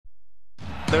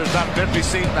There's not an empty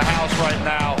seat in the house right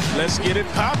now. Let's get it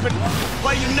popping.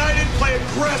 Play united, play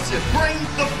aggressive. Bring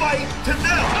the fight to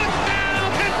them. Touchdown,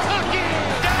 Kentucky!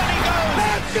 Down he goes.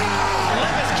 Let's go!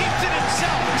 Levis keeps it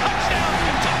himself. Touchdown,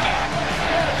 Kentucky!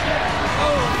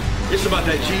 It's about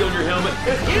that G on your helmet.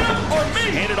 It's you or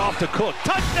me. Hand it off to Cook.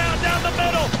 Touchdown down the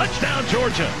middle. Touchdown,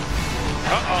 Georgia.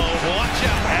 Watch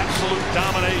out. Absolute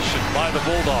domination by the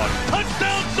Bulldogs.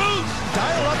 Touchdown, Zeus.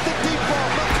 Dial up the deep ball.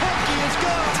 McConkey is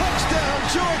gone. Touchdown,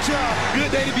 Georgia.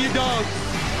 Good day to be a dog.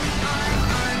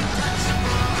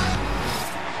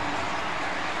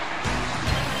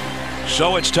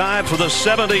 So it's time for the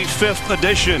 75th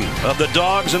edition of the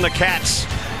Dogs and the Cats.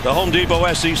 The Home Depot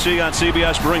SEC on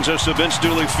CBS brings us to Vince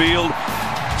Dooley Field,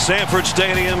 Sanford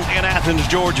Stadium in Athens,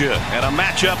 Georgia, and a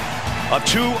matchup of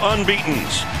two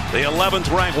unbeatens. The 11th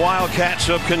ranked Wildcats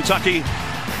of Kentucky,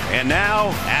 and now,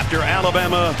 after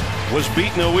Alabama was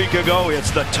beaten a week ago, it's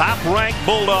the top ranked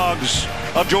Bulldogs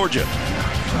of Georgia.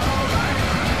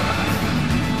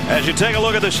 As you take a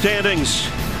look at the standings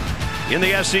in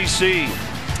the SEC,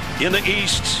 in the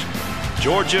East,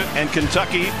 Georgia and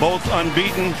Kentucky both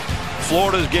unbeaten.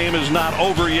 Florida's game is not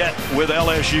over yet with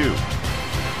LSU.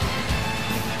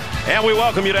 And we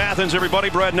welcome you to Athens, everybody.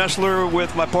 Brad Nessler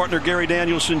with my partner Gary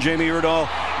Danielson, Jamie Erdahl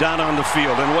down on the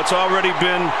field. And what's already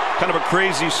been kind of a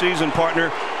crazy season,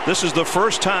 partner, this is the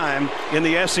first time in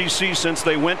the SEC since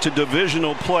they went to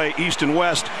divisional play, East and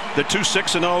West, the two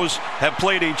 6-0s have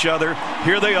played each other.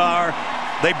 Here they are.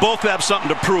 They both have something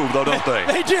to prove, though, don't they?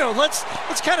 They do. Let's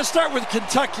kind of start with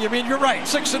Kentucky. I mean, you're right,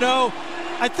 6-0.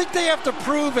 I think they have to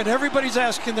prove, and everybody's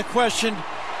asking the question,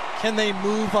 can they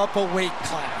move up a weight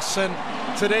class? And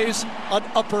today's an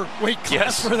upper weight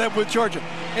class for them with Georgia.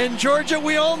 And Georgia,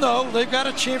 we all know, they've got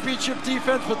a championship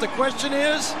defense, but the question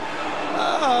is,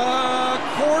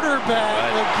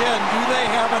 quarterback, again, do they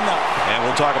have enough? And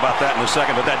we'll talk about that in a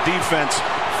second, but that defense,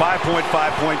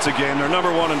 5.5 points a game. They're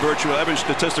number one in virtually every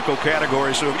statistical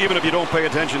category, so even if you don't pay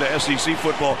attention to SEC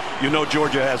football, you know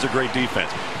Georgia has a great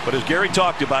defense. But as Gary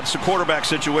talked about, it's a quarterback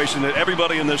situation that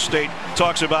everybody in this state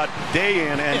talks about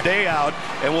day in and day out,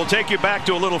 and we'll take you back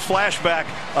to a little flashback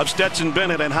of Stetson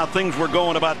Bennett and how things were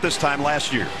going about this time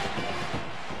last year.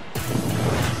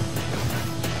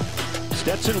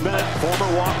 Stetson Bennett,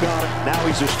 former walk-on. Now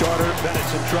he's a starter.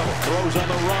 Bennett's in trouble. Throws on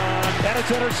the run. Bennett's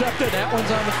intercepted. That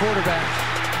one's on the quarterback.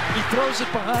 He throws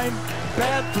it behind.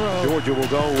 Bad throw. Georgia will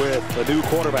go with a new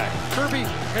quarterback. Kirby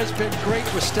has been great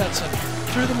with Stetson.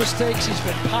 Through the mistakes, he's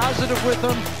been positive with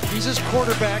them. He's his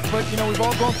quarterback, but, you know, we've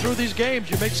all gone through these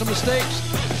games. You make some mistakes,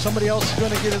 somebody else is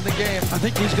going to get in the game. I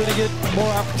think he's going to get more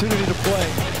opportunity to play.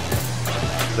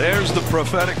 There's the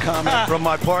prophetic comment from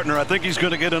my partner. I think he's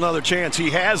going to get another chance. He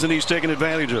has, and he's taking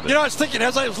advantage of it. You know, I was thinking,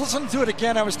 as I was listening to it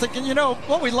again, I was thinking, you know,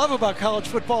 what we love about college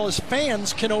football is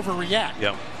fans can overreact.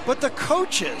 Yep. But the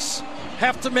coaches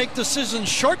have to make decisions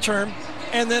short-term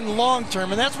and then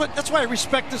long-term. And that's why I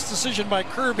respect this decision by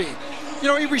Kirby. You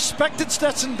know, he respected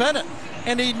Stetson Bennett,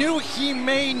 and he knew he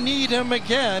may need him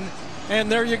again. And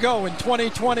there you go, in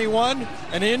 2021,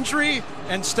 an injury,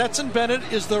 and Stetson Bennett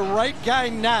is the right guy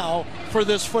now for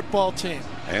this football team.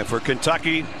 And for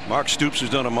Kentucky, Mark Stoops has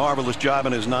done a marvelous job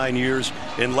in his 9 years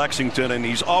in Lexington, and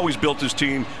he's always built his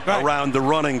team around the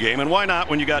running game. And why not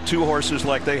when you got two horses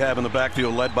like they have in the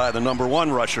backfield, led by the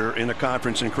 #1 rusher in the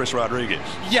conference in Chris Rodriguez?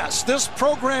 Yes, this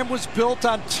program was built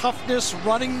on toughness,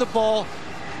 running the ball,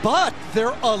 but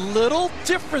they're a little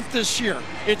different this year.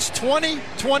 It's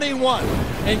 2021,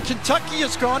 and Kentucky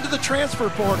has gone to the transfer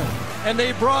portal, and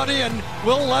they brought in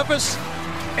Will Levis,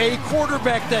 a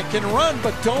quarterback that can run,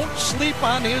 but don't sleep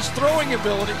on his throwing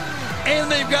ability.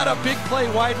 And they've got a big play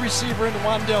wide receiver in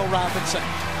Wan'Dale Robinson.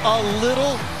 A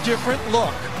little different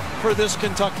look for this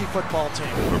Kentucky football team.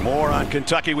 For more on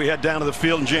Kentucky, we head down to the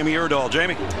field and Jamie Erdahl.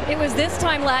 Jamie? It was this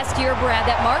time last year, Brad,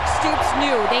 that Mark Stoops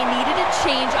knew they needed a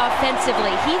change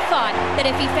offensively. He thought that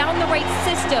if he found the right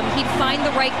system, he'd find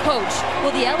the right coach.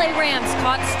 Well, the LA Rams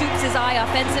caught Stoops' eye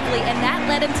offensively, and that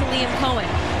led him to Liam Cohen.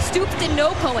 Stoops didn't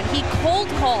know Cohen. He cold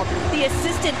called the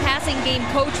assistant passing game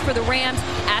coach for the Rams,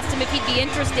 asked him if he'd be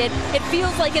interested. It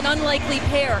feels like an unlikely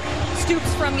pair.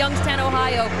 Stoops from Youngstown,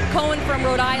 Ohio, Cohen from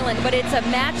Rhode Island, but it's a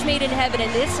match made in heaven,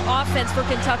 and this offense for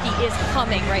Kentucky is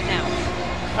humming right now.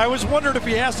 I was wondering if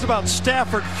he asked about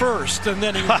Stafford first, and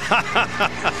then he...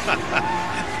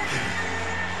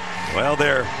 Well,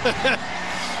 they're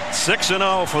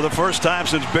 6-0 for the first time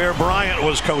since Bear Bryant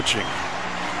was coaching.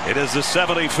 It is the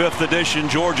 75th edition.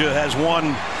 Georgia has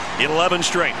won 11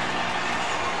 straight.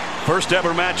 First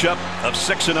ever matchup of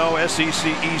 6-0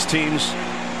 SEC East teams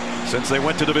since they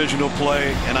went to divisional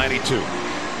play in '92.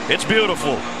 It's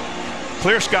beautiful.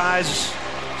 Clear skies,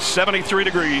 73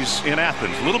 degrees in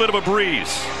Athens. A little bit of a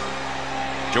breeze.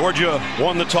 Georgia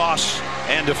won the toss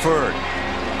and deferred.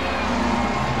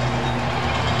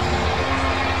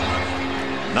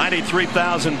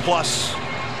 93,000 plus.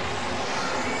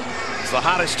 It's the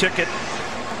hottest ticket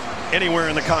anywhere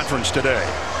in the conference today,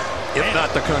 if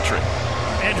not the country.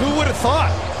 And who would have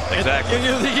thought exactly at the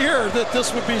beginning of the year that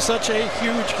this would be such a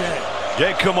huge game?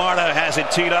 Jake Camarda has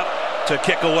it teed up to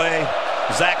kick away.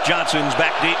 Zach Johnson's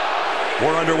back deep.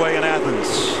 We're underway in Athens.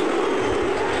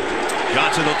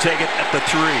 Johnson will take it at the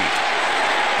 3.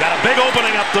 Got a big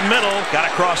opening up the middle. Got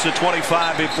across the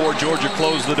 25 before Georgia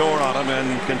closed the door on him,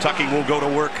 and Kentucky will go to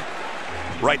work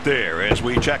right there as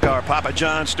we check our Papa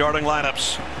John starting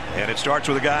lineups. And it starts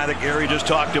with a guy that Gary just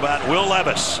talked about, Will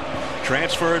Levis.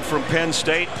 Transferred from Penn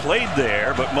State, played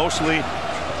there, but mostly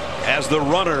as the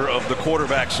runner of the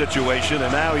quarterback situation,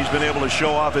 and now he's been able to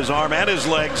show off his arm and his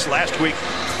legs. Last week,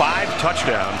 5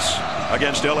 touchdowns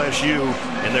against LSU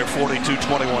in their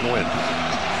 42-21 win.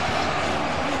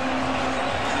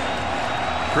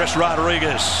 Chris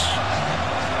Rodriguez,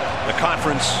 the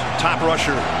conference top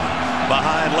rusher,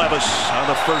 behind Levis on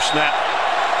the first snap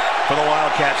for the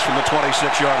Wildcats from the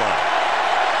 26-yard line.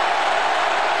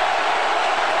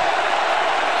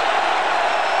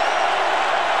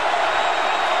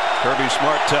 Kirby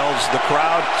Smart tells the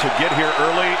crowd to get here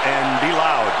early and be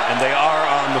loud, and they are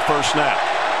on the first snap.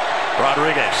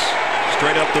 Rodriguez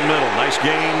straight up the middle. Nice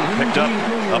gain, picked up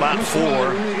about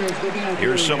 4.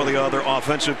 Here's some of the other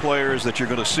offensive players that you're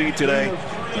going to see today.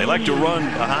 They like to run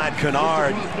behind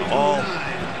Kennard, all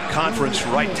conference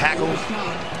right tackle.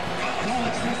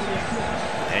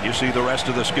 And you see the rest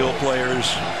of the skill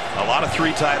players. A lot of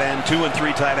 3 tight end, 2 and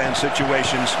 3 tight end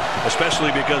situations,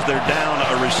 especially because they're down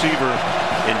a receiver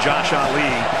in Josh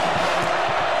Ali.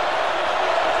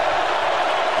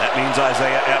 That means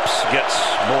Isaiah Epps gets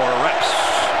more reps.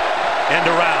 End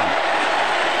around.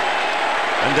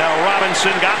 Wan'Dale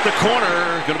Robinson got the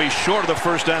corner. Going to be short of the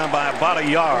first down by about a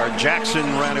yard. Jackson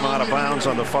ran him out of bounds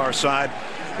on the far side.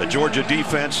 The Georgia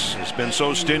defense has been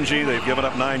so stingy. They've given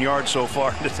up 9 yards so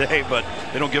far today, but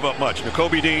they don't give up much.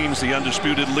 Nakobe Dean's the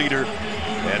undisputed leader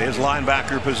at his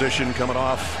linebacker position, coming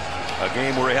off a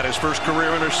game where he had his first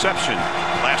career interception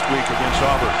last week against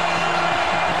Auburn.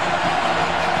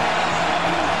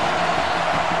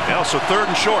 Now, so 3rd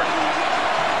and short.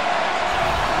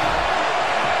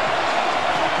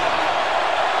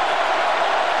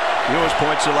 Fewest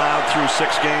points allowed through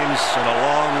 6 games in a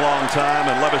long time,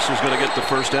 and Levis is going to get the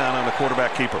first down on the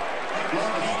quarterback keeper.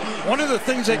 One of the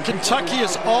things that Kentucky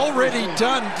has already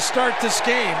done to start this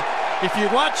game, if you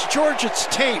watch Georgia's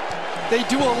tape, they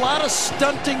do a lot of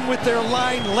stunting with their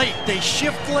line late. They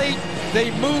shift late,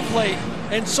 they move late,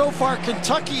 and so far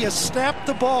Kentucky has snapped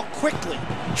the ball quickly,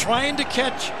 trying to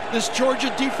catch this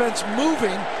Georgia defense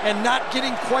moving and not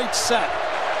getting quite set.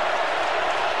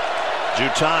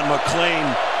 Juton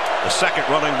McLean, the second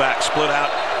running back, split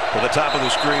out to the top of the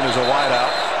screen as a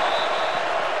wideout.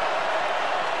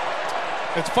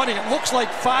 It's funny, it looks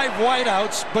like 5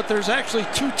 wideouts, but there's actually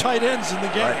 2 tight ends in the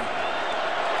game. Right.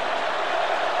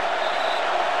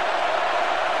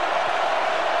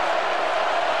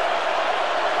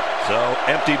 So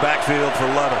empty backfield for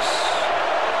Levis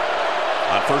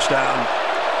on first down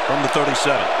from the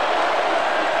 37.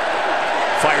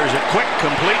 Fires it quick,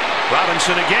 complete.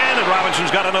 Robinson again, and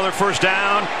Robinson's got another first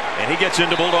down, and he gets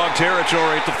into Bulldog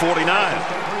territory at the 49.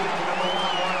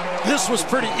 This was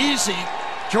pretty easy.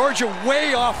 Georgia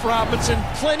way off Robinson,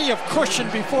 plenty of cushion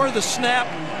before the snap.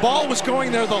 Ball was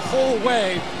going there the whole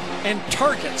way, and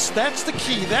targets. That's the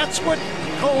key. That's what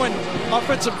Cohen,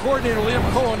 offensive coordinator Liam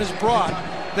Cohen, has brought.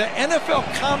 The NFL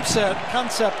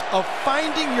concept of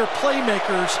finding your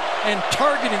playmakers and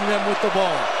targeting them with the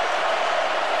ball.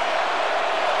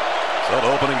 So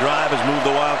the opening drive has moved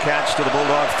the Wildcats to the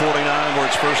Bulldog 49 where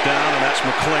it's first down, and that's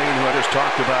McLean, who I just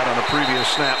talked about on the previous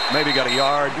snap. Maybe got a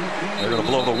yard. They're going to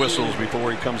blow the whistles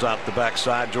before he comes out the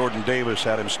backside. Jordan Davis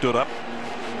had him stood up.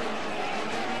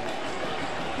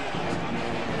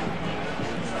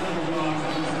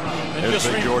 There's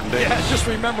big Jordan Davis. Yeah, just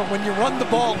remember, when you run the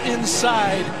ball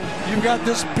inside, you've got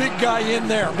this big guy in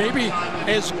there. Maybe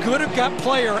as good a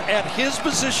player at his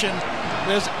position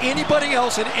as anybody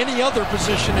else at any other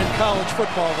position in college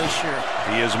football this year.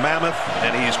 He is mammoth,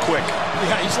 and he's quick.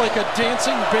 Yeah, he's like a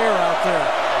dancing bear out there.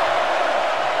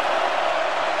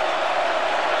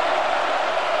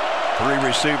 3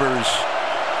 receivers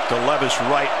to Levis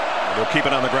right. They'll keep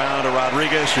it on the ground to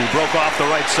Rodriguez, who broke off the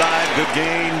right side. Good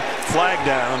gain. Flag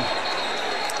down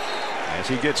as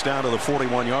he gets down to the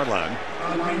 41-yard line.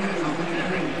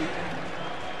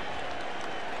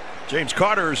 James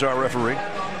Carter is our referee.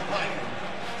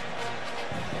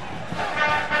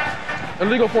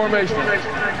 illegal formation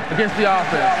against the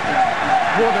offense.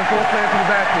 More than 4 players in the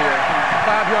backfield.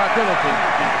 5-yard penalty.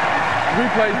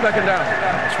 Replay, second down.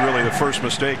 It's really the first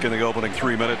mistake in the opening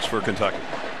 3 minutes for Kentucky.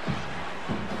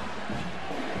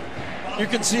 You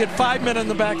can see it, 5 men in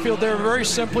the backfield there. Very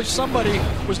simply, somebody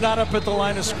was not up at the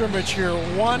line of scrimmage here.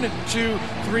 1, 2,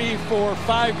 3, 4,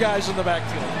 5 guys in the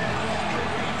backfield.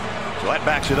 So that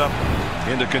backs it up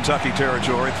into Kentucky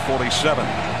territory, 47.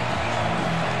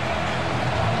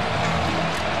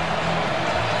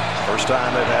 First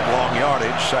time they've had long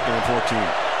yardage, 2nd and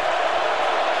 14.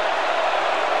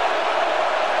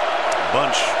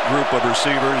 Bunch group of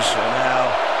receivers, and now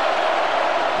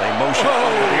they motion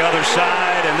to the other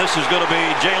side, and this is going to be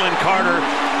Jalen Carter,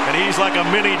 and he's like a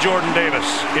mini Jordan Davis,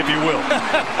 if you will.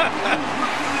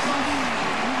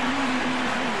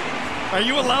 Are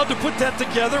you allowed to put that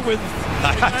together with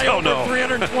I don't know.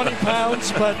 320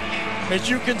 pounds? But as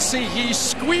you can see, he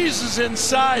squeezes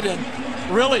inside, and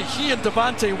really he and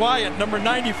Devontae Wyatt, number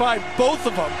 95, both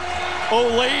of them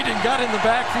olayed and got in the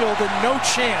backfield, and no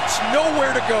chance,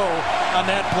 nowhere to go on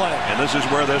that play. And this is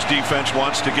where this defense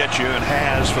wants to get you, and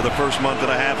has for the first month and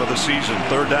a half of the season.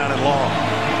 3rd down and long.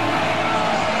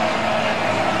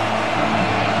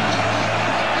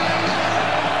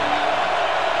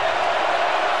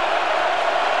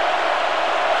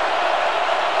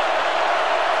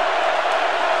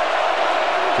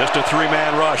 Just a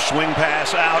 3-man rush, swing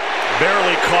pass out,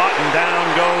 barely caught, and down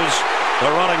goes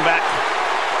the running back.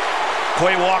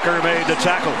 Quay Walker made the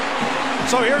tackle.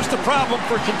 So here's the problem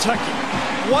for Kentucky.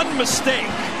 One mistake,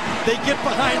 they get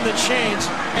behind the chains,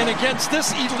 and against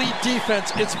this elite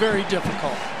defense, it's very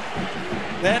difficult.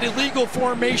 That illegal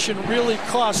formation really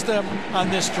cost them on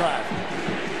this drive.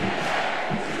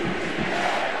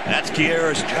 That's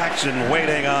Kearis Jackson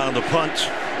waiting on the punt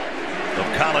of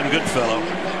Colin Goodfellow.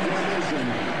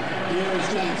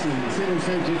 Kearis Jackson, center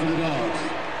safety for the Dogs.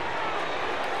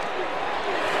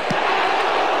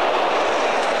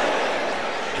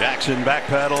 Jackson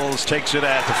backpedals, takes it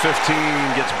at the 15,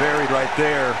 gets buried right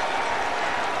there.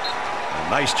 A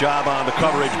nice job on the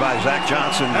coverage by Zach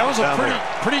Johnson. That was a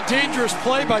pretty dangerous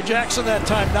play by Jackson that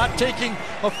time, not taking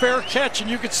a fair catch, and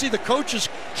you could see the coaches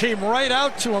came right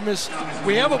out to him as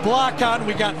we have a block on,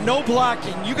 we got no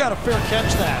blocking, you got a fair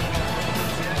catch that.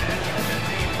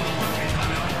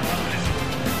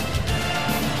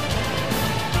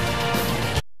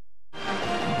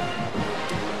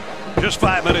 Just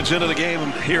 5 minutes into the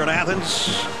game here in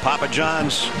Athens. Papa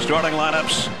John's starting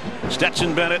lineups.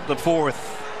 Stetson Bennett, the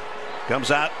 4th, comes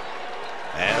out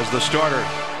as the starter.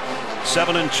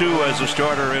 7-2 as a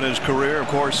starter in his career. Of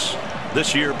course,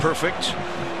 this year perfect.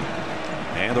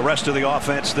 And the rest of the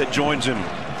offense that joins him.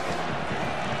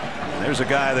 And there's a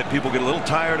guy that people get a little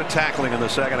tired of tackling in the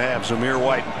second half, Zamir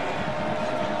White.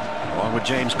 Along with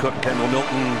James Cook, Kendall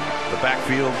Milton, the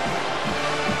backfield.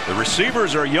 The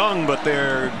receivers are young, but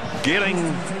they're getting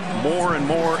more and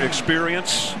more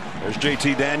experience. There's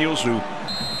JT Daniels, who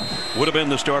would have been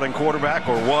the starting quarterback,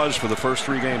 or was for the first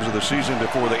 3 games of the season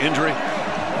before the injury.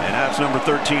 And that's number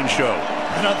 13, Show.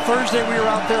 And on Thursday we were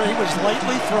out there, he was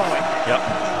lightly throwing. Yep.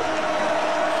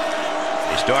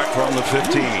 They start from the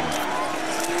 15.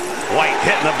 White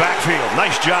hitting the backfield.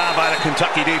 Nice job by the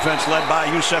Kentucky defense led by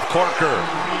Yusef Corker.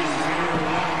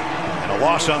 And a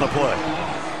loss on the play.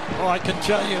 Well, I can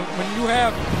tell you, when you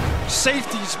have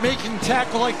safeties making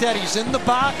tackle like that, he's in the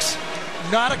box,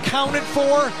 not accounted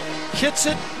for, hits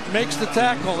it, makes the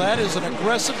tackle. That is an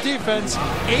aggressive defense.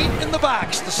 8 in the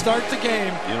box to start the game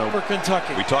for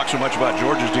Kentucky. We talk so much about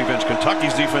Georgia's defense.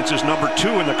 Kentucky's defense is number 2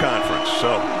 in the conference.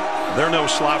 So they're no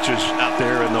slouches out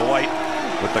there in the white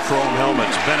with the chrome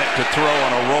helmets. Bennett to throw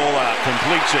on a rollout,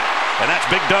 completes it. And that's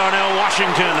Big Darnell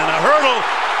Washington, and a hurdle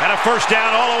and a first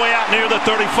down all the way out near the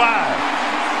 35.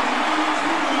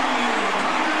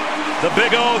 The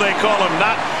Big O, they call him,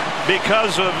 not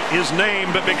because of his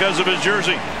name, but because of his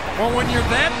jersey. Well, when you're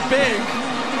that big,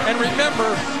 and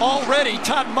remember, already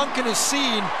Todd Monken has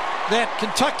seen that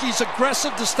Kentucky's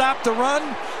aggressive to stop the run.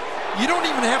 You don't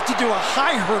even have to do a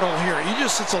high hurdle here.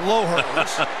 It's a low hurdle.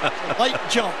 It's a light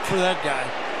jump for that guy.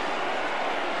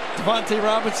 Wan'Dale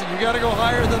Robinson, you got to go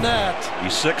higher than that.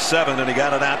 He's 6'7", and he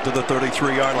got it out to the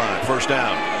 33-yard line. First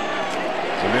down.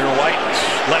 Zamir White,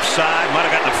 left side, might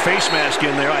have gotten a face mask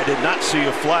in there. I did not see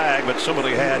a flag, but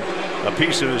somebody had a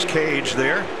piece of his cage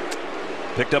there.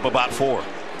 Picked up about 4.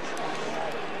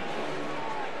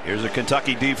 Here's a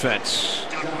Kentucky defense.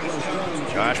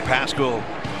 Josh Paschal,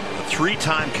 a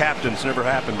 3-time captain. It's never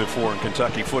happened before in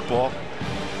Kentucky football.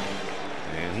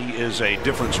 And he is a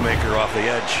difference maker off the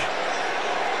edge.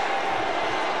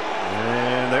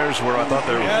 And there's where I thought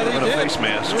they were going to face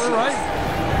masks. You were right.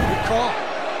 Good call.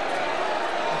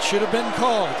 It should have been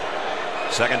called.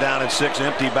 Second down and 6,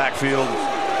 empty backfield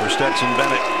for Stetson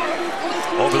Bennett.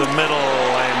 Over the middle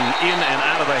and in and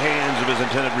out of the hands of his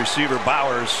intended receiver,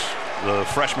 Bowers, the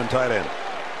freshman tight end.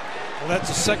 Well, that's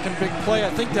the second big play. I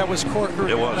think that was Corker,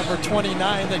 number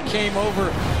 29, that came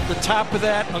over the top of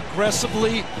that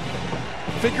aggressively,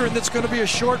 figuring that's going to be a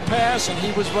short pass, and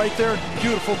he was right there.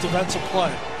 Beautiful defensive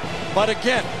play. But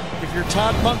again, if you're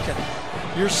Todd Monken,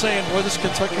 you're saying, well, this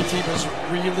Kentucky team is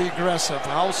really aggressive.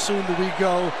 How soon do we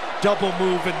go double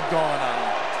move and gone on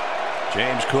them?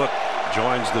 James Cook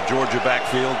joins the Georgia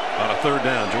backfield on a third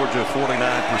down. Georgia 49%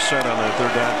 on their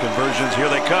third down conversions. Here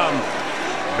they come.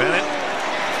 Bennett,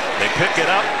 they pick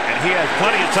it up, and he had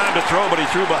plenty of time to throw, but he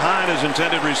threw behind his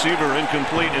intended receiver.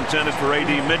 Incomplete, intended for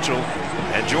A.D. Mitchell,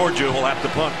 and Georgia will have to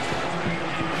punt.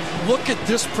 Look at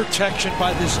this protection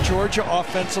by this Georgia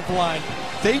offensive line.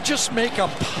 They just make a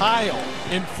pile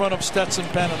in front of Stetson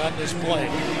Bennett on this play.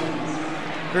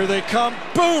 Here they come.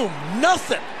 Boom!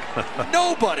 Nothing.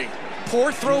 Nobody.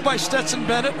 Poor throw by Stetson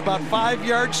Bennett, about 5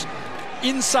 yards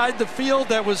inside the field.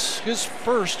 That was his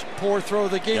first poor throw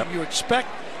of the game. Yep. You expect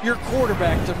your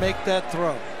quarterback to make that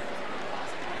throw.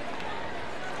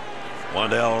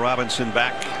 Wan'Dale Robinson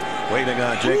back, waiting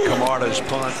on Jake Camarda's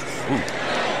punt.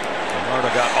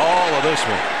 Camarda got all of this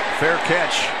one. Fair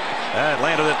catch. That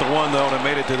landed at the 1, though, and it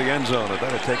made it to the end zone. If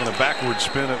that had taken a backward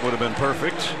spin, it would have been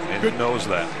perfect, and he knows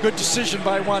that. Good decision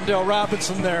by Wan'Dale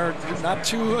Robinson there. Not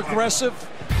too aggressive.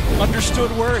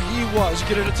 Understood where he was.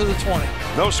 Getting it to the 20.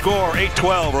 No score,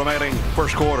 8-12 remaining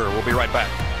first quarter. We'll be right back.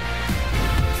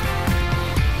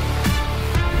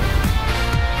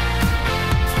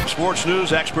 Sports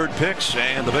news, expert picks,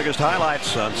 and the biggest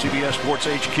highlights on CBS Sports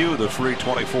HQ, the free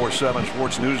 24/7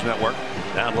 Sports News Network.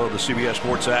 Download the CBS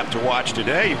Sports app to watch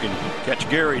today. You can catch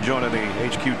Gary joining the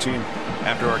HQ team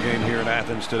after our game here in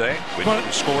Athens today.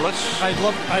 Scoreless.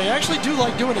 I actually do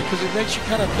like doing it because it makes you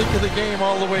kind of think of the game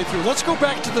all the way through. Let's go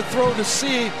back to the throw to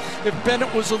see if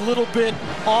Bennett was a little bit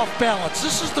off balance.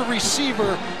 This is the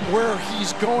receiver where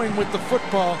he's going with the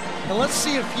football, and let's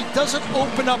see if he doesn't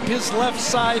open up his left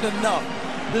side enough.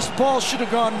 This ball should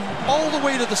have gone all the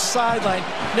way to the sideline.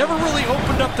 Never really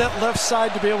opened up that left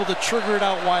side to be able to trigger it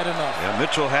out wide enough. Yeah,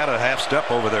 Mitchell had a half step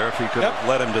over there if he could have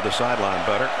led him to the sideline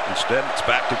better. Instead, it's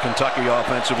back to Kentucky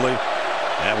offensively.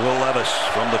 And Will Levis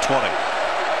from the 20.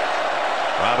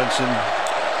 Robinson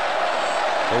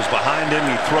goes behind him.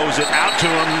 He throws it out to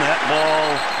him. That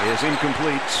ball is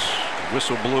incomplete.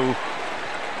 Whistle blew.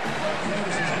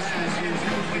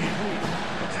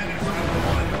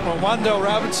 Well, Wan'Dale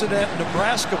Robinson at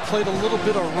Nebraska played a little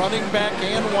bit of running back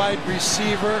and wide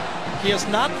receiver. He has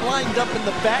not lined up in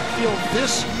the backfield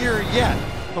this year yet,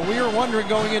 but we were wondering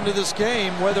going into this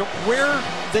game where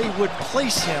they would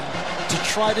place him to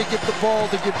try to get the ball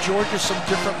to give Georgia some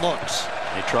different looks.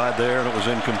 He tried there and it was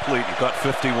incomplete. He caught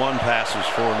 51 passes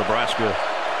for Nebraska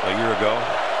a year ago.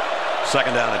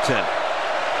 Second down and 10.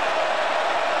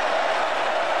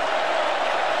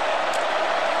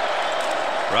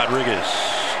 Rodriguez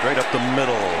straight up the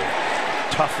middle.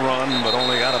 Tough run, but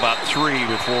only got about 3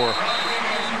 before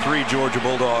 3 Georgia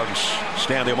Bulldogs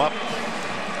stand him up.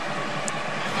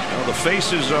 Now, the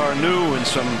faces are new in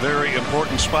some very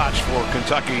important spots for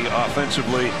Kentucky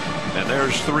offensively, and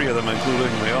there's 3 of them, including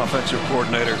the offensive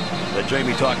coordinator that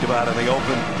Jamie talked about in the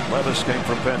open. Levis came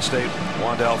from Penn State,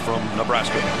 Wan'Dale from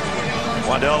Nebraska.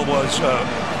 Wan'Dale was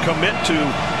commit to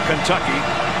Kentucky.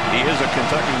 He is a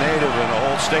Kentucky native, and the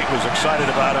whole state was excited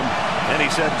about him. And he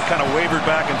said, kind of wavered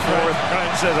back and forth.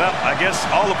 He said, I guess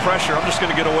all the pressure, I'm just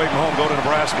going to get away from home, go to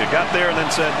Nebraska. Got there and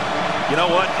then said, you know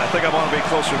what? I think I want to be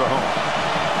closer to home.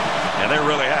 And they're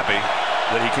really happy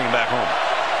that he came back home.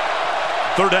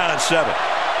 Third down and 7.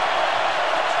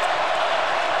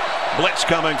 Blitz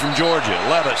coming from Georgia.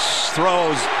 Levis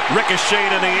throws,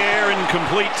 ricocheted in the air,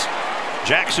 incomplete.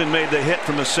 Jackson made the hit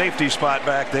from a safety spot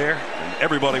back there. And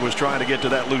everybody was trying to get to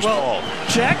that loose ball.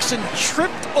 Jackson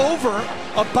tripped over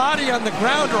a body on the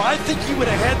ground, or I think he would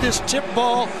have had this tip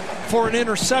ball for an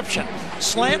interception.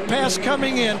 Slant pass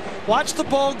coming in, watch the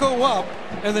ball go up,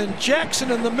 and then Jackson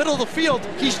in the middle of the field,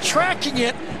 he's tracking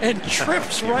it and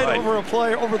trips right over a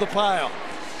play over the pile.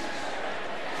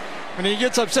 And he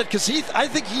gets upset because I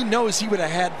think he knows he would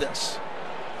have had this.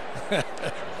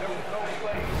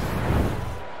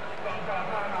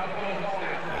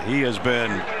 He has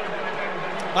been.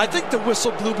 I think the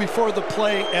whistle blew before the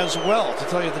play as well, to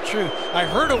tell you the truth. I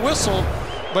heard a whistle,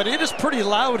 but it is pretty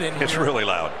loud in here. It's really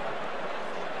loud.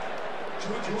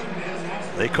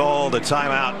 They called a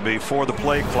timeout before the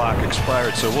play clock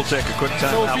expired, so we'll take a quick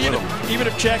timeout with them. Even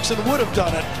if Jackson would have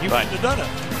done it, he wouldn't have done it.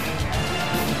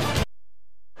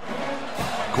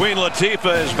 Queen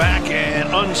Latifah is back and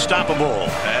unstoppable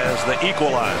as the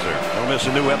Equalizer. Don't miss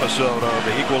a new episode of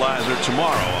The Equalizer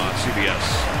tomorrow on CBS.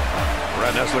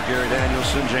 Brad Nessler, Gary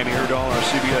Danielson, Jamie Erdahl, our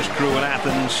CBS crew in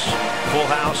Athens. Full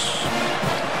house.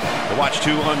 To watch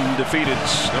two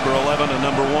undefeateds, number 11 and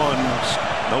number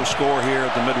 1. No score here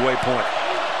at the midway point.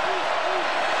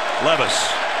 Levis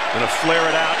going to flare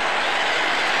it out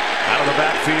of the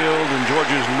backfield, and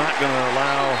Georgia's not going to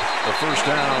allow the first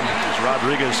down as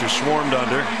Rodriguez is swarmed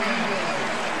under.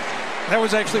 That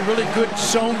was actually really good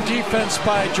zone defense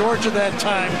by Georgia that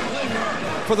time.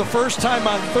 For the first time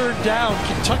on third down,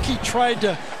 Kentucky tried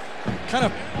to kind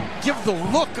of give the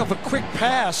look of a quick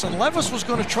pass, and Levis was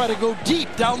going to try to go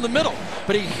deep down the middle,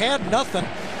 but he had nothing.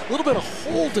 A little bit of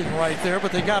holding right there,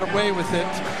 but they got away with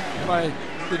it by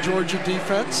the Georgia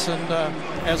defense. And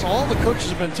as all the coaches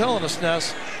have been telling us,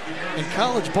 Ness, in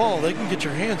college ball, they can get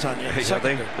your hands on you. Yeah,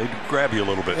 they grab you a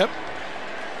little bit. Yep.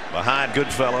 Behind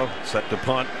Goodfellow, set to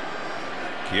punt.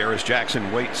 Kearis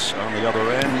Jackson waits on the other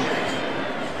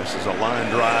end. This is a line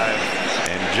drive,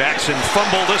 and Jackson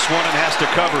fumbled this one and has to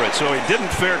cover it. So he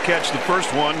didn't fair catch the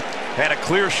first one. Had a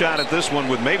clear shot at this one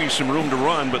with maybe some room to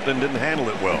run, but then didn't handle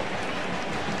it well.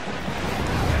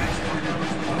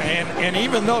 And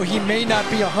even though he may not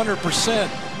be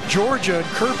 100%, Georgia and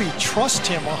Kirby trust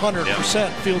him 100%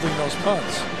 fielding those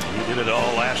punts. He did it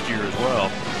all last year as well.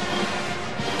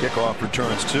 Kickoff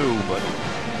returns too, but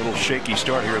a little shaky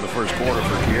start here in the first quarter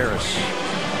for Kearis.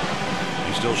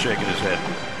 He's still shaking his head.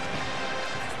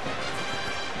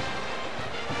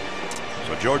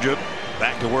 So Georgia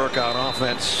back to work on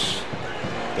offense.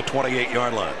 The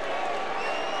 28-yard line.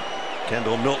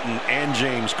 Kendall Milton and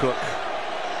James Cook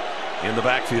in the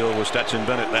backfield with Stetson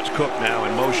Bennett. That's Cook now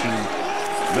in motion.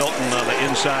 Milton on the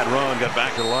inside run, got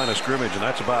back to the line of scrimmage, and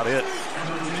that's about it.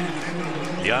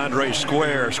 DeAndre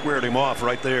squared him off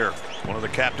right there. One of the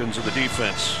captains of the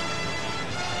defense.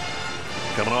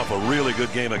 Coming off a really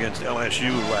good game against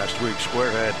LSU last week.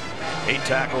 Square had 8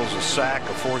 tackles, a sack,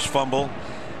 a forced fumble,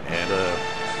 and a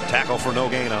tackle for no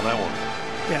gain on that one.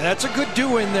 Yeah, that's a good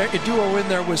duo in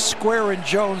there with Square and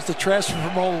Jones, the transfer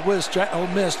from Ole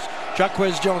Miss,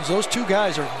 Jaquez Jones. Those two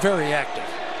guys are very active.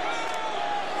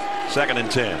 2nd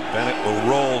and 10. Bennett will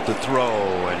roll to throw,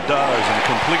 and does, and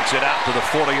completes it out to the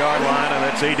 40-yard line, and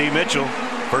that's A.D. Mitchell.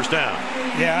 First down.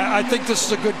 Yeah, I think this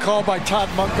is a good call by Todd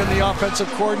Monken, the offensive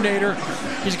coordinator.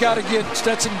 He's got to get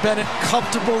Stetson Bennett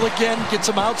comfortable again, gets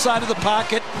him outside of the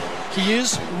pocket. He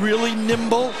is really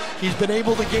nimble. He's been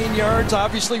able to gain yards,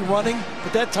 obviously running,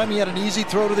 but that time he had an easy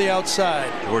throw to the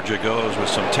outside. Georgia goes with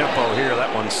some tempo here.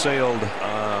 That one sailed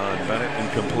on Bennett,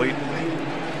 incomplete.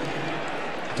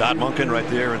 Todd Monken right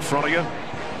there in front of you,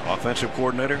 offensive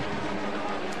coordinator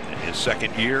in his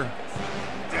 2nd year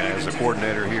as a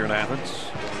coordinator here in Athens.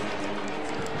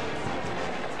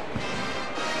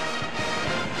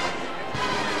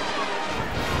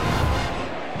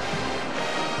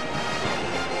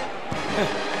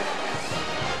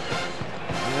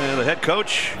 And the head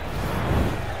coach,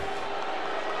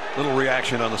 little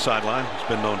reaction on the sideline. He's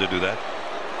been known to do that.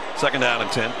 2nd down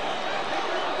and 10.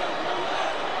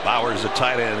 Bowers, the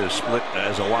tight end, is split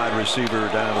as a wide receiver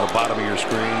down to the bottom of your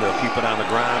screen. They'll keep it on the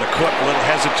ground. A Cook, a little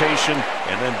hesitation,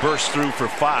 and then bursts through for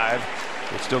 5.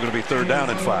 It's still going to be 3rd down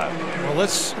and 5. Well,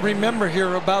 let's remember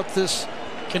here about this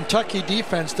Kentucky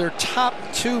defense. Their top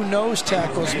 2 nose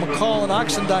tackles, McCall and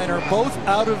Oxendine, are both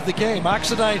out of the game.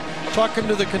 Oxendine, talking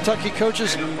to the Kentucky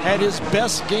coaches, had his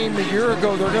best game a year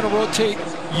ago. They're going to rotate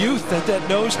youth at that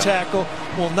nose tackle.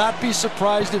 Will not be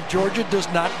surprised if Georgia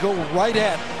does not go right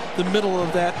at the middle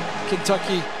of that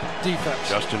Kentucky defense.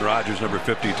 Justin Rogers, number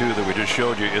 52, that we just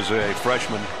showed you, is a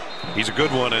freshman. He's a good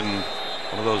one and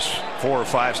one of those 4- or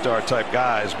 5-star type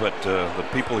guys, but the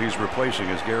people he's replacing,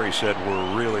 as Gary said,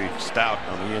 were really stout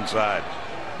on the inside.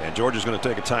 And Georgia's going to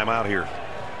take a timeout here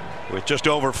with just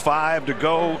over 5 to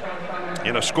go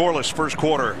in a scoreless first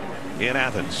quarter in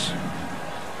Athens.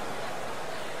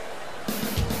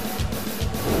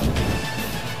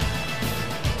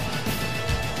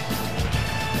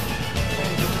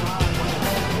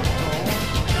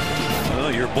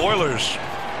 Your Boilers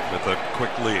with a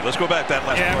quick lead. Let's go back that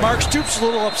last play. Mark Stoops a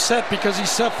little upset because he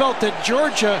felt that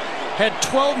Georgia had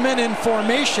 12 men in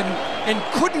formation and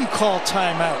couldn't call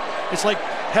timeout. It's like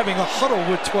having a huddle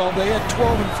with 12. They had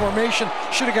 12 in formation.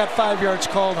 Should have got 5 yards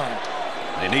called on.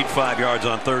 They need 5 yards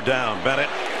on 3rd down.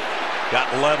 Bennett got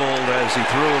leveled as he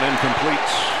threw it incomplete.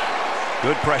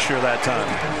 Good pressure that time.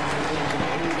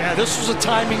 Yeah, this was a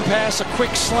timing pass, a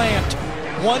quick slant.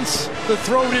 Once the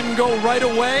throw didn't go right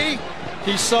away,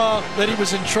 He saw that he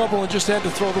was in trouble and just had to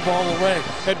throw the ball away.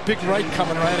 Had Big Wright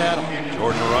coming right at him.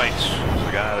 Jordan Wright,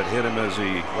 the guy that hit him as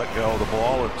he let go of the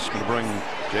ball. It's going to bring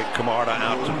Jake Camarda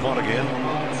out to punt again.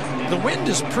 The wind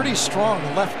is pretty strong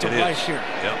left to right here.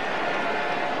 Yep.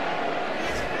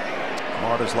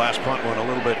 Camarda's last punt went a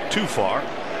little bit too far.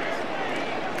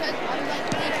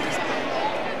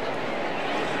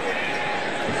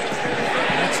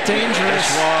 Dangerous.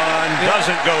 This one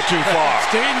doesn't go too far.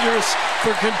 It's dangerous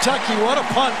for Kentucky. What a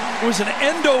punt. It was an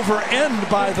end over end,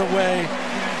 by the way.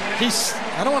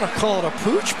 I don't want to call it a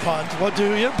pooch punt, what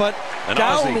do you? But an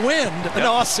downwind, Aussie. an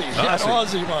Aussie. Yeah, an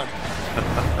Aussie one.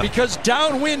 Because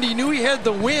downwind, he knew he had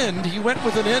the wind. He went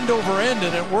with an end over end,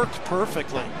 and it worked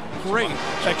perfectly. Great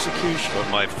execution. But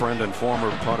my friend and former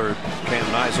punter Cam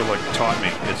Nizeluk taught me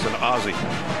it's an Aussie,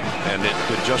 and it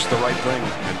did just the right thing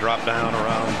and dropped down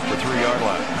around the 3-yard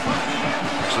line.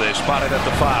 So they spot it at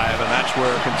the 5, and that's where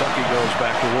Kentucky goes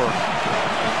back to work.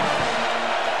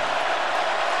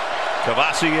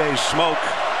 Cavassier Smoke,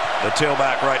 the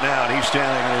tailback right now, and he's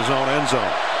standing in his own end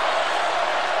zone.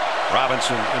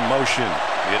 Robinson in motion.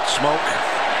 It's Smoke.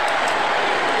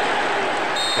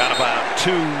 Got about 2.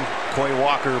 Quay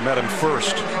Walker met him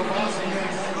first.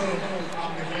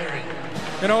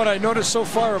 You know what I noticed so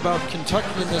far about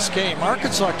Kentucky in this game?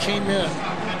 Arkansas came in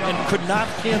and could not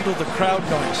handle the crowd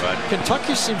noise. Right.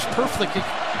 Kentucky seems perfectly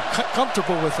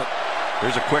comfortable with it.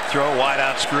 Here's a quick throw, wide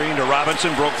out screen to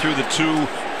Robinson. Broke through the 2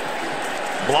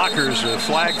 blockers. A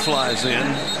flag flies in.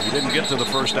 He didn't get to the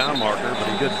first down marker, but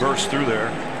he did burst through there.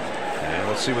 And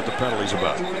let's see what the penalty's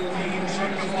about.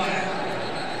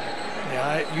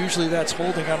 Usually that's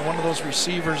holding on one of those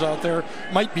receivers out there.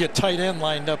 Might be a tight end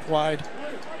lined up wide.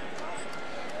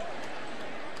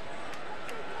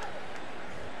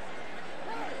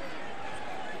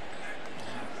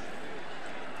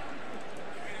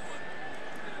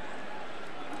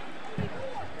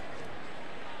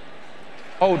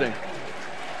 Holding.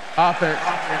 Offense.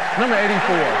 Number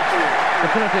 84. The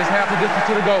penalty is half the distance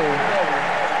to the goal.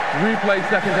 Replay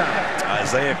second down.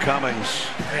 Isaiah Cummings,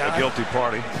 a guilty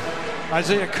party.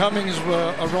 Isaiah Cummings,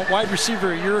 a wide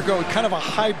receiver a year ago, kind of a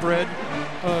hybrid,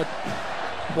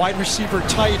 wide receiver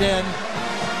tight end,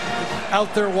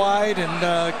 out there wide and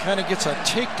kind of gets a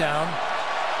takedown.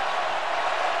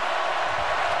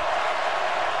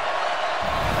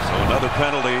 So another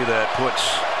penalty that puts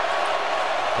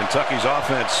Kentucky's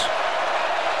offense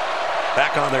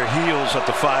back on their heels at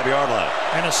the 5-yard line.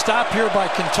 And a stop here by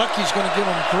Kentucky is going to give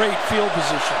them great field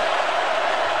position.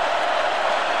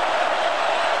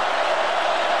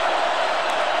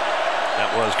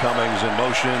 Was Cummings in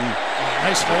motion.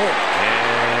 Nice hold.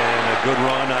 And a good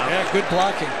run out. Yeah, good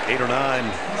blocking. 8 or 9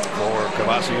 for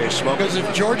Cavassier Smoke. Because if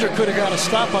Georgia could have got a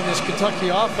stop on this Kentucky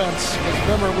offense,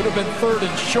 remember, it would have been 3rd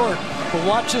and short. But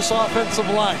watch this offensive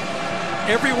line.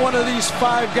 Every one of these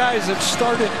 5 guys have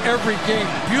started every game.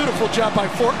 Beautiful job by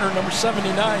Fortner, number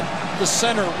 79, the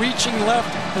center, reaching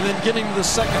left and then getting to the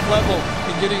second level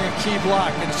and getting a key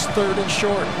block. And it's 3rd and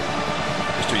short.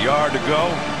 Just a yard to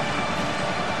go.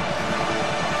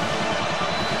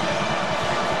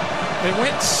 They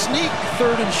went sneak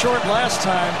 3rd and short last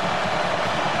time.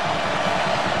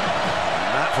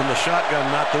 Not from the shotgun,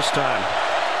 not this time.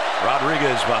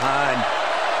 Rodriguez behind.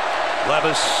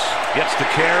 Levis gets the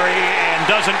carry and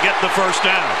doesn't get the first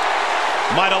down.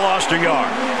 Might have lost a yard.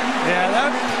 Yeah,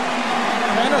 that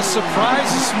kind of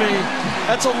surprises me.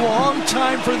 That's a long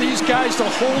time for these guys to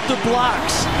hold the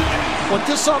blocks. But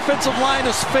this offensive line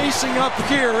is facing up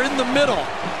here in the middle.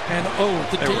 And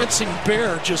the dancing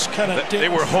bear just kind of danced. They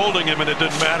were holding him and it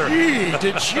didn't matter. Gee,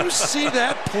 did you see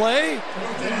that play?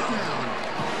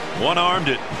 One-armed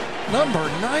it. Number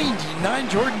 99,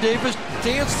 Jordan Davis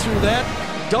danced through that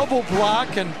double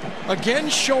block, and again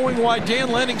showing why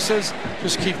Dan Lanning says,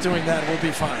 just keep doing that, we'll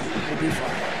be fine. We'll be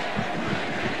fine.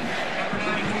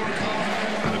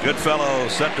 The good fellow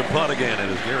set to punt again,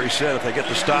 and as Gary said, if they get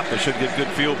the stop, they should get good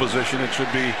field position. It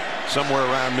should be somewhere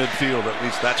around midfield. At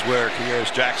least that's where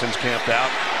Kearis Jackson's camped out.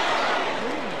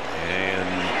 And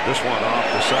this one off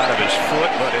the side of his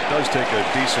foot, but it does take a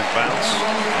decent bounce,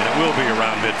 and it will be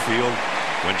around midfield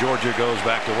when Georgia goes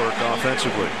back to work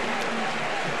offensively.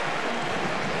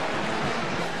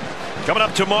 Coming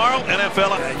up tomorrow,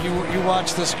 NFL. You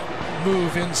watch this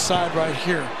move inside right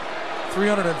here.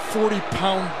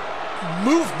 340-pound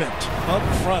movement up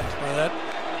front by that.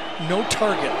 No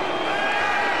target.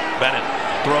 Bennett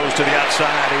throws to the outside.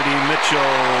 A.D. Mitchell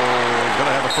is going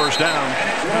to have a first down.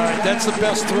 All right, that's the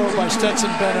best throw by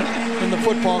Stetson Bennett in the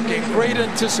football game. Great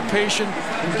anticipation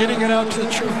and getting it out to the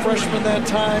true freshman that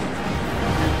time.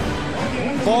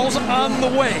 Ball's on the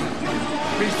way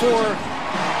before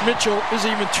Mitchell is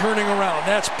even turning around.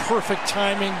 That's perfect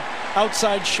timing.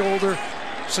 Outside shoulder,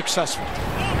 successful.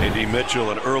 A.D.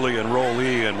 Mitchell, an early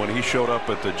enrollee, and when he showed up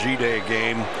at the G-Day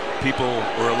game, people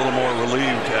were a little more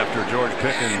relieved after George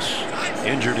Pickens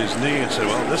injured his knee and said,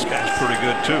 well, this guy's pretty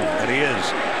good too. And he is.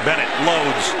 Bennett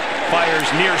loads, fires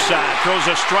near side, throws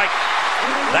a strike.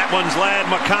 That one's Ladd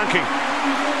McConkey.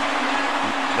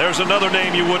 There's another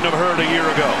name you wouldn't have heard a year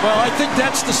ago. Well, I think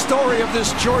that's the story of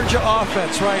this Georgia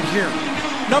offense right here.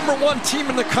 #1 team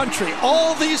in the country.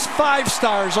 All these 5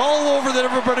 stars all over that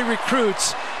everybody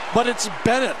recruits, but it's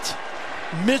Bennett,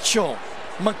 Mitchell,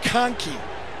 McConkey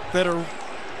that are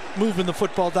moving the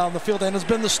football down the field, and has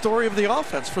been the story of the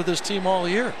offense for this team all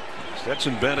year.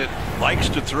 Stetson Bennett likes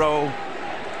to throw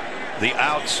the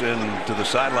outs and to the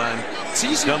sideline. It's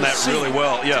easy done to that see. really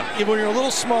well. Yeah. When you're a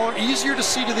little smaller, easier to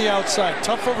see to the outside.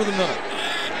 Tough over the middle.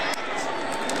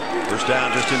 First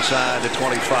down just inside the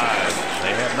 25.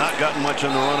 They have not gotten much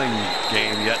in the running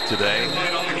game yet today.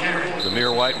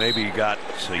 Zamir White maybe got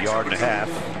a yard and a half.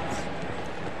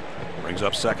 Brings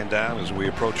up second down as we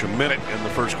approach a minute in the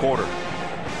first quarter.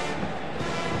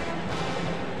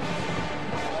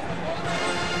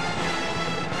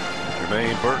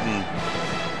 Jermaine Burton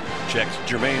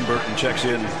checks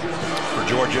in for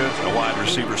Georgia in a wide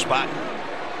receiver spot.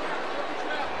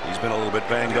 He's been a little bit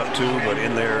banged up too, but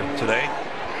in there today.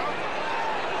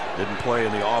 Didn't play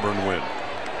in the Auburn win.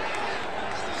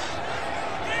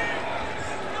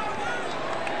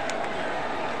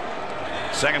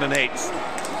 Second and 8.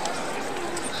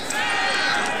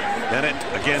 Bennett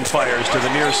again fires to the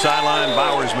near sideline.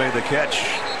 Bowers made the catch.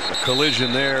 A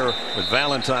collision there with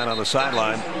Valentine on the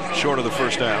sideline, short of the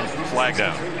first down. Flag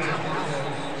down.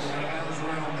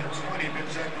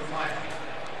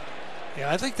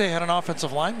 Yeah, I think they had an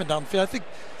offensive lineman downfield. I think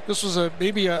this was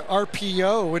maybe a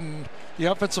RPO, and the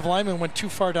offensive lineman went too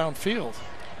far downfield.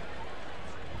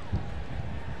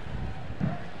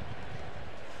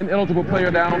 An eligible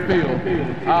player downfield.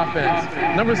 Offense.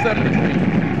 Number 73.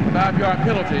 5-yard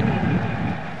penalty.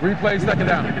 Replay second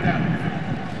down. I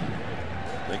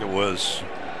think it was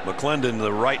McClendon,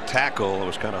 the right tackle. It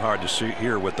was kind of hard to see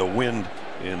here with the wind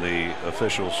in the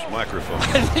official's microphone.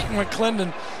 I think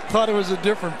McClendon thought it was a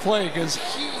different play because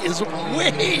he is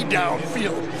way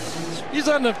downfield. He's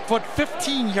on the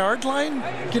 15-yard line,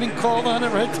 getting called on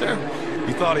it right there.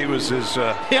 He thought he was his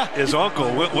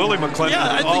uncle, Willie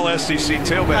McClendon, all SEC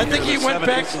tailback. I think he went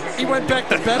back. He went back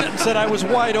to Bennett and said, "I was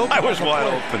wide open." I was wide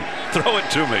open. Throw it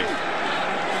to me.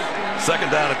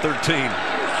 Second down at 13.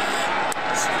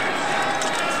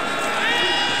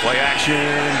 Play action.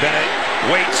 Bennett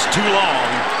waits too long.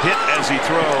 Hit as he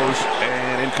throws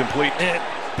and incomplete.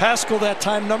 Pascal that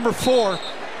time, number 4.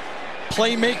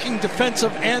 Playmaking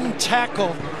defensive end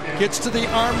tackle. Gets to the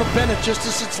arm of Bennett just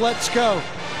as it's let's go.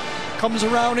 Comes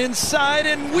around inside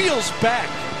and wheels back.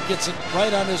 Gets it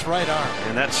right on his right arm.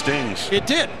 And that stings. It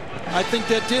did. I think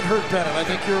that did hurt Bennett. I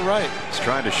think you're right. He's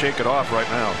trying to shake it off right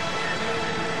now.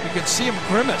 You can see him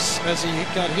grimace as he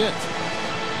got hit.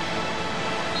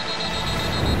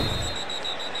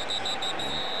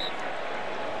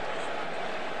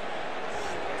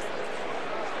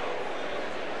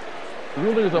 The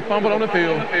ruling is a fumble on the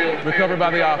field, recovered by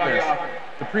the offense.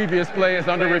 The previous play is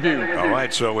under review. All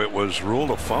right, so it was ruled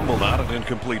a fumble, not an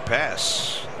incomplete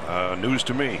pass. News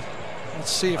to me. Let's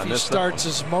see if he starts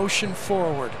his motion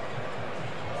forward.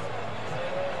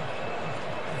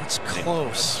 It's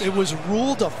close. It was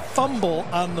ruled a fumble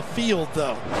on the field,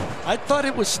 though. I thought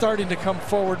it was starting to come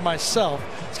forward myself.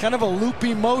 It's kind of a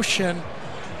loopy motion.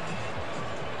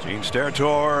 Gene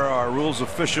Steratore, our rules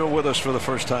official, with us for the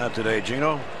first time today.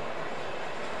 Gino?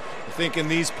 I think in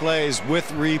these plays with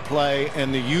replay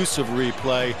and the use of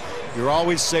replay, you're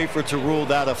always safer to rule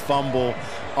that a fumble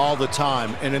all the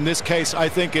time. And in this case, I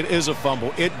think it is a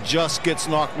fumble. It just gets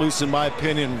knocked loose, in my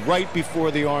opinion, right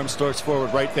before the arm starts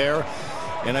forward, right there.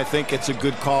 And I think it's a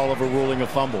good call of a ruling a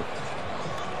fumble.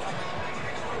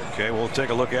 Okay, we'll take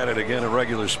a look at it again at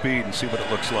regular speed and see what it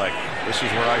looks like. This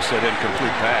is where I said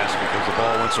incomplete pass because the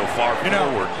ball went so far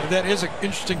forward. That is an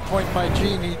interesting point by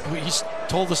Gene. He's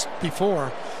told us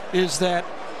before, is that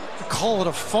call it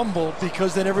a fumble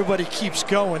because then everybody keeps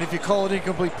going. If you call it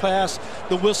incomplete pass,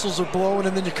 the whistles are blowing,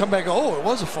 and then you come back and go, oh, it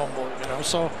was a fumble.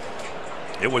 So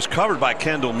it was covered by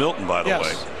Kendall Milton, by the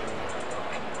way.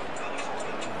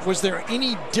 Was there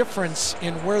any difference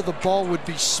in where the ball would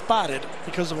be spotted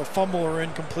because of a fumble or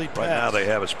incomplete pass? Right now they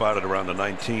have it spotted around the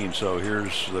 19. So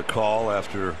here's the call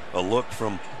after a look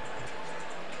from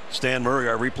Stan Murray,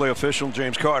 our replay official.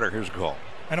 James Carter, here's the call.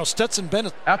 I know Stetson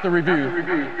Bennett. After review,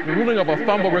 the ruling of a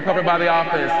fumble recovered by the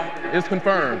offense is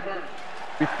confirmed.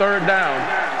 Be third down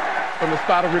from the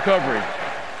spot of recovery.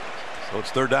 So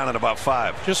it's 3rd down and about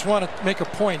 5. Just want to make a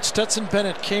point. Stetson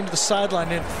Bennett came to the sideline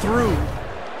and threw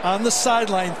on the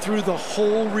sideline through the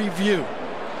whole review.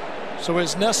 So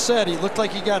as Ness said, he looked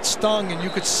like he got stung, and you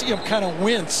could see him kind of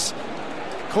wince.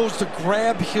 Goes to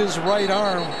grab his right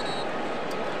arm,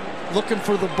 looking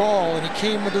for the ball, and he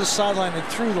came to the sideline and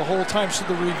threw the whole time. So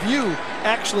the review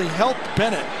actually helped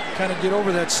Bennett kind of get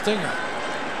over that stinger.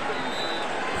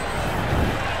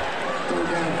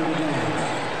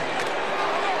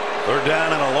 Third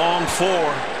down and a long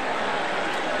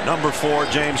 4. Number 4,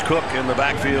 James Cook in the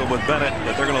backfield with Bennett,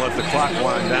 but they're going to let the clock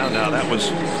wind down now. That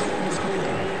was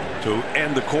to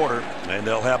end the quarter, and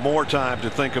they'll have more time to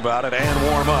think about it and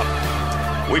warm up.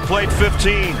 We played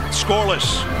 15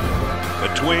 scoreless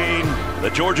between the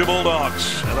Georgia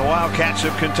Bulldogs and the Wildcats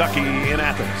of Kentucky in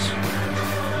Athens.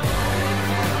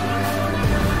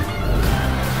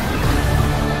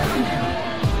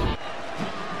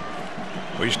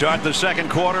 We start the second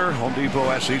quarter. Home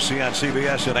Depot SEC on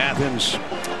CBS in Athens,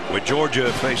 with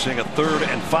Georgia facing a 3rd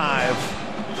and 5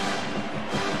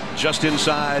 just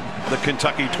inside the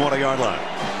Kentucky 20-yard line.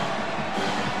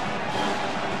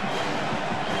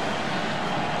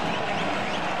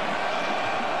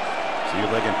 See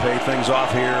if they can pay things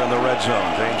off here in the red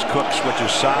zone. James Cook switches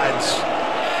sides.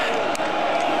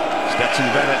 Stetson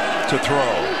Bennett to throw.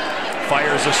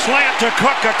 Fires a slant to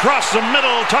Cook across the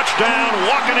middle. Touchdown.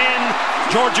 Walking in.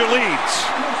 Georgia leads.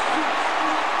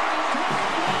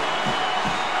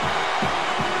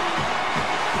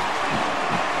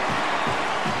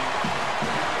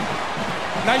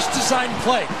 Nice design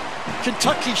play.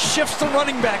 Kentucky shifts the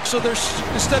running back, so there's,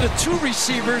 instead of 2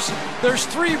 receivers, there's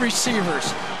 3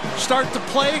 receivers. Start the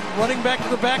play, running back to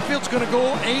the backfield is going to go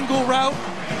angle route.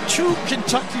 2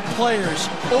 Kentucky players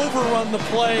overrun the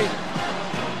play.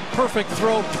 Perfect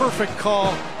throw, perfect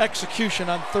call, execution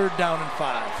on 3rd down and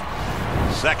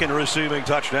 5. Second receiving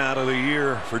touchdown of the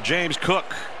year for James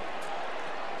Cook.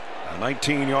 A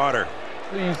 19-yarder.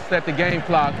 Please set the game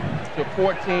clock to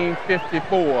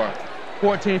 14:54.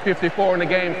 14:54 in the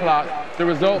game clock. The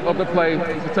result of the play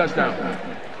is a touchdown.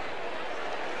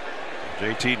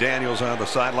 JT Daniels on the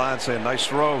sideline saying nice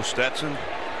throw, Stetson.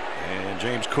 And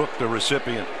James Cook, the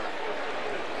recipient.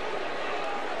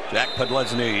 Jack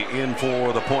Podlesny in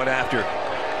for the point after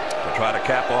to try to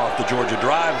cap off the Georgia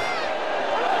drive.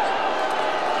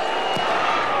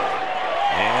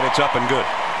 And it's up and good.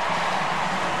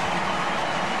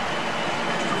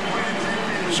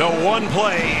 So one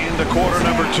play into quarter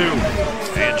number 2.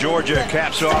 And Georgia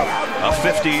caps off a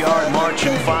 50-yard march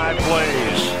in 5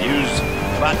 plays. Used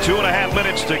about 2.5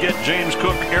 minutes to get James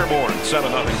Cook airborne.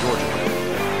 7-0 Georgia.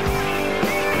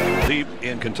 Deep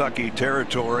in Kentucky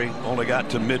territory, only got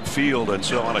to midfield, and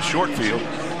so on a short field,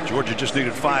 Georgia just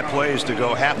needed 5 plays to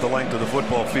go half the length of the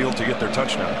football field to get their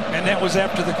touchdown. And that was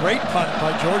after the great punt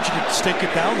by Georgia to stick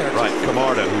it down there. Right,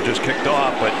 Camarda, who just kicked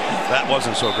off, but that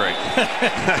wasn't so great.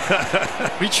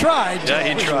 He tried. Yeah,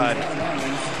 he tried.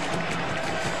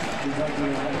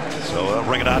 So they'll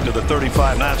bring it out to the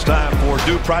 35. Now it's time for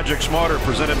Do Project Smarter,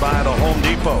 presented by the Home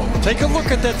Depot. Take a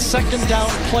look at that 2nd down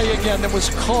play again. That was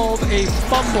called a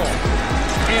fumble.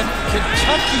 And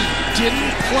Kentucky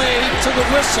didn't play to the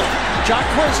whistle.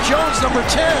 Jaquez Jones, number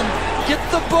 10, get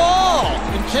the ball.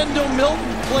 And Kendall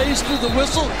Milton plays through the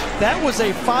whistle. That was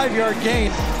a 5-yard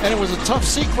gain, and it was a tough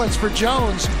sequence for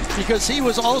Jones because he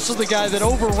was also the guy that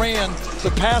overran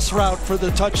the pass route for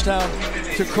the touchdown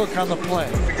to Cook on the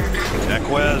play.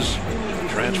 Jaquez,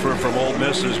 transfer from Ole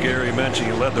Miss, as Gary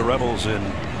mentioned. He led the Rebels in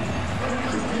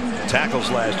tackles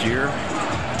last year.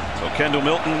 So Kendall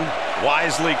Milton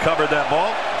wisely covered that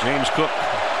ball. James Cook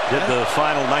did the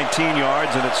final 19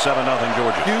 yards, and it's 7-0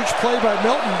 Georgia. Huge play by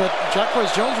Milton, but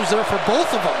Jaquez Jones was there for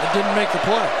both of them and didn't make the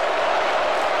play.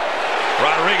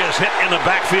 Rodriguez hit in the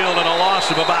backfield and a loss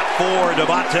of about 4.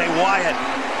 Devontae Wyatt.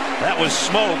 That was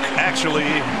smoke, actually,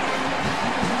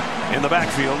 in the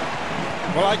backfield.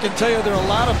 Well, I can tell you there are a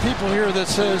lot of people here that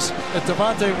says that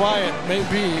Devontae Wyatt may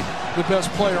be the best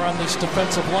player on this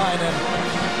defensive line, and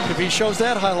if he shows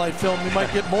that highlight film, you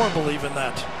might get more believe in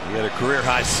that. He had a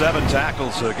career-high 7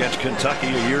 tackles against Kentucky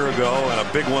a year ago, and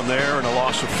a big one there, and a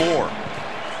loss of 4.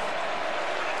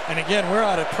 And again, we're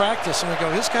out of practice, and we go,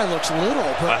 this guy looks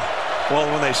little. But well,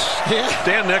 when they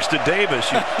stand next to Davis,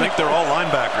 you think they're all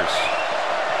linebackers.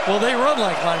 Well, they run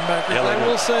like linebackers, yeah, I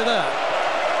will say that.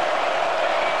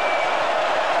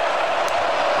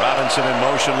 Robinson in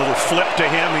motion, little flip to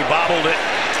him. He bobbled it,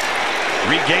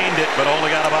 regained it, but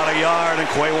only got about a yard. And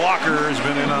Quay Walker has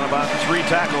been in on about 3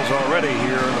 tackles already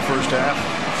here in the first half.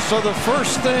 So the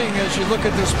first thing as you look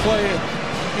at this play,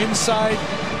 inside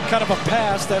kind of a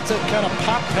pass, that's a kind of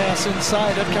pop pass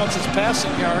inside. That counts as passing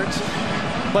yards.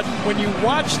 But when you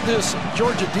watch this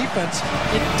Georgia defense,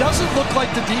 it doesn't look like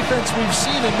the defense we've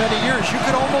seen in many years. You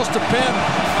could almost depend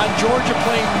on Georgia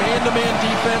playing man-to-man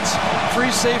defense,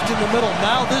 free safety in the middle.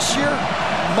 Now this year,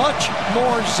 much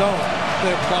more zone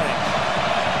they're playing.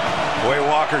 Way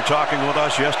Walker talking with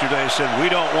us yesterday said we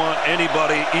don't want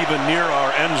anybody even near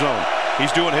our end zone.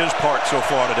 He's doing his part so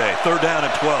far today. 3rd down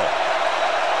and 12.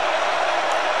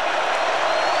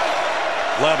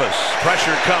 Levis,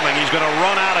 pressure coming. He's going to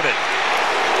run out of it.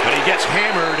 But he gets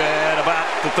hammered at about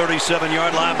the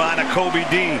 37-yard line by Nakobe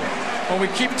Dean. Well, we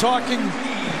keep talking,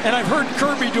 and I've heard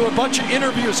Kirby do a bunch of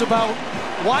interviews about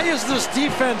why is this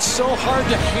defense so hard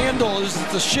to handle? Is it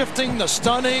the shifting, the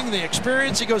stunning, the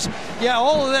experience? He goes, yeah,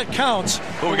 all of that counts.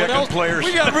 But we got good players.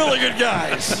 We got really good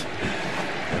guys.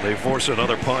 And they force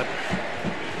another punt.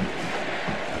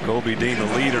 Nakobe Dean, the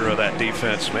leader of that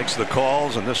defense, makes the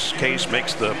calls. In this case,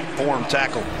 makes the form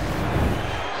tackle.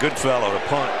 Good fellow to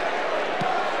punt.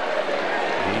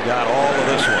 He got all of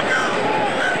this one.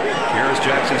 Here's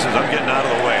Jackson says, I'm getting out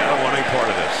of the way. I don't want any part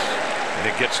of this. And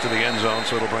it gets to the end zone,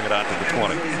 so it'll bring it out to the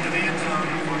 20.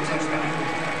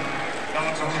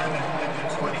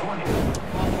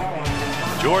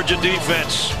 Georgia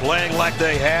defense playing like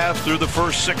they have through the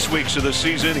first 6 weeks of the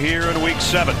season here in week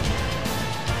 7.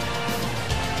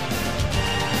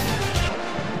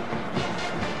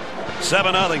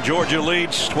 (7-0) Georgia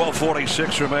leads.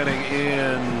 12:46 remaining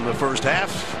in the first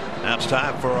half. Now it's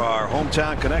time for our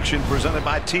hometown connection presented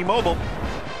by T-Mobile.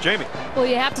 Jamie. Well,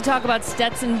 you have to talk about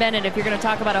Stetson Bennett if you're going to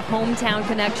talk about a hometown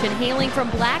connection. Hailing from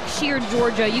Blackshear,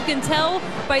 Georgia, you can tell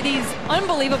by these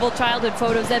unbelievable childhood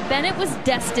photos that Bennett was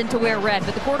destined to wear red,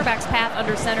 but the quarterback's path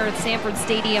under center at Sanford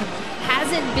Stadium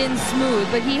hasn't been smooth,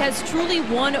 but he has truly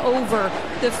won over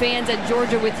the fans at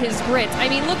Georgia with his grit. I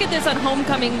mean, look at this on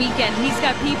homecoming weekend. He's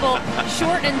got people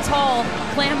short and tall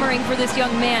clamoring for this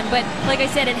young man, but like I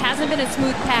said, it hasn't been a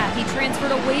smooth path. He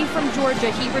transferred away from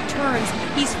Georgia. He returns.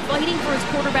 He's fighting for his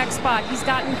quarterback spot. He's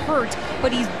gotten hurt,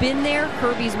 but he's been there.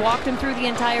 Kirby's walked him through the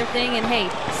entire thing, and hey,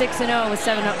 6-0 with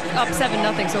up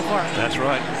 7-0 so far. That's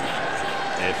right.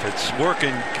 If it's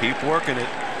working, keep working it.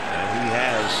 And he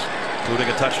has,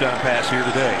 including a touchdown pass here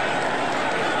today.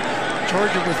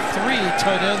 Georgia with 3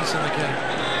 tight ends in the game.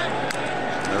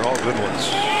 They're all good ones.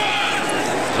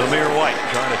 Zamir White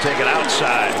trying to take it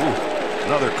outside. Ooh,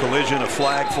 another collision. A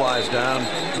flag flies down.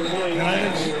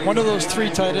 And one of those 3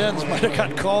 tight ends might have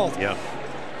got called. Yeah.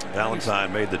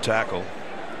 Valentine made the tackle.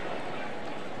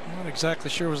 I'm not exactly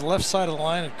sure. It was left side of the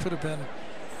line. It could have been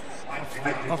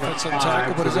offensive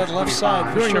tackle, but is that left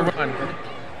side? During the run,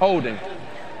 holding,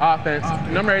 offense,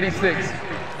 number 86.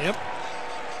 Yep.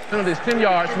 Penalty is 10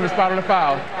 yards from the spot of the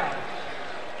foul.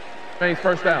 Remains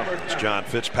first down. It's John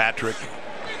Fitzpatrick,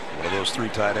 one of those 3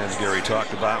 tight ends Gary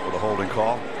talked about with a holding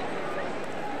call.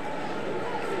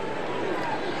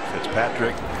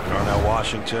 Fitzpatrick, Darnell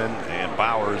Washington, and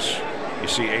Bowers. You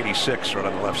see 86 right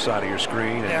on the left side of your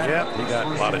screen. And yeah, he got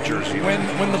a lot of jersey.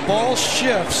 When the ball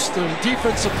shifts, the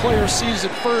defensive player sees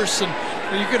it first, and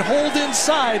you can hold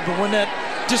inside, but when that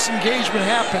disengagement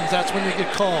happens, that's when you get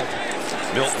called.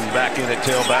 Milton back in at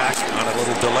tailback on a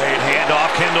little delayed handoff.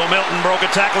 Kendall Milton broke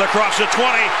a tackle across the 20.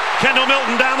 Kendall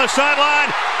Milton down the sideline,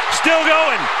 still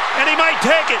going, and he might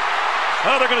take it.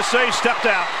 Oh, they're going to say he stepped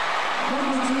out.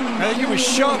 I think he was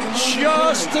shoved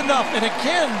just enough, and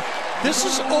again, this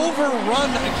is overrun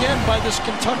again by this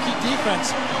Kentucky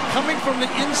defense. Coming from the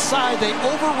inside, they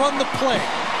overrun the play.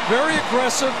 Very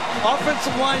aggressive.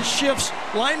 Offensive line shifts.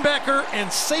 Linebacker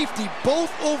and safety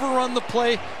both overrun the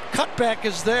play. Cutback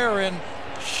is there and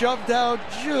shoved out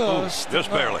just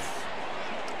barely.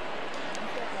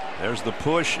 There's the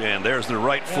push, and there's the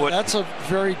right foot. That's a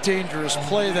very dangerous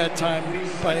play that time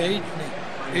by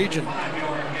Agent.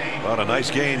 But a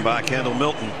nice gain by Kendall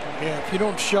Milton. Yeah, if you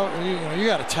don't shove, you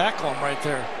got to tackle him right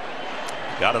there.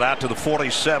 Got it out to the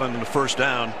 47 in the first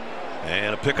down,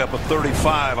 and a pickup of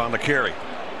 35 on the carry.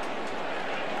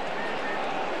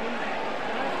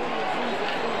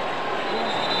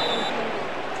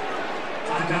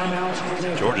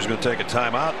 Georgia's going to take a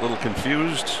timeout, a little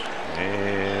confused,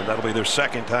 and that'll be their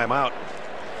second timeout.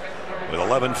 With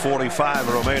 11:45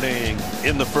 remaining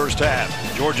in the first half.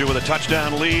 Georgia with a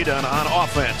touchdown lead on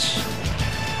offense.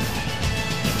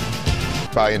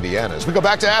 By Indiana. As we go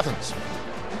back to Athens.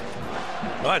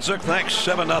 All right, Zook, thanks.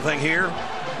 7-0 here.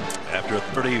 After a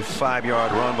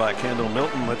 35-yard run by Kendall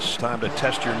Milton, it's time to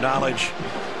test your knowledge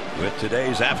with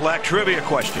today's Aflac trivia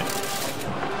question.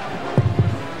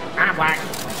 Aflac.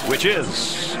 Which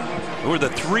is, who are the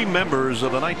 3 members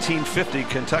of the 1950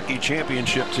 Kentucky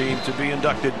championship team to be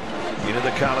inducted into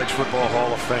the College Football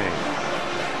Hall of Fame?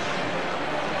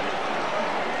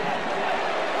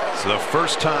 It's the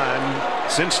first time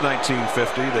since 1950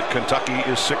 that Kentucky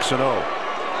is 6-0.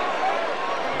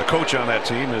 The coach on that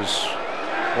team is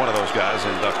one of those guys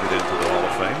inducted into the Hall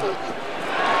of Fame.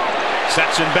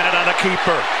 Sets in Bennett on the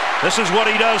keeper. This is what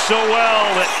he does so well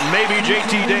that maybe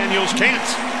JT Daniels can't.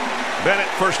 Bennett,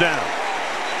 first down.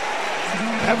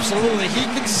 Absolutely. He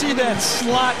can see that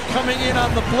slot coming in on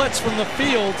the blitz from the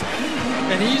field,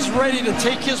 and he's ready to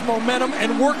take his momentum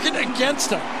and work it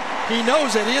against him. He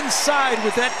knows that inside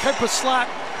with that type of slot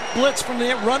blitz from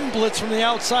the run blitz from the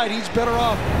outside, he's better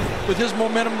off with his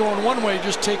momentum going one way,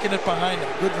 just taking it behind him.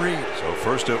 Good read. So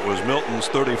first it was Milton's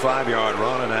 35-yard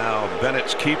run, and now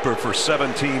Bennett's keeper for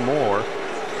 17 more.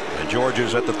 And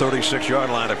Georgia's at the 36-yard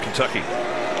line of Kentucky.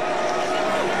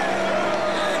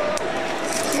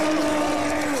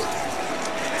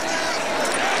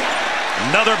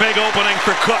 Another big opening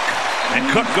for Cook,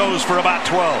 and Cook goes for about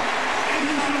 12.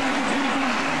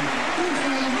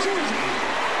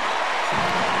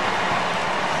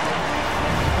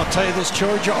 I'll tell you this,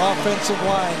 Georgia offensive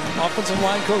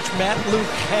line coach Matt Luke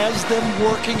has them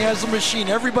working as a machine.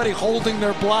 Everybody holding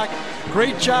their block.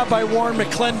 Great job by Warren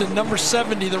McClendon, number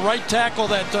 70, the right tackle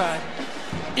that time.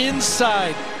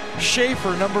 Inside,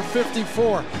 Schaefer, number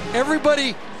 54.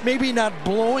 Everybody maybe not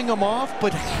blowing them off,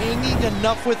 but hanging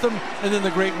enough with them, and then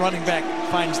the great running back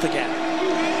finds the gap.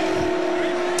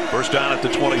 First down at the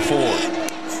 24.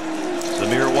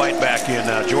 Zamir White back in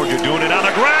now. Georgia doing it on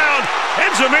the ground,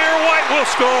 and Zamir White will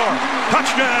score.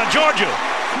 Touchdown, Georgia.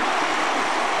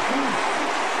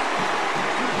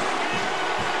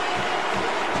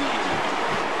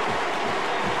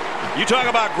 You talk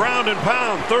about ground and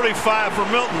pound. 35 for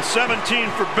Milton, 17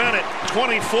 for Bennett,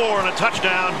 24 and a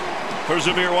touchdown for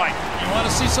Zamir White. You want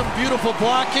to see some beautiful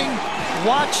blocking?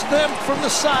 Watch them from the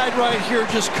side right here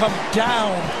just come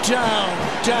down, down,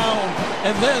 down,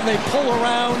 and then they pull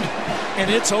around and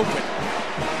it's open.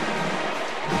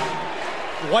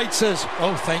 White says,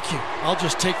 oh, thank you. I'll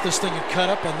just take this thing and cut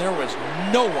up, and there was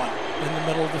no one in the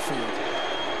middle of the field.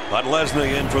 But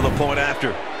Leslie in for the point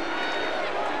after.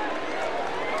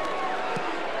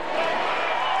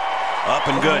 Up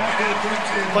and good.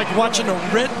 Like watching the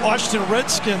Washington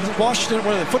Redskins, Washington,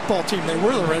 what are the football team? They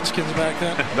were the Redskins back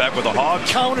then. Back with the Hog.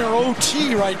 Counter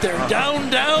OT right there. Down,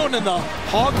 down, and the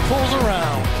Hog pulls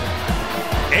around.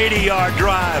 80-yard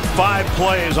drive, 5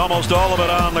 plays, almost all of it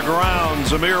on the ground.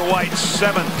 Zamir White's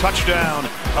 7th touchdown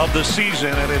of the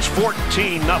season, and it's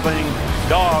 14-0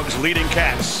 Dogs leading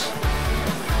Cats.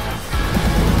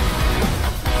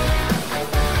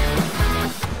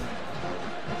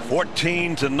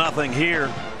 (14-0) here.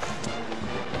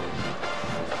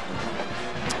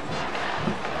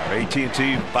 Our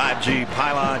AT&T 5G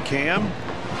pylon cam.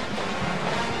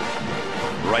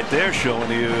 Right there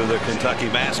showing you the Kentucky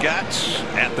mascots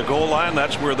at the goal line.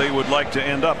 That's where they would like to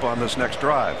end up on this next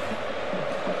drive.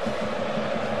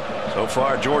 So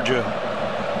far, Georgia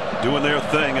doing their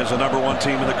thing as the #1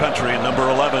 team in the country, and number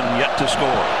 11 yet to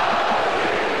score.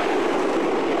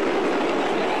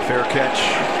 Fair catch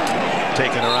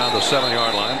taken around the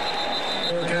 7-yard line.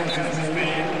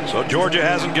 So Georgia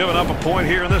hasn't given up a point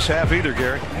here in this half either,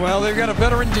 Gary. Well, they've got a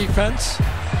veteran defense.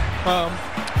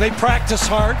 They practice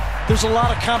hard. There's a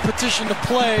lot of competition to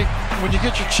play. When you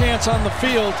get your chance on the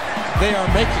field, they are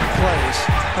making plays.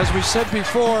 As we said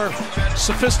before,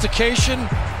 sophistication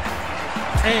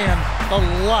and a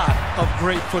lot of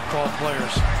great football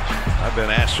players. I've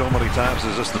been asked so many times,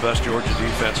 is this the best Georgia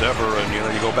defense ever? And you know,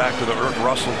 you go back to the Irk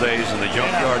Russell days and the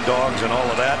Junkyard Dogs and all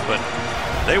of that, but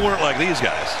they weren't like these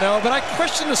guys. No, but I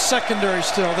question the secondary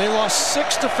still. They lost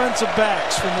 6 defensive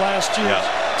backs from last year's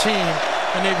team,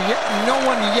 and no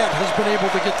one yet has been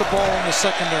able to get the ball in the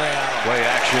secondary out. Play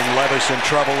action, Levis in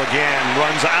trouble again,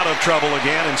 runs out of trouble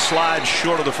again, and slides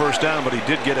short of the first down, but he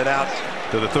did get it out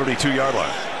to the 32-yard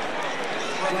line.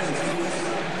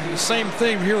 The same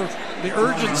thing here, the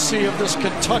urgency of this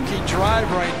Kentucky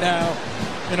drive right now.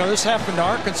 You know, this happened to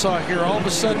Arkansas here. All of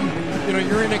a sudden, you know,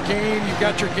 you're in a game, you've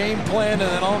got your game plan,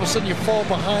 and then all of a sudden you fall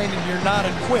behind and you're not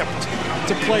equipped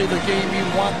to play the game you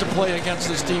want to play against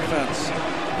this defense.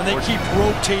 And they keep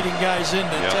rotating guys in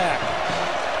to attack.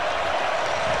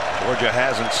 Georgia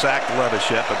hasn't sacked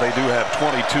Levis yet, but they do have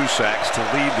 22 sacks to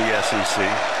lead the SEC.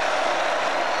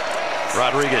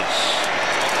 Rodriguez.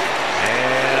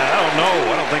 And I don't know.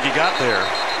 I don't think he got there.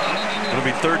 It'll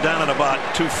be 3rd down and about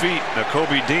 2 feet. Now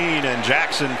Kobe Dean and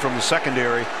Jackson from the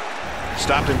secondary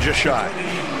stopped him just shy.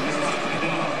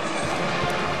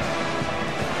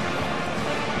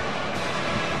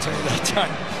 I'll tell you that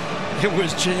time. It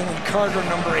was Jalen Carter,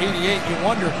 number 88. You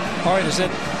wonder, all right, is that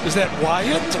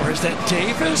Wyatt, or is that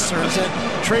Davis, or is that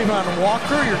Trayvon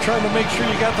Walker? You're trying to make sure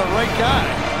you got the right guy,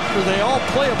 because they all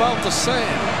play about the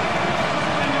same.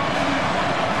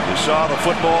 You saw the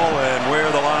football and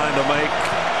where the line to make.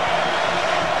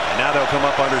 And now they'll come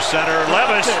up under center.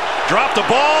 Levis dropped the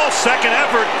ball, second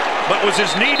effort, but was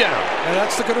his knee down? And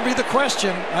that's going to be the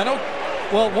question.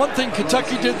 Well, one thing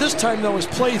Kentucky did this time, though, is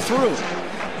play through.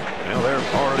 Well, they're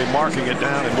already marking it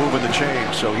down and moving the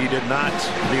chain, so he did not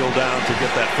kneel down to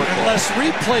get that football. Unless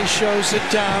replay shows it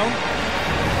down.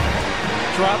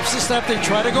 Drops the snap. They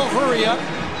try to go hurry up.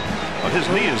 Well, his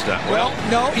knee is down. Well,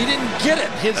 no, he didn't get it.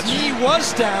 His knee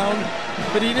was down,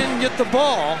 but he didn't get the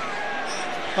ball.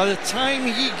 By the time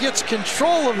he gets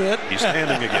control of it. He's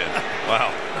standing again.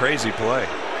 Wow, crazy play.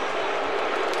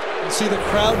 See, the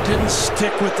crowd didn't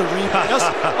stick with the replay.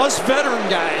 Us veteran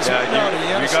guys.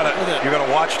 Yeah, you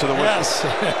gotta watch to the whistle. Yes.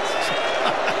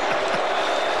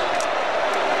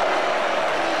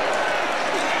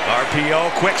 RPO,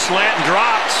 quick slant and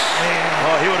drops.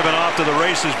 Oh, he would have been off to the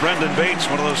races. Brendan Bates,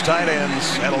 one of those tight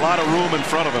ends, had a lot of room in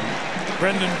front of him.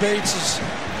 Brendan Bates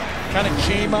kind of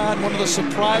came on, one of the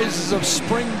surprises of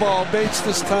spring ball. Bates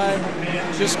this time,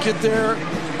 just get there.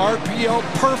 RPO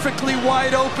perfectly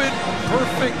wide open,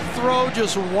 perfect throw,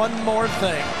 just one more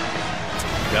thing.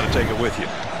 Got to take it with you.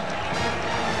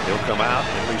 He'll come out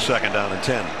and leave second down and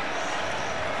 10.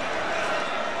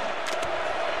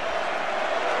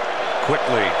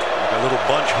 Quickly, like a little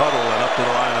bunch huddle and up to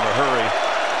the line in a hurry.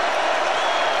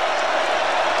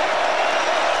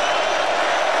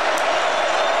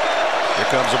 Here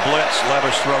comes a blitz.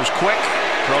 Levis throws quick,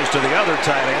 throws to the other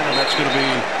tight end, and that's going to be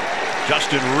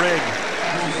Justin Rigg.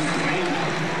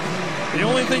 The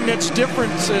only thing that's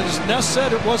different is Ness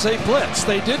said it was a blitz.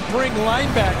 They did bring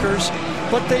linebackers,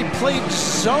 but they played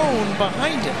zone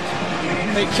behind it.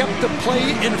 They kept the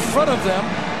play in front of them,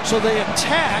 so they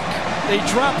attack, they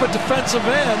drop a defensive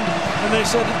end, and they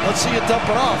said, let's see it dump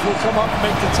it off. We'll come up and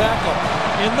make the tackle.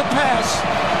 In the pass,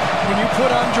 when you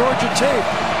put on Georgia tape,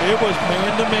 it was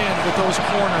man-to-man with those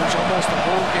corners almost the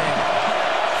whole game.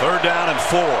 Third down and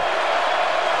 4.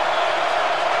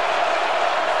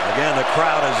 Again, the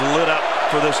crowd is lit up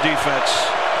for this defense.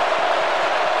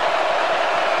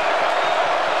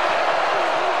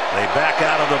 They back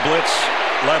out of the blitz.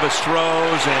 Levis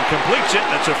throws and completes it.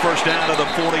 That's a first down to the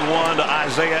 41 to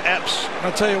Isaiah Epps.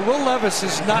 I'll tell you, Will Levis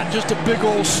is not just a big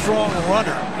old strong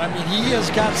runner. I mean, he has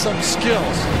got some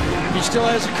skills. He still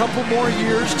has a couple more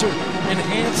years to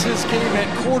enhance his game at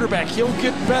quarterback. He'll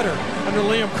get better under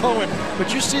Liam Cohen.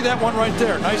 But you see that one right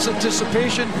there. Nice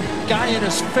anticipation, guy in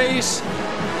his face,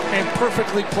 and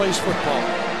perfectly placed football.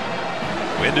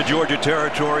 Into Georgia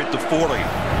territory at the 40.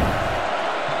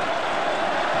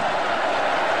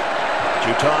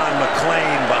 Juton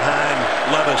McClain behind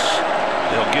Levis.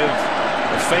 They'll give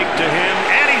the fake to him,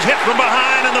 and he's hit from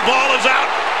behind, and the ball is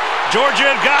out.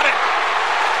 Georgia got it.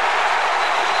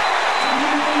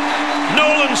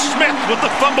 Nolan Smith with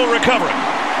the fumble recovery.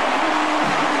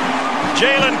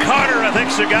 Jalen Carter, I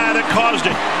think, is the guy that caused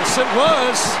it. Yes, it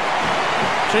was.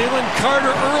 Jalen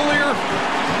Carter earlier.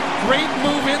 Great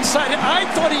move inside. I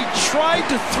thought he tried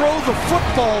to throw the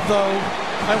football, though.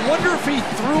 I wonder if he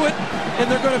threw it,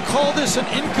 and they're going to call this an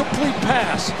incomplete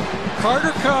pass.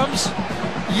 Carter comes.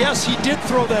 Yes, he did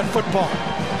throw that football.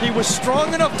 He was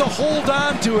strong enough to hold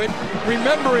on to it.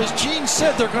 Remember, as Gene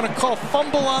said, they're going to call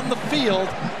fumble on the field.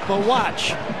 But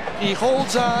watch. He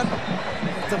holds on.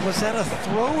 Was that a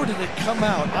throw, or did it come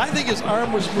out? I think his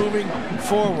arm was moving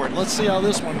forward. Let's see how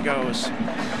this one goes.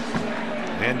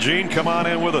 And Gene, come on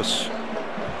in with us.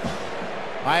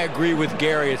 I agree with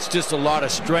Gary. It's just a lot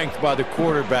of strength by the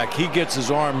quarterback. He gets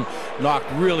his arm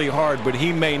knocked really hard, but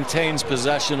he maintains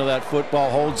possession of that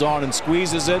football, holds on and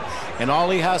squeezes it, and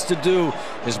all he has to do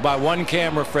is, by one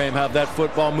camera frame, have that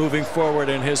football moving forward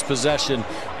in his possession,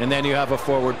 and then you have a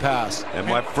forward pass. And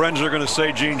my friends are going to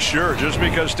say, Gene, sure, just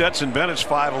because Stetson Bennett's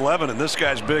 5'11" and this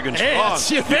guy's big and strong,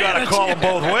 you got to call him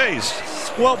both ways.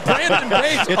 Well, Brandon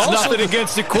Bates. It's nothing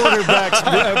against the quarterbacks,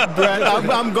 Brett.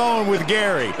 I'm going with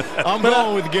Gary. I'm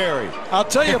going with Gary. I'll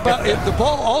tell you about it. The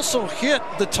ball also hit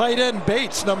the tight end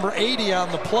Bates, number 80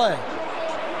 on the play.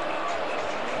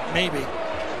 Maybe.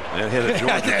 And hit a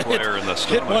Georgia player in the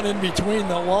stomach. Hit one in between,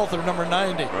 the Walther, number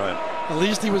 90. Right. At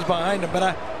least he was behind him. But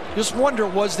I just wonder,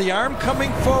 was the arm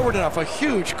coming forward enough? A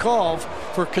huge call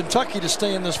for Kentucky to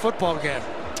stay in this football game.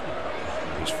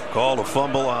 He's called a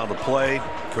fumble on the play,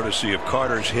 courtesy of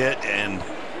Carter's hit and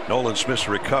Nolan Smith's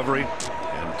recovery.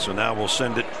 And so now we'll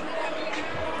send it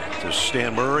to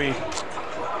Stan Murray,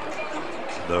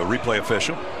 the replay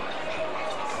official.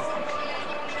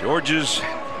 Georgia's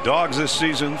Dogs this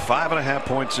season, 5.5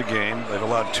 points a game. They've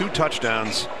allowed 2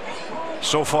 touchdowns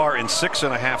so far in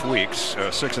 6.5 weeks,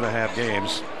 6.5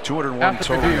 games, 201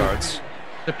 total yards.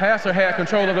 The passer had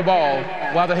control of the ball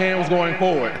while the hand was going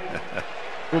forward.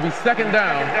 will be second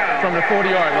down from the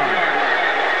 40-yard line.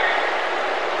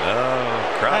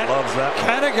 Oh, crowd loves that one.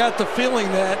 Kind of got the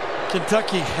feeling that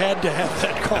Kentucky had to have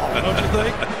that call, don't you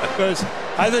think? Because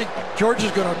I think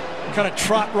Georgia's going to kind of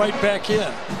trot right back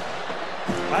in.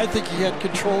 I think he had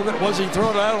control of it. Was he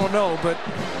throwing it? I don't know, but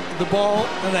the ball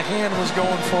and the hand was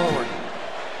going forward.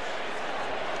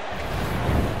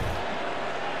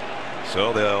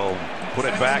 So they'll put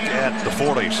it back at the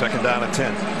 40, second down and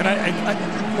 10.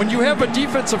 And when you have a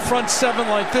defensive front seven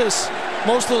like this,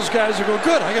 most of those guys will go,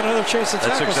 good, I got another chance to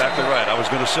tackle. That's exactly right. I was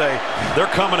going to say,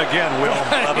 they're coming again, Will.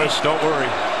 Levis, don't worry.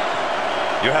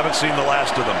 You haven't seen the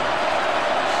last of them.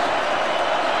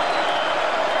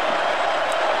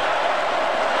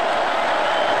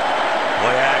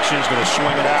 Play action is going to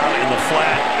swing it out in the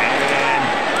flat, and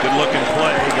good looking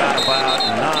play. Got about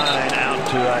 9 out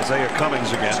to Isaiah Cummings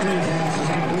again.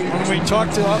 When we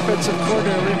talked to offensive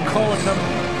coordinator Liam Cohen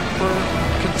for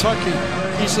Kentucky,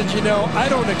 he said, you know, I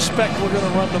don't expect we're going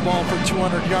to run the ball for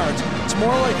 200 yards. It's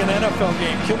more like an NFL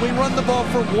game. Can we run the ball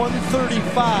for 135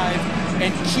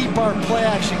 and keep our play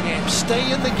action game?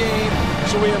 Stay in the game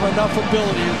so we have enough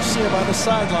ability to see him on the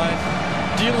sideline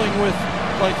dealing with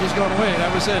like he's going, wait, I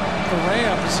was at the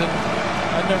Rams and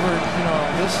I never, you know,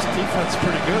 this defense is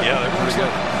pretty good. Yeah, they're pretty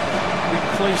good. We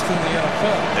placed in the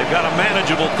NFL. They've got a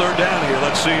manageable third down here.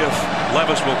 Let's see if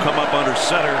Levis will come up under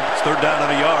center. It's third down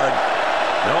and a yard.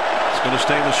 Nope, it's going to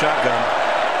stay in the shotgun.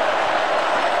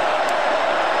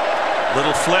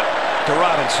 Little flip to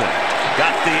Robinson.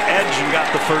 Got the edge and got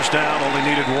the first down. Only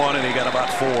needed 1, and he got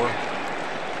about 4.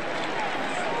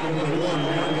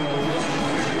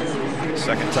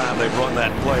 Second time they've run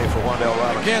that play for Wan'Dale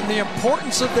Robinson. Again, the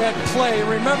importance of that play.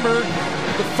 Remember,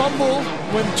 the fumble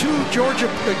when 2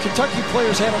 Kentucky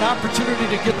players had an opportunity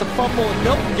to get the fumble and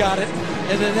Milton got it.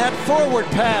 And then that forward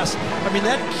pass, I mean,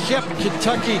 that kept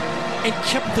Kentucky and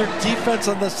kept their defense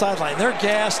on the sideline. They're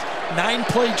gassed.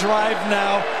 9-play drive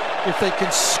now. If they can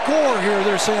score here,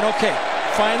 they're saying, okay,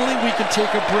 finally we can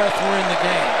take a breath. We're in the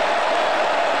game.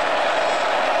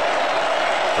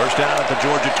 First down at the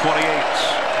Georgia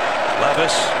 28.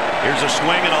 Levis, here's a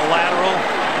swing and a lateral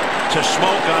to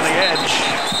Smoke on the edge.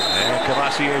 And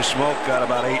Cavassier Smoke got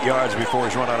about 8 yards before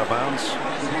he's run out of bounds.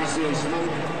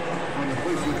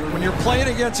 When you're playing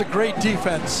against a great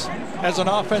defense as an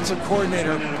offensive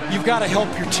coordinator, you've got to help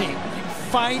your team.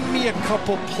 Find me a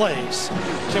couple plays.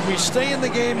 Can we stay in the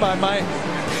game by my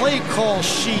play call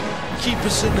sheet? Keep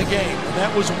us in the game. And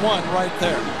that was one right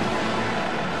there.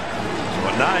 So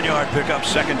a 9-yard pickup,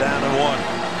 second down and 1.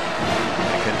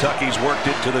 Kentucky's worked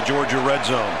it to the Georgia red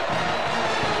zone,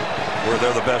 where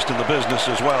they're the best in the business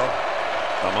as well,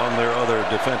 among their other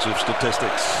defensive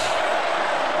statistics.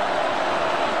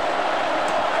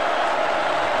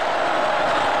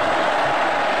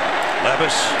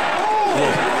 Levis,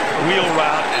 wheel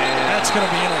route, and that's going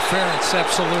to be interference,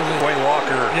 absolutely. Quay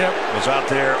Walker was out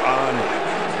there on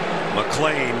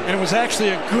McLean. And it was actually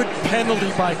a good penalty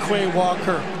by Quay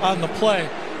Walker on the play.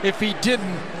 If he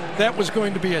didn't, that was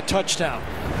going to be a touchdown.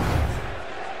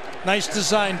 Nice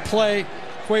design play.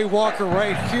 Quay Walker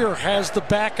right here has the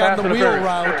back on the wheel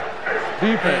route.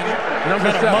 Defense,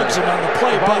 number 7. Mugs him on the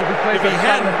play, but if he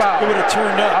hadn't, it would have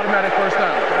turned up. Automatic first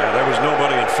down. Yeah, there was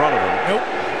nobody in front of him. Nope.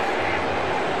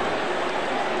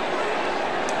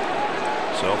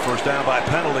 So first down by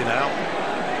penalty now.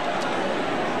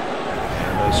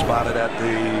 And spotted at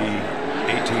the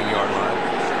 18-yard line.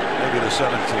 Maybe the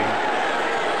 17.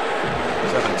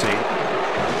 17.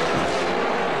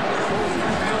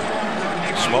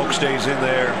 Smoke stays in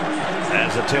there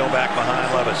as a tailback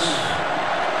behind Levis.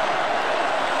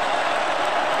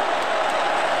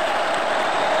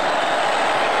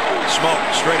 Smoke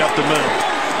straight up the middle.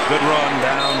 Good run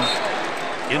down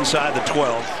inside the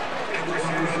 12.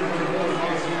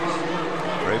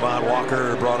 Trayvon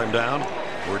Walker brought him down.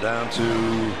 We're down to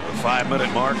the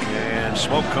 5-minute mark, and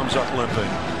Smoke comes up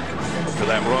limping for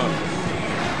that run.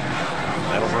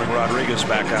 That'll bring Rodriguez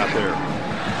back out there.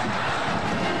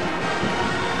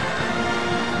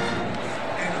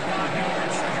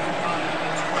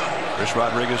 Chris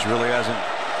Rodriguez really hasn't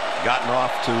gotten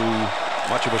off to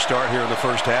much of a start here in the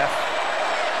first half.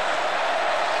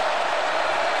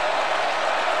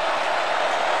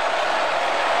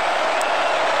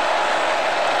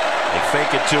 They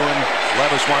fake it to him.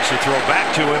 Levis wants to throw back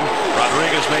to him.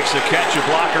 Rodriguez makes the catch, a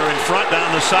blocker in front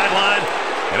down the sideline,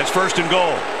 and it's first and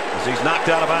goal as he's knocked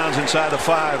out of bounds inside the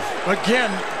 5. Again,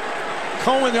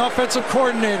 Cohen, the offensive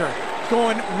coordinator,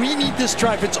 going, we need this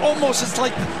drive. It's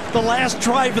like the last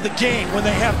drive of the game when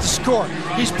they have to score.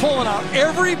 He's pulling out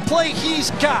every play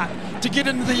he's got to get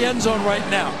into the end zone right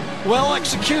now. Well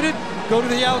executed, go to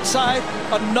the outside.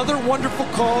 Another wonderful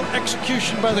call,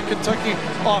 execution by the Kentucky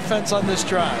offense on this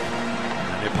drive.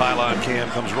 And your pylon cam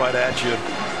comes right at you.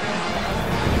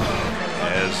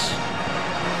 As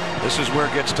this is where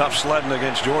it gets tough sledding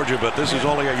against Georgia, but this is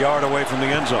only a yard away from the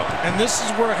end zone. And this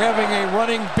is where having a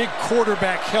running big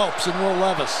quarterback helps in Will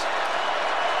Levis.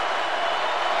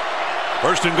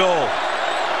 First and goal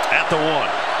at the 1.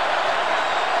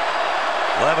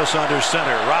 Levis under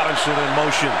center. Robinson in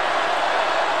motion.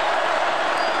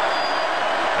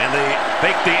 And they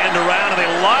fake the end around, and they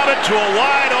lob it to a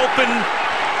wide open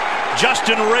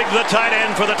Justin Rigg, the tight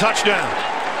end, for the touchdown.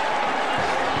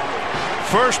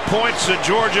 First points that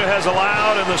Georgia has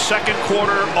allowed in the second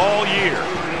quarter all year.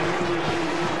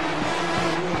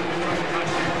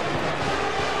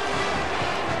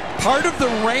 Part of the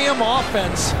Ram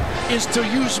offense is to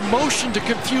use motion to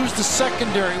confuse the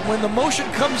secondary. When the motion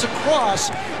comes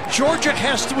across, Georgia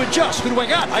has to adjust. Who do I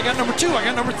got? I got number 2. I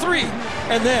got number 3.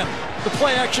 And then the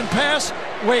play action pass.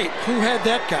 Wait, who had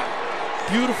that guy?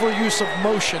 Beautiful use of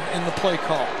motion in the play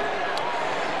call.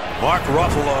 Mark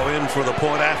Ruffalo in for the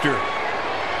point after,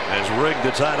 as Rigg,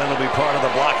 the tight end, will be part of the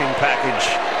blocking package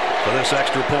for this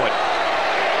extra point.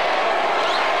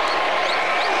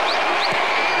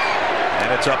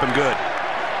 And it's up and good.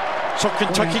 So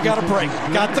Kentucky got a break,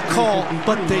 got the call,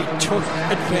 but they took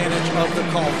advantage of the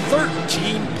call.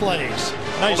 13 plays.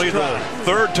 Nice Only drive. the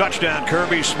third touchdown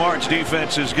Kirby Smart's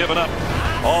defense has given up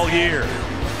all year.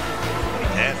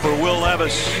 And for Will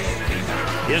Levis,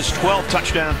 his 12th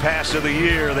touchdown pass of the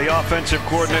year, the offensive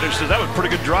coordinator says that was a pretty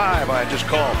good drive I just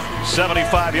called.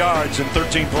 75 yards in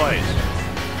 13 plays.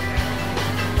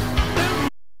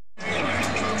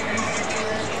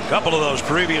 A couple of those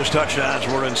previous touchdowns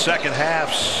were in second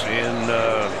halves in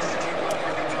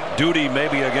duty,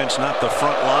 maybe against not the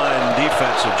front line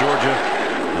defense of Georgia.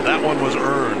 And that one was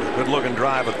earned. Good looking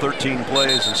drive of 13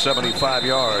 plays and 75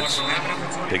 yards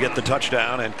to get the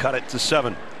touchdown and cut it to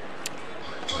 7.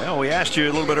 Well, we asked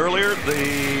you a little bit earlier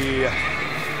the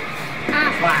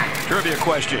trivia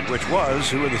question, which was,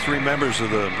 who are the 3 members of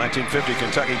the 1950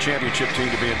 Kentucky championship team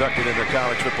to be inducted into the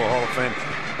College Football Hall of Fame?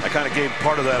 I kind of gave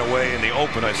part of that away in the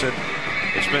open. I said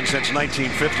it's been since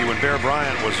 1950 when Bear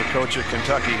Bryant was the coach at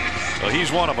Kentucky. Well,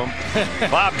 he's one of them.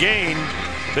 Bob Gain,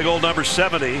 big old number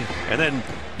 70, and then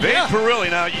Babe Perilli.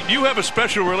 Now you have a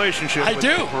special relationship. I with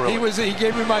do. Perilli. He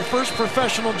gave me my first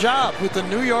professional job with the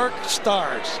New York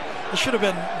Stars. That should have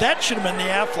been the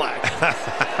Aflac.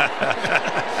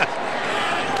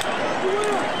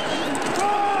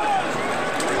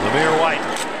 Lamir White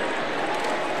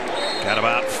got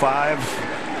about 5.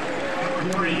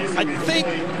 I think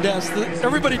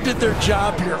everybody did their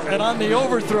job here, and on the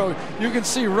overthrow, you can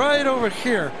see right over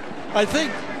here.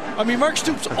 I mean, Mark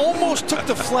Stoops almost took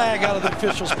the flag out of the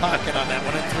official's pocket on that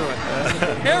one and threw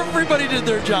it. Everybody did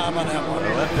their job on that one.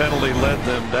 Well, that penalty led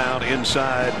them down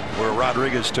inside where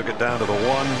Rodriguez took it down to the 1,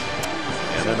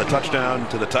 and then the touchdown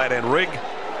to the tight end Rigg,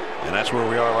 and that's where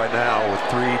we are right now with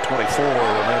 3:24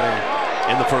 remaining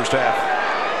in the first half.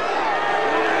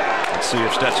 Let's see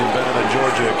if Stetson Bennett and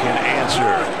Georgia can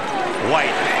answer.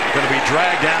 White going to be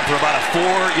dragged down for about a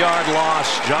 4-yard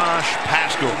loss. Josh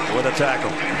Paschal with a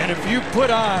tackle. And if you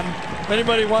if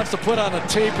anybody wants to put on a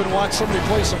tape and watch somebody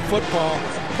play some football,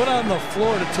 put on the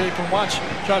Florida tape and watch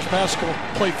Josh Paschal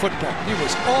play football. He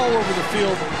was all over the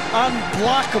field,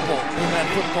 unblockable in that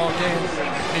football game.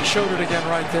 He showed it again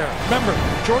right there. Remember,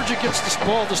 Georgia gets this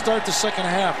ball to start the second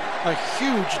half. A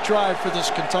huge drive for this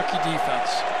Kentucky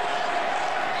defense.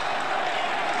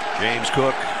 James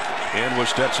Cook in with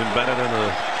Stetson Bennett in the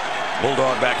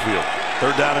Bulldog backfield.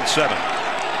 3rd down and 7.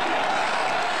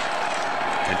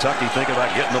 Kentucky thinking about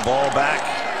getting the ball back,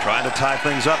 trying to tie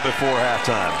things up before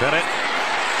halftime. Bennett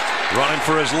running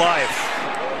for his life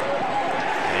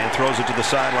and throws it to the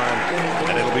sideline,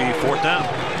 and it'll be 4th down.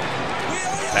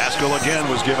 Paschal again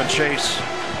was given chase.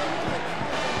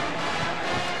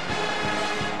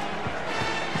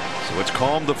 So it's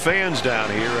calmed the fans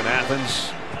down here in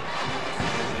Athens.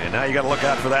 And now you got to look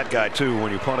out for that guy too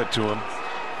when you punt it to him.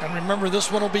 And remember,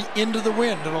 this one will be into the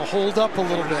wind. It'll hold up a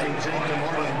little bit.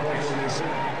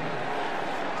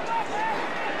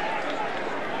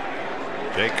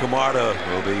 Jake Camarda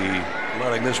will be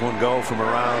letting this one go from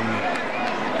around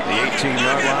the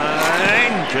 18-yard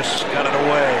line. Just got it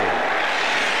away.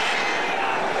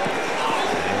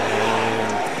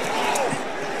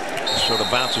 And sort of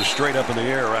bounces straight up in the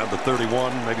air around the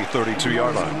 31, maybe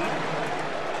 32-yard line.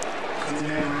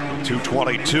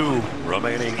 2:22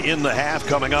 remaining in the half.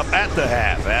 Coming up at the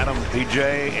half, Adam,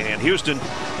 PJ, and Houston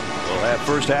will have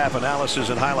first half analysis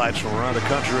and highlights from around the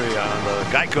country on the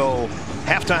Geico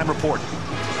halftime report.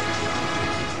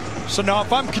 So now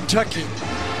if I'm Kentucky,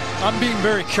 I'm being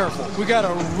very careful. We got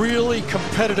a really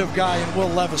competitive guy in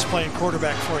Will Levis playing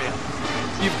quarterback for you.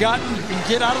 You can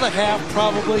get out of the half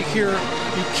probably here.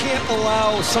 You can't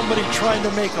allow somebody trying to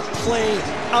make a play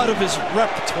out of his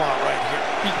repertoire right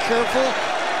here. Be careful.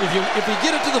 If you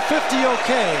get it to the 50,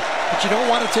 okay, but you don't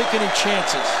want to take any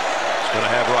chances. It's going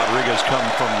to have Rodriguez come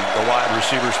from the wide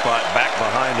receiver spot back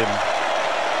behind him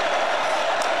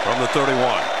from the 31.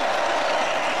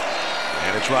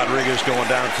 And it's Rodriguez going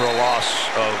down for a loss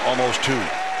of almost 2.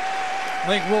 I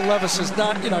think Will Levis is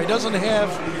not, he doesn't have,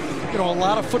 a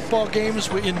lot of football games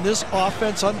in this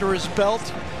offense under his belt.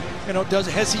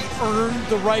 Has he earned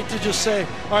the right to just say,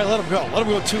 all right, let him go. Let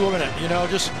him go 2 a minute,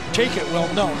 just take it. Well,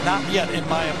 no, not yet, in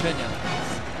my opinion.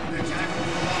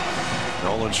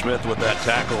 Nolan Smith with that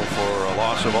tackle for a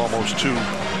loss of almost 2.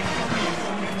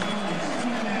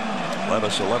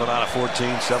 Levis 11 out of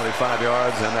 14, 75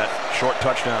 yards, and that short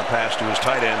touchdown pass to his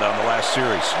tight end on the last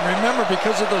series. Remember,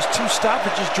 because of those 2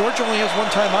 stoppages, Georgia only has 1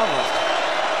 timeout left.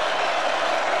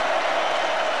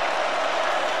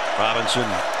 Robinson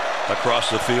across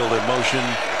the field in motion.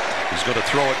 He's going to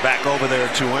throw it back over there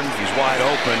to him. He's wide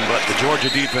open, but the Georgia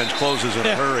defense closes in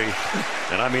a hurry.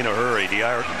 And I mean a hurry.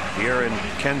 De'Aaron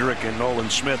Kendrick and Nolan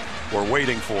Smith were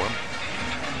waiting for him.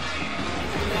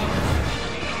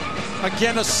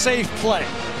 Again, a safe play.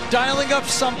 Dialing up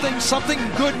something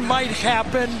good might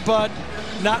happen, but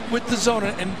not with the zone.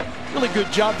 And really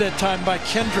good job that time by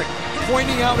Kendrick,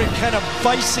 pointing out and kind of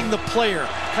vicing the player,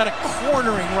 kind of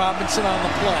cornering Robinson on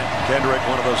the play. Kendrick,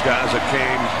 one of those guys that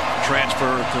came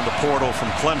transferred through the portal from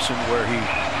Clemson, where he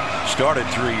started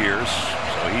 3 years.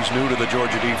 So he's new to the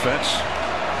Georgia defense.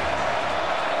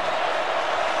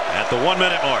 At the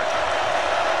 1-minute mark,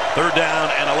 3rd down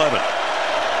and 11.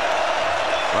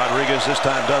 Rodriguez this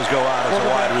time does go out as a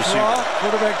wide receiver.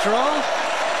 Quarterback draw?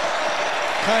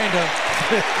 Kind of.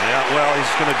 Yeah, well,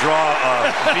 he's going to draw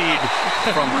a feed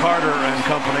from Carter and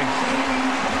company.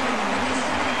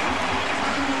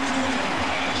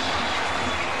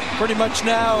 Pretty much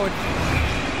now,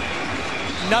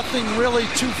 nothing really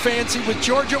too fancy. With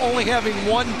Georgia only having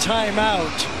 1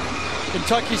 timeout,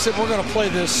 Kentucky said, we're going to play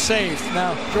this safe.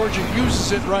 Now, Georgia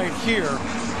uses it right here,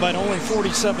 but only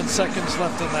 47 seconds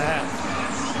left in the half.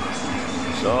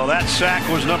 So that sack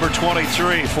was number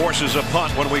 23, forces a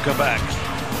punt when we come back.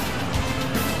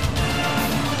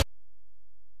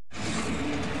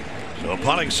 So a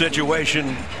punting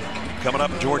situation coming up.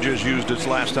 Georgia's used its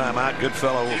last time out.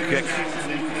 Goodfellow will kick.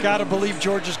 Got to believe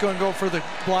Georgia's going to go for the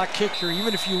block kick here.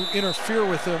 Even if you interfere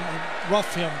with him and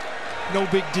rough him, no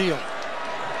big deal.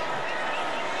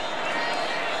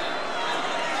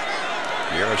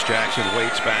 Harris Jackson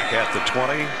waits back at the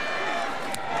 20.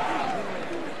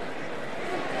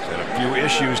 He's had a few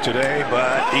issues today,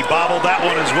 but he bobbled that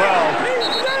one as well.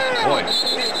 Boy,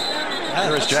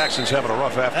 Harris Jackson's having a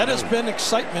rough afternoon. That has been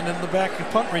excitement in the back of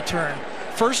punt return.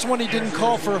 First one he didn't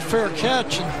call for a fair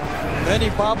catch, and then he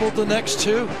bobbled the next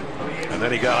 2. And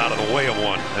then he got out of the way of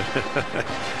one.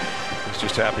 He's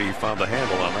just happy he found the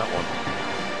handle on that one.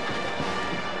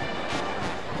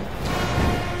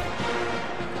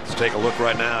 Let's take a look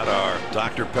right now at our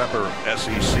Dr. Pepper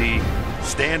SEC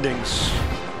standings.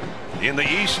 In the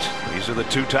East, these are the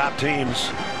 2 top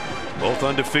teams, both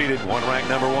undefeated. One ranked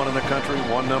number 1 in the country,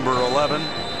 one number 11.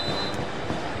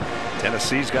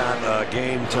 Tennessee's got a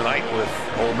game tonight with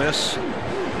Ole Miss.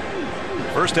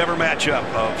 First ever matchup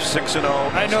of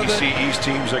 6-0 SEC East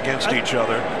teams against each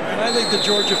other. And I think the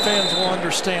Georgia fans will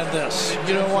understand this.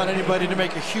 You don't want anybody to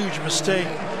make a huge mistake.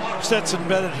 Stetson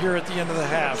Bennett here at the end of the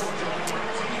half.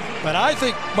 But I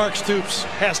think Mark Stoops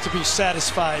has to be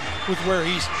satisfied with where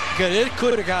he's. It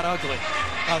could have got ugly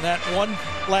on that one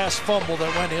last fumble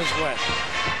that went his way.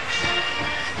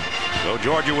 So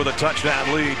Georgia with a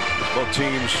touchdown lead. Both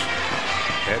teams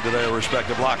head to their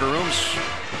respective locker rooms.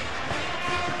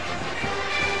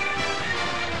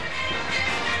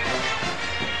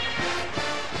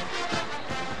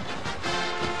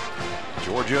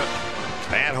 Georgia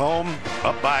at home,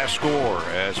 up by a score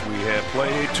as we have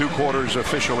played 2 quarters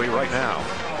officially right now.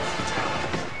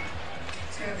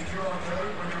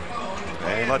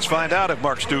 And let's find out if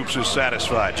Mark Stoops is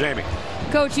satisfied. Jamie.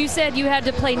 Coach, you said you had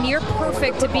to play near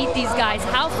perfect to beat these guys.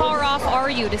 How far off are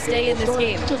you to stay in this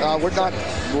game?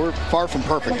 We're far from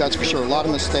perfect, that's for sure. A lot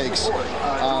of mistakes.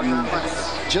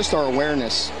 Just our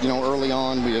awareness, early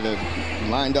on we had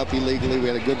lined up illegally. We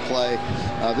had a good play.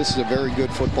 This is a very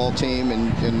good football team,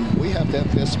 and we have to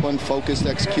have disciplined, focused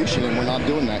execution, and we're not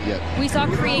doing that yet. We saw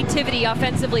creativity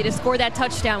offensively to score that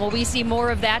touchdown. Will we see more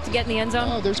of that to get in the end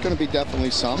zone? There's going to be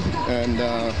definitely some, and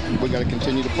we got to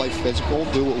continue to play physical,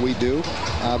 do what we do,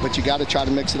 but you got to try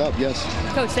to mix it up. Yes.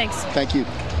 Coach, thanks. Thank you.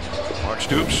 Mark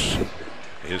Stoops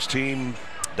His team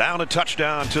down a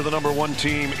touchdown to the #1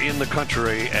 team in the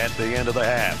country at the end of the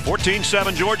half.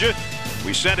 14-7 Georgia.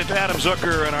 We send it to Adam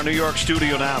Zucker in our New York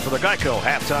studio now for the Geico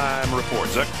halftime report.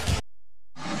 Zuck.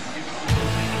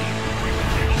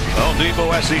 Home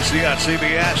Depot SEC on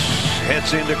CBS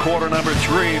heads into quarter number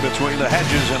 3 between the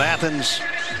Hedges and Athens.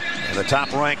 And the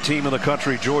top-ranked team in the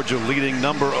country, Georgia, leading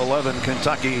number 11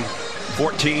 Kentucky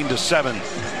 14-7.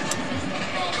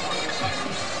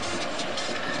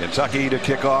 Kentucky to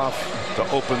kick off to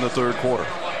open the third quarter.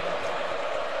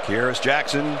 Kearis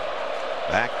Jackson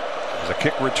back as a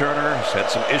kick returner. He's had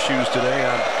some issues today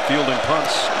on fielding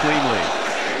punts cleanly.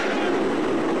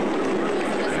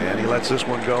 And he lets this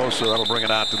one go, so that'll bring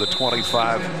it out to the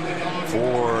 25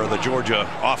 for the Georgia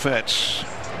offense.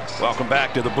 Welcome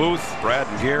back to the booth, Brad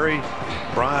and Gary,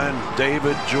 Brian,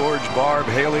 David, George, Barb,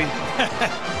 Haley.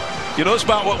 You know, it's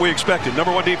about what we expected.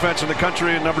 #1 defense in the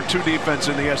country and #2 defense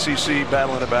in the SEC,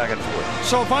 battling it back and forth.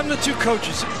 So if I'm the two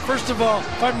coaches, first of all,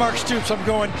 if I'm Mark Stoops, I'm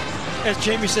going, as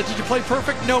Jamie said, did you play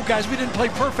perfect? No, guys, we didn't play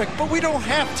perfect, but we don't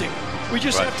have to. We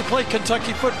just have to play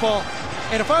Kentucky football.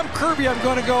 And if I'm Kirby, I'm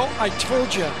going to go, I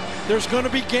told you, there's going to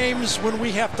be games when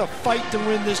we have to fight to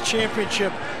win this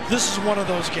championship. This is one of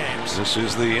those games. This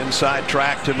is the inside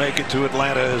track to make it to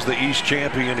Atlanta as the East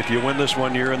champion. If you win this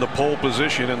one, you're in the pole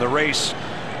position in the race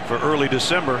for early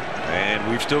December, and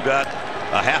we've still got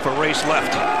a half a race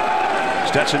left.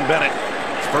 Stetson Bennett,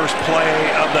 first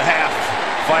play of the half,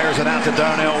 fires it out to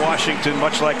Darnell Washington,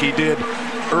 much like he did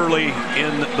early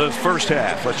in the first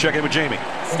half. Let's check in with Jamie.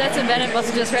 Stetson Bennett must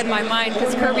have just read my mind,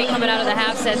 because Kirby coming out of the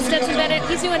half said, Stetson Bennett,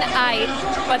 he's doing aight,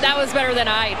 but that was better than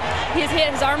aight.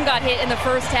 His arm got hit in the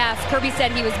first half. Kirby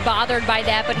said he was bothered by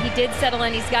that, but he did settle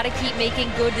in. He's got to keep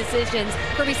making good decisions.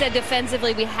 Kirby said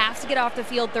defensively, we have to get off the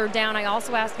field third down. I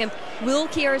also asked him, will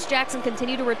Kearis Jackson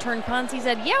continue to return punts? He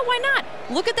said, yeah, why not?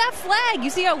 Look at that flag. You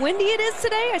see how windy it is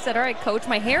today? I said, all right, coach,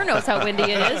 my hair knows how windy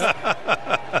it is.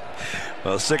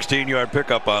 Well, 16-yard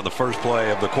pickup on the first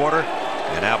play of the quarter.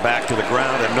 And now back to the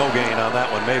ground, and no gain on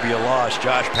that one. Maybe a loss.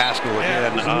 Josh Paschal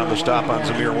again on the stop on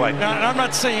Zamir White. Now, I'm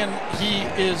not saying he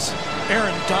is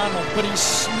Aaron Donald, but he's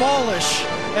smallish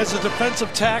as a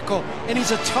defensive tackle, and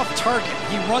he's a tough target.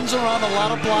 He runs around a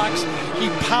lot of blocks. He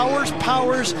powers,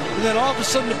 and then all of a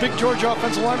sudden the big Georgia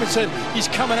offensive lineman said, he's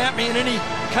coming at me, and then he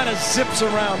kind of zips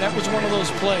around. That was one of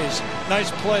those plays.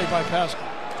 Nice play by Paschal.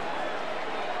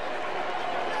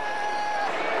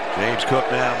 James Cook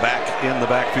now back in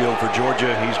the backfield for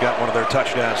Georgia. He's got one of their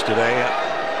touchdowns today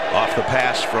off the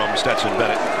pass from Stetson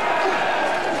Bennett.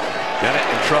 Bennett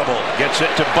in trouble. Gets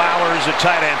it to Bowers, a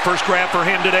tight end. First grab for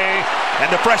him today. And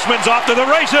the freshman's off to the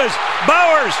races.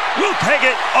 Bowers will take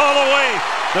it all the way.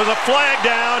 There's a flag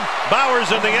down. Bowers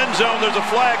in the end zone. There's a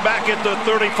flag back at the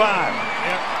 35.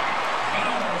 Yep.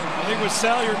 I think it was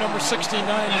Salyer, number 69,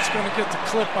 that's going to get the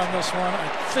clip on this one. I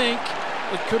think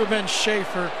it could have been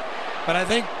Schaefer, but I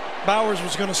think Bowers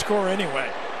was going to score anyway.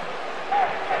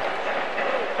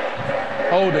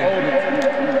 Holding.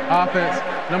 Offense,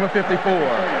 number 54.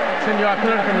 10-yard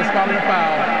penalty from the spot of the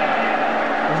foul.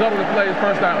 Result of the play is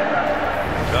first down.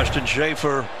 Justin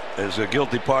Schaefer is a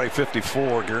guilty party,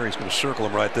 54. Gary's going to circle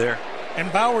him right there.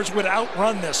 And Bowers would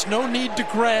outrun this. No need to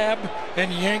grab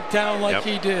and yank down like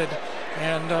he did.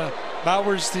 And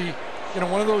Bowers,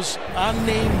 one of those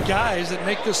unnamed guys that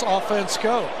make this offense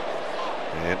go.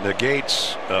 It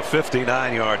negates a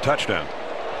 59-yard touchdown.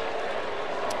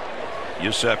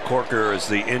 Yusef Corker is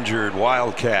the injured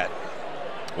Wildcat.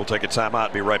 We'll take a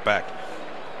timeout, be right back.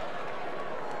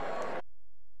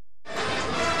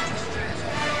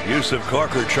 Yusef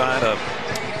Corker trying to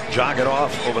jog it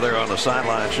off over there on the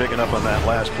sideline, shaking up on that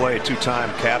last play.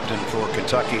 Two-time captain for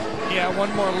Kentucky. Yeah,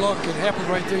 one more look. It happened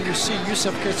right there. You see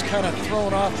Yusef gets kind of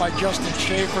thrown off by Justin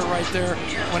Schaefer right there.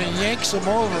 When he yanks him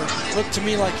over, it looked to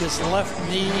me like his left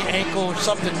knee, ankle, or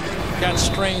something got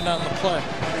strained on the play.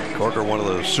 Corker, one of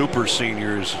the super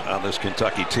seniors on this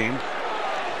Kentucky team.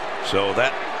 So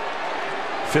that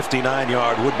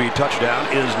 59-yard would-be touchdown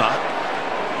is not.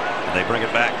 And they bring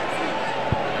it back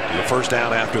to the first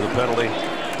down after the penalty.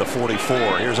 The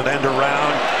 44. Here's an end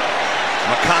around.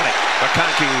 McConkey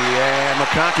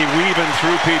weaving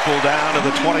through people down to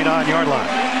the 29-yard line.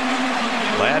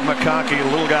 Ladd McConkey, a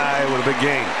little guy with a big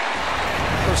gain.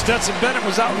 So Stetson Bennett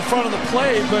was out in front of the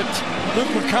play, but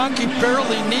Luke McConkey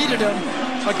barely needed him.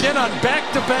 Again, on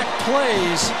back-to-back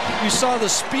plays, you saw the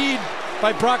speed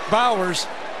by Brock Bowers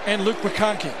and Luke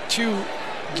McConkey, two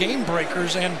game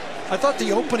breakers. And I thought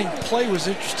the opening play was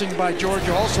interesting by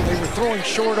Georgia also. They were throwing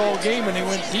short all game and they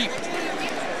went deep.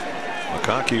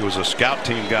 McConkey was a scout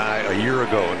team guy a year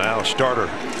ago, now a starter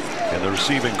in the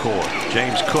receiving corps.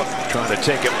 James Cook trying to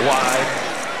take it wide.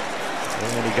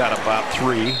 And he got about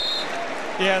 3.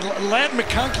 Yeah, Ladd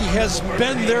McConkey has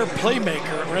been their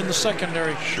playmaker in the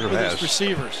secondary with his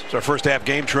receivers. It's our first half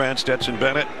game trend. Stetson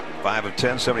Bennett, 5 of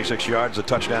 10, 76 yards. The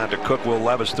touchdown to Cook. Will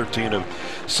Levis, 13 of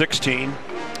 16.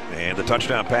 And the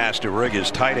touchdown pass to Rigg,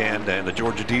 his tight end, and the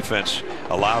Georgia defense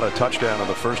allowed a touchdown in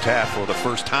the first half for the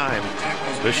first time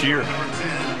this year.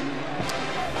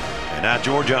 And now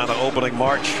Georgia on the opening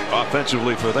march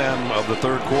offensively for them of the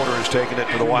third quarter is taking it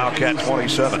to the Wildcat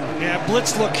 27. Yeah,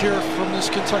 blitz look here from this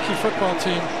Kentucky football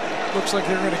team. Looks like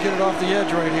they're going to get it off the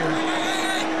edge right here.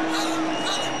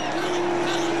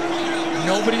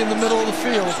 Nobody in the middle of the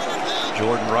field.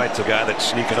 Jordan Wright's the guy that's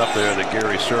sneaking up there that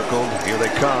Gary circled. Here they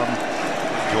come.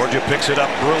 Georgia picks it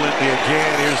up brilliantly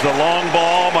again. Here's the long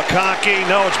ball. McConkey.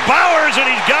 No, it's Bowers, and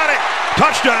he's got it.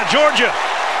 Touchdown, Georgia.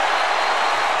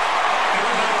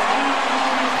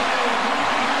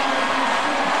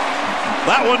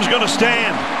 That one's going to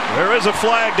stand. There is a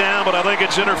flag down, but I think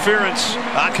it's interference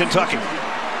on Kentucky.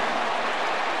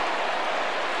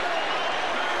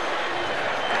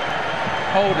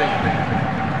 Holding.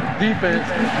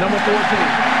 Defense, number 14.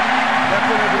 That's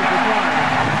what it is declined.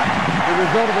 The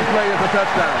result of the play is a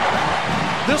touchdown.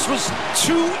 This was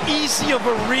too easy of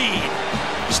a read.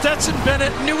 Stetson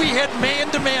Bennett knew he had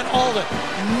man-to-man all day.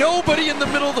 Nobody in the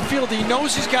middle of the field. He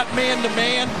knows he's got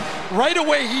man-to-man. Right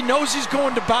away, he knows he's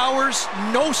going to Bowers.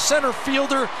 No center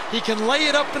fielder. He can lay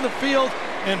it up in the field,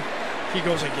 and he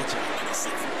goes and gets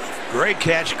it. Great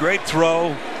catch, great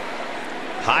throw.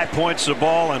 High points the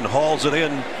ball and hauls it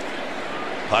in.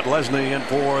 Podlesny in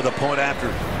for the point after.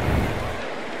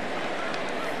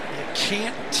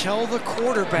 Can't tell the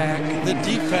quarterback the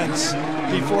defense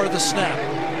before the snap.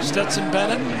 Stetson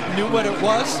Bennett knew what it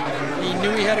was. He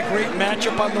knew he had a great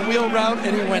matchup on the wheel route,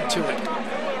 and he went to it.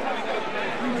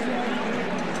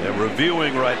 They're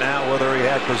reviewing right now whether he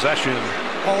had possession.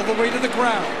 All the way to the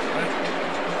ground.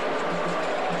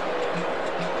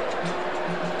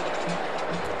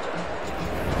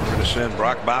 We're going to send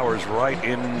Brock Bowers right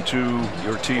into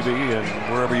your TV and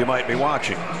wherever you might be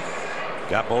watching.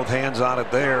 Got both hands on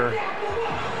it there.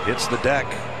 Hits the deck.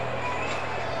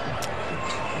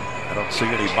 I don't see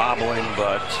any bobbling,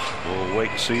 but we'll wait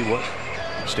and see what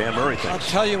Stan Murray thinks. I'll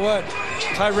tell you what,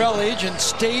 Tyrell Agent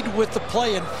stayed with the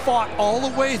play and fought all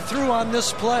the way through on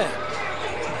this play.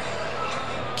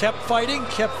 Kept fighting,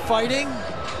 kept fighting.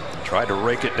 Tried to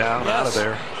rake it down out of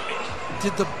there.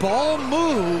 Did the ball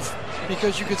move?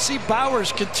 Because you could see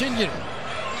Bowers continue.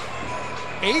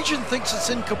 Agent thinks it's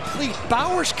incomplete.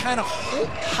 Bowers kind of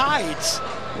hides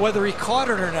whether he caught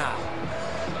it or not.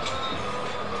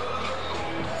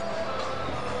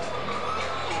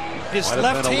 His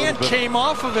left hand came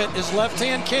off of it. His left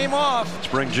hand came off. Let's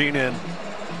bring Gene in.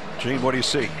 Gene, what do you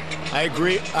see? I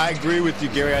agree with you,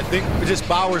 Gary. I think just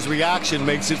Bowers' reaction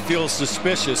makes it feel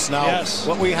suspicious. Now,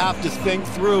 what we have to think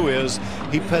through is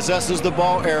he possesses the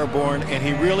ball airborne, and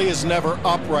he really is never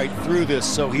upright through this,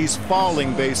 so he's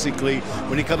falling basically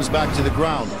when he comes back to the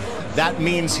ground. That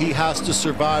means he has to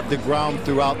survive the ground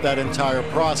throughout that entire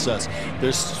process.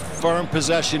 There's firm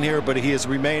possession here, but he is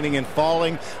remaining and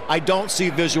falling. I don't see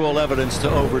visual evidence to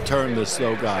overturn this,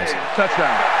 though, guys.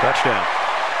 Touchdown. Touchdown.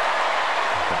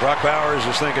 And Brock Bowers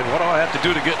is thinking, what do I have to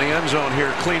do to get in the end zone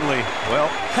here cleanly? Well,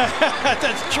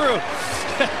 that's true.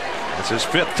 It's his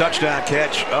 5th touchdown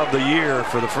catch of the year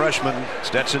for the freshman.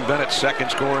 Stetson Bennett's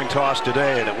 2nd scoring toss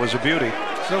today, and it was a beauty.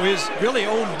 So his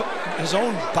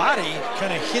own body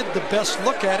kind of hid the best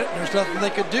look at it, and there's nothing they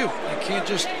could do. They can't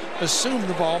just assume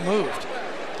the ball moved.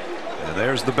 And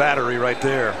there's the battery right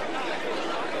there.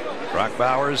 Brock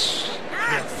Bowers,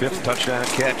 5th touchdown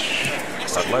catch.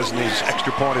 Lesney's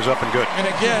extra point is up and good. And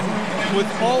again, with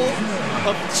all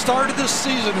of the start of this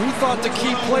season, who thought the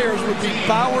key players would be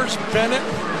Bowers, Bennett,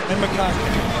 and McConkey?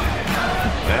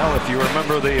 Well, if you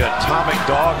remember the Atomic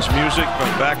Dogs music from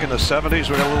back in the 70s,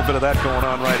 we got a little bit of that going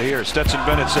on right here. Stetson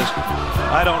Bennett says,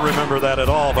 I don't remember that at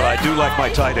all, but I do like my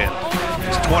tight end.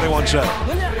 It's 21-7.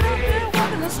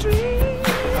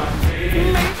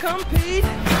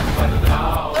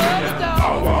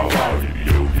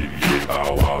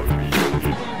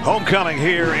 Homecoming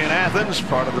here in Athens,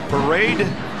 part of the parade.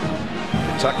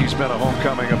 Kentucky's been a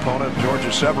homecoming opponent of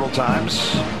Georgia several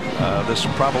times. This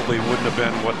probably wouldn't have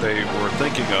been what they were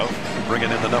thinking of,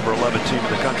 bringing in the number 11 team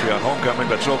in the country on homecoming,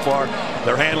 but so far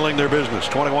they're handling their business.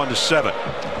 21-7.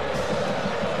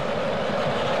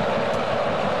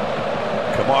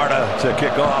 Camarda to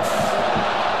kick off,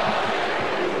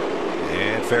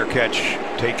 and fair catch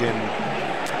taken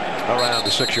around the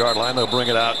 6-yard line. They'll bring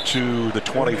it out to the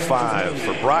 25.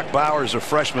 For Brock Bowers, a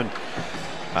freshman,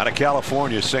 out of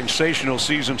California. Sensational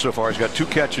season so far. He's got 2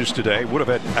 catches today. Would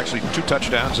have had actually 2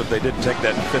 touchdowns if they didn't take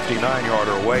that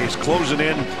 59-yarder away. He's closing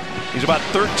in. He's about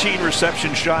 13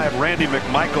 receptions shy of Randy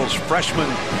McMichael's freshman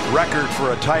record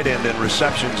for a tight end in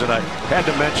receptions. And I had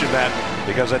to mention that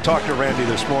because I talked to Randy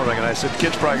this morning and I said,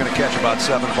 kid's probably going to catch about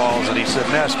 7 balls. And he said,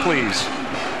 Ness, please,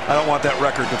 I don't want that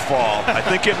record to fall. I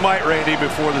think it might, Randy,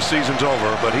 before the season's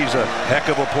over, but he's a heck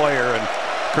of a player. And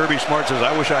Kirby Smart says,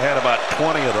 I wish I had about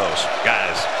 20 of those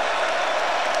guys.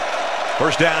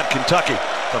 First down, Kentucky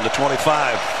from the 25.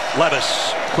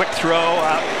 Levis, quick throw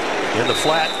out in the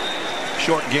flat.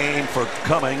 Short gain for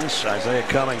Cummings. Isaiah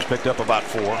Cummings picked up about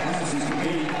 4.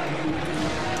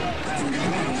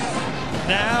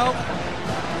 Now,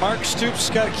 Mark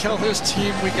Stoops got to kill his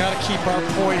team. We got to keep our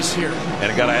poise here. And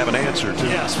got to have an answer, too.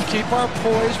 Yes, keep our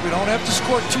poise. We don't have to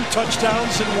score 2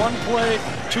 touchdowns in 1 play,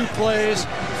 2 plays.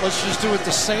 Let's just do it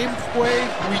the same way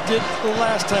we did the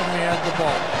last time we had the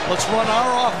ball. Let's run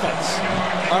our offense.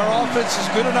 Our offense is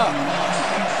good enough.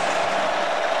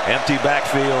 Empty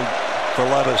backfield for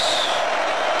Levis.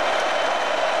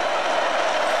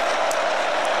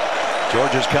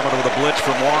 Georgia's coming with a blitz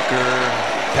from Walker.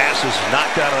 Pass is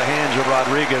knocked out of the hands of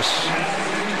Rodriguez.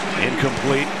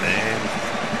 Incomplete. And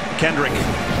Kendrick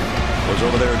was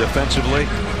over there defensively.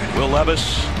 Will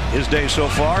Levis, his day so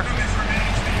far.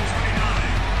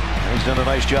 He's done a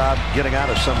nice job getting out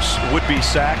of some would-be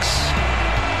sacks.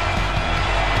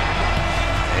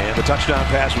 And the touchdown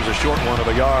pass was a short one of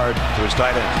a yard to his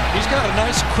tight end. He's got a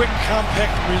nice, quick,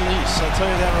 compact release. I'll tell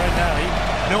you that right now.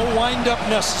 No wind-up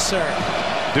necessary.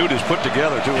 Dude is put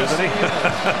together, too, isn't he?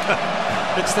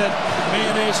 It's that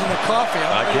mayonnaise in the coffee.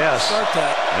 I guess. Start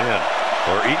that.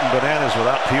 Yeah. Or eating bananas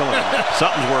without peeling them.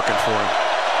 Something's working for him.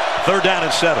 3rd down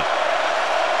and 7.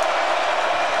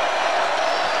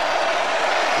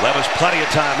 Levis plenty of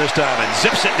time this time and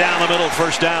zips it down the middle.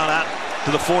 First down out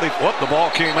to the 40. Whoop, the ball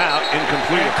came out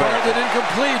incomplete. Called it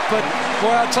incomplete, but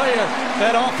boy, I'll tell you,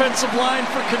 that offensive line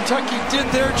for Kentucky did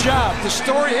their job. The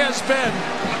story has been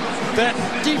that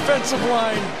defensive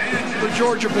line for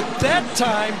Georgia, but that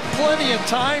time, plenty of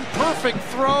time, perfect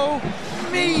throw,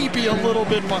 maybe a little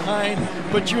bit behind,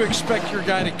 but you expect your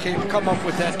guy to come up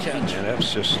with that catch. And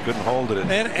Epps just couldn't hold it.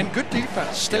 And good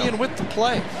defense, staying with the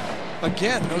play.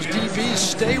 Again, those DBs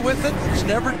stay with it. It's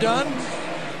never done.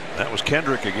 That was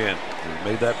Kendrick again who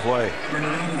made that play.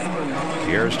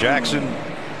 Here's Jackson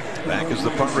back as the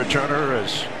punt returner,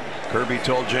 as Kirby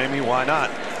told Jamie, why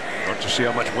not? Don't you see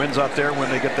how much wind's out there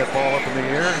when they get that ball up in the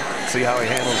air? See how he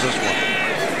handles this one.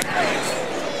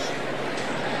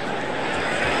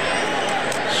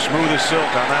 Smooth as silk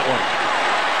on that one.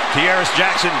 Tierris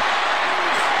Jackson.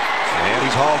 And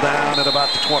he's hauled down at about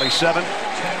the 27.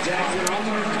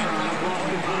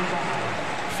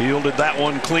 Fielded that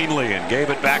one cleanly and gave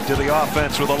it back to the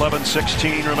offense with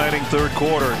 11:16 remaining 3rd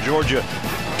quarter. Georgia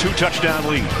 2-touchdown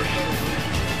lead.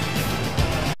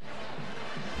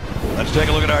 Let's take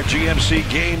a look at our GMC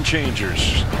game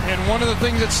changers. And one of the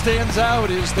things that stands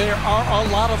out is there are a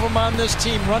lot of them on this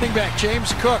team. Running back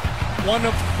James Cook, one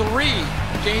of 3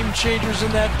 game changers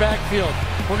in that backfield.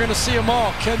 We're going to see them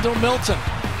all. Kendall Milton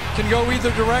can go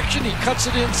either direction. He cuts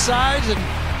it inside and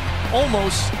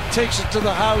almost takes it to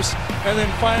the house. And then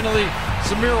finally,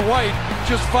 Zamir White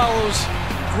just follows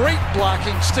great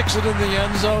blocking, sticks it in the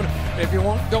end zone. If you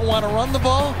don't want to run the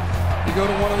ball, you go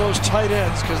to one of those tight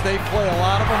ends because they play a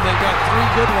lot of them. They've got 3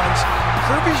 good ones.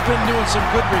 Kirby's been doing some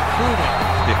good recruiting.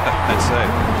 Yeah, I'd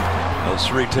say. Those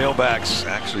 3 tailbacks,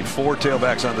 actually 4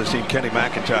 tailbacks on this team. Kenny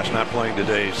McIntosh not playing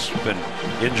today. He's been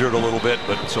injured a little bit,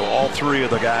 but so all 3 of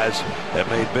the guys have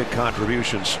made big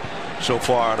contributions so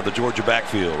far out of the Georgia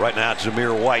backfield. Right now it's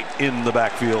Zamir White in the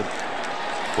backfield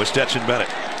with Stetson Bennett.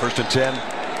 1st and 10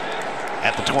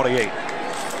 at the 28.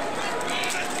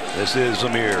 This is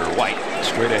Zamir White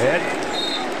straight ahead.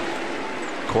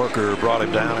 Corker brought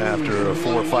him down after a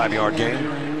 4 or 5 yard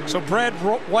gain. So Brad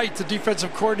White, the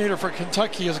defensive coordinator for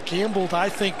Kentucky, has gambled, I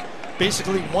think,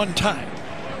 basically 1 time.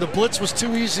 The blitz was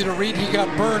too easy to read. He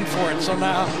got burned for it. So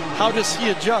now how does he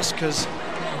adjust? Because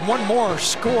 1 more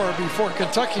score before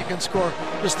Kentucky can score,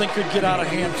 this thing could get out of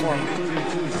hand for him.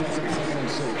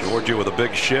 Georgia with a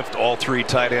big shift. All 3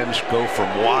 tight ends go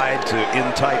from wide to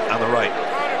in tight on the right.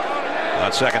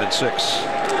 On 2nd and 6.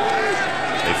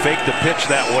 They fake the pitch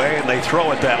that way and they throw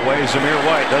it that way. Zamir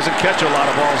White doesn't catch a lot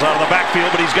of balls out of the backfield,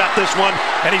 but he's got this one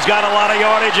and he's got a lot of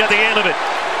yardage at the end of it.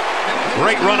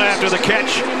 Great run after the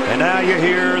catch, and now you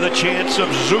hear the chants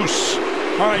of Zeus.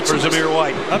 All right, for Zamir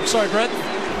White. I'm sorry, Brett.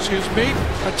 Excuse me.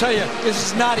 I tell you, this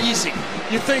is not easy.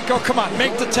 You think, oh, come on,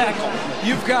 make the tackle.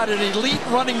 You've got an elite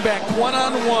running back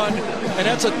one-on-one, and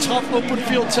that's a tough open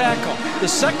field tackle. The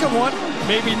second one,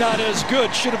 maybe not as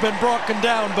good, should have been broken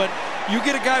down, but you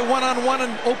get a guy one-on-one in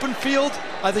open field,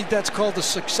 I think that's called a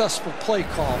successful play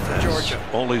call for Georgia.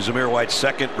 Only Zamir White's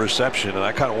second reception, and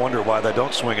I kind of wonder why they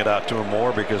don't swing it out to him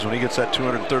more, because when he gets that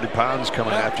 230 pounds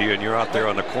coming after you and you're out there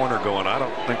on the corner going, I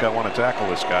don't think I want to tackle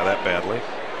this guy that badly.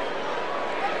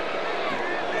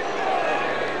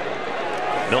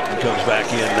 Milton comes back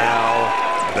in now.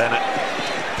 Bennett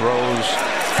throws,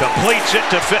 completes it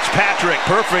to Fitzpatrick.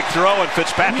 Perfect throw, and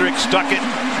Fitzpatrick stuck it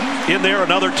in there.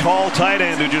 Another tall tight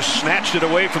end who just snatched it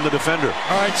away from the defender.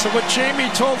 All right, so what Jamie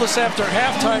told us after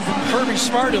halftime from Kirby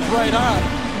Smart is right on.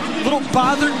 A little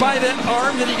bothered by that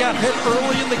arm that he got hit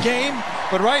early in the game,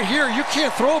 but right here, you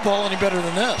can't throw a ball any better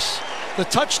than this. The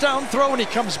touchdown throw, and he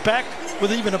comes back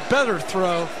with even a better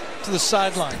throw to the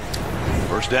sideline.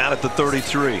 First down at the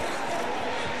 33.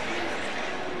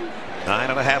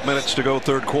 9.5 minutes to go,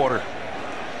 third quarter.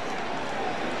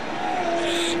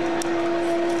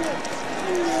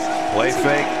 Play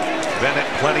fake. Bennett,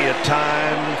 plenty of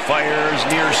time. Fires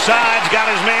near sides. Got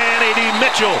his man, A.D.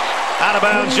 Mitchell, out of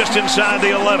bounds just inside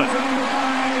the 11.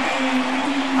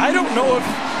 I don't know if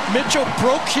Mitchell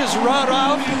broke his route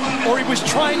out or he was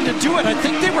trying to do it. I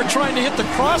think they were trying to hit the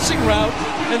crossing route,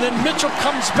 and then Mitchell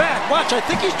comes back. Watch, I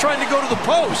think he's trying to go to the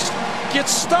post,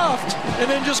 gets stuffed, and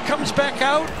then just comes back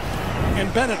out,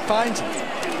 and Bennett finds it.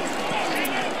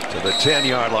 To the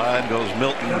 10-yard line goes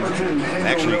Milton.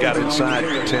 Actually got inside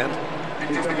the 10.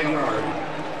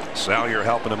 Salyer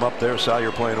helping him up there.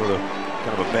 Salyer playing with a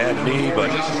kind of a bad knee, but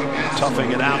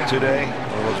toughing it out today.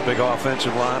 One of those big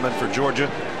offensive linemen for Georgia.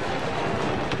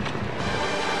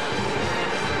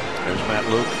 There's Matt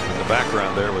Luke in the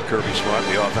background there with Kirby Smart,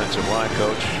 the offensive line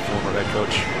coach, former head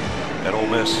coach at Ole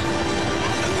Miss.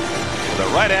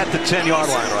 They're right at the 10-yard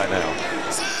line right now.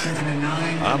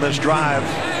 On this drive,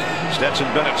 Stetson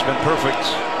Bennett's been perfect.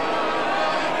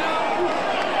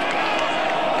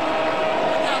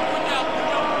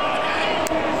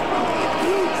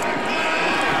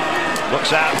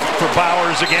 Looks out for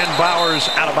Bowers again. Bowers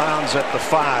out of bounds at the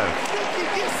 5.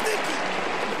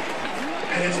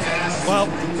 Well,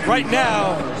 right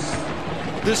now,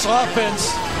 this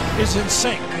offense is in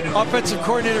sync. Offensive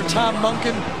coordinator Tom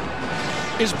Monken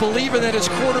is believing that his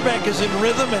quarterback is in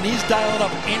rhythm, and he's dialing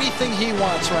up anything he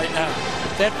wants right now.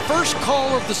 That first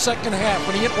call of the second half,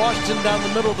 when he hit Washington down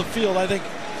the middle of the field, I think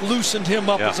loosened him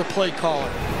up as a play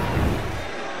caller.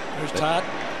 There's Todd.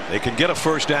 They can get a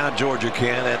first down, Georgia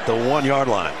can, at the 1-yard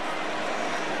line.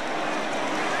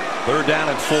 Third down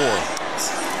and 4.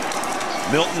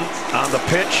 Milton on the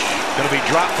pitch, going to be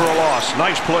dropped for a loss.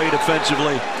 Nice play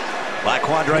defensively by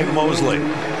Quandre Mosley.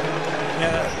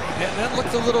 Yeah, that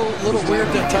looked a little weird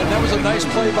that time. That was a nice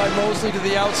play by Mosley to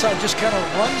the outside. Just kind of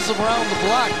runs around the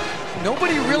block.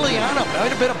 Nobody really on him. That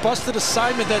might have been a busted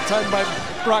assignment that time by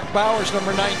Brock Bowers,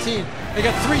 number 19. They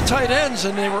got 3 tight ends,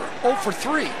 and they were 0 for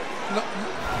 3.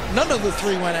 None of the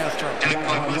 3 went after him.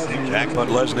 Jack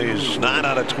Podlesny's 9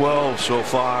 out of 12 so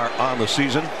far on the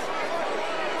season.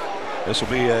 This will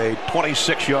be a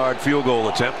 26-yard field goal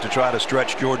attempt to try to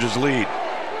stretch Georgia's lead.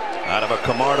 Out of a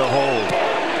Camarda hold.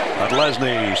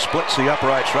 Podlesny splits the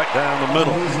uprights right down the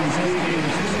middle.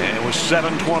 And it was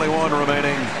 7:21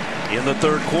 remaining in the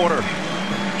third quarter.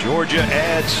 Georgia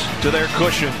adds to their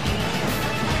cushion.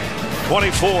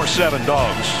 24-7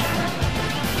 Dogs.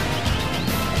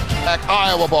 Back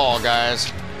Iowa ball,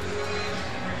 guys.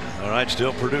 All right,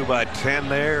 still Purdue by 10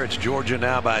 there. It's Georgia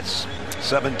now by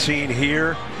 17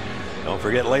 here. Don't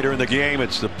forget, later in the game,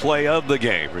 it's the play of the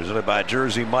game, presented by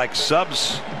Jersey Mike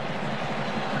Subs.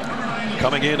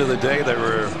 Coming into the day,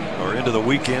 or into the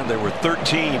weekend, there were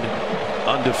 13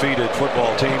 undefeated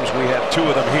football teams. We have 2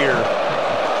 of them here.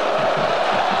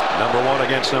 Number 1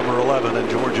 against number 11, and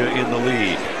Georgia in the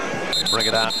lead. Bring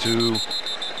it out to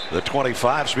the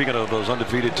 25. Speaking of those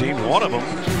undefeated teams, one of them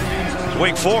is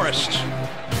Wake Forest.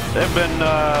 They've been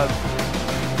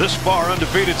this far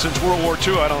undefeated since World War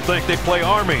II, I don't think. They play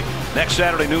Army next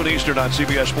Saturday, noon Eastern on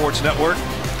CBS Sports Network.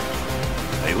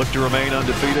 They look to remain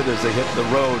undefeated as they hit the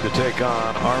road to take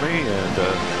on Army, and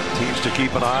teams to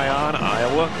keep an eye on.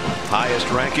 Iowa, highest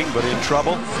ranking, but in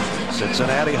trouble.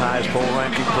 Cincinnati, highest poll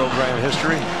ranking program in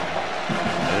history.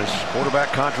 There's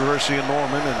quarterback controversy in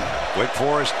Norman, and Wake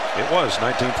Forest, it was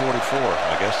 1944.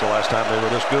 I guess the last time they were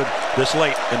this good this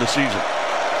late in the season.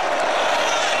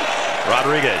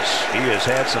 Rodriguez, he has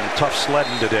had some tough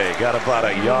sledding today. Got about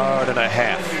 1.5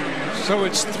 yards. So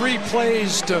it's 3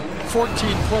 plays to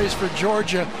 14 plays for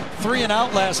Georgia. 3 and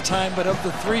out last time, but of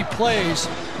the 3 plays,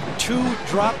 2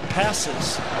 drop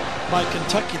passes by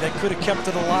Kentucky that could have kept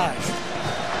it alive.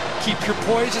 Keep your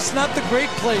poise. It's not the great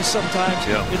plays sometimes.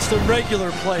 It's the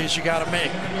regular plays you got to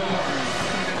make.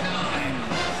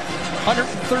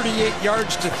 138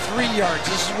 yards to 3 yards.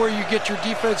 This is where you get your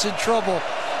defense in trouble.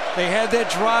 They had that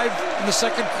drive in the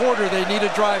second quarter. They need a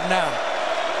drive now.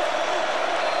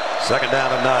 Second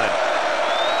down and 9.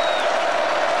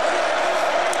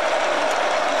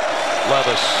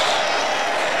 Levis.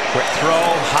 Quick throw,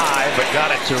 high, but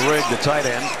got it to Rigg, the tight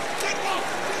end.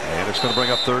 And it's going to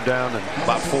bring up third down and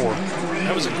about 4.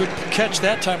 That was a good catch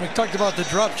that time. We talked about the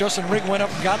drop. Justin Rigg went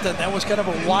up and got that. That was kind of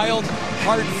a wild,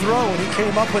 hard throw, and he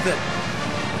came up with it.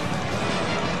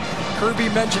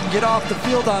 Kirby mentioned get off the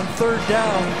field on third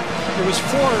down. It was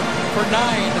 4 for 9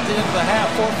 at the end of the half,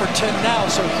 4 for 10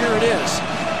 now, so here it is.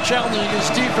 Challenging his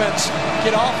defense,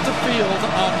 get off the field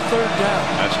on third down.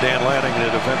 That's Dan Lanning,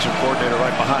 the defensive coordinator,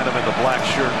 right behind him in the black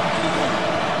shirt.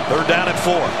 Third down and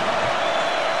 4.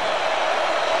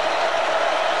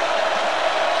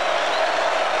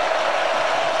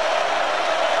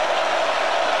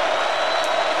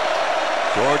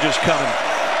 Georgia's coming.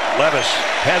 Levis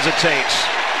hesitates.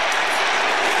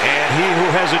 And he who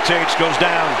hesitates goes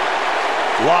down.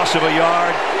 Loss of a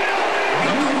yard.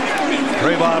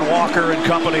 Trayvon Walker and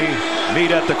company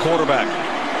meet at the quarterback.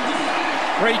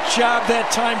 Great job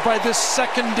that time by this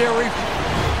secondary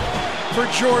for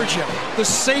Georgia. The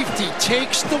safety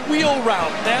takes the wheel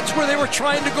route. That's where they were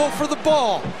trying to go for the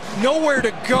ball. Nowhere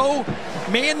to go.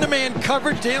 Man-to-man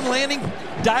coverage. Dan Lanning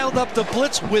dialed up the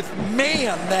blitz with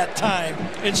man that time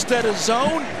instead of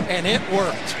zone, and it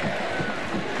worked.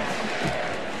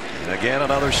 And again,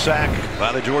 another sack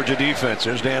by the Georgia defense.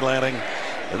 There's Dan Lanning,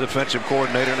 the defensive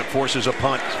coordinator, and it forces a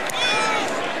punt.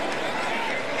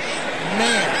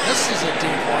 Man, this is a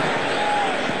deep one.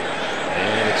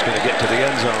 And it's going to get to the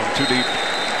end zone. Too deep.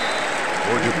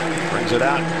 Georgia brings it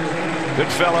out.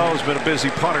 Goodfellow has been a busy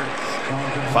punter.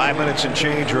 5 minutes and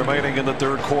change remaining in the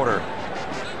third quarter.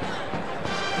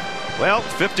 Well,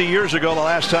 50 years ago, the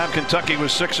last time Kentucky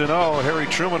was 6-0, Harry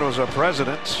Truman was our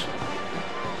president.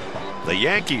 The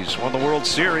Yankees won the World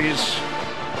Series.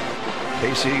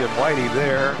 Casey and Whitey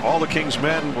there. All the King's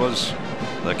Men was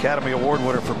the Academy Award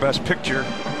winner for Best Picture.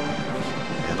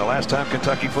 And the last time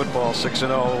Kentucky football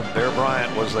 6-0, Bear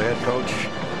Bryant was the head coach.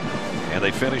 And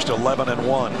they finished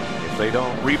 11-1. If they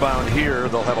don't rebound here,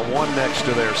 they'll have a 1 next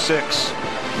to their 6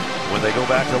 when they go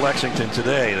back to Lexington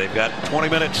today. They've got 20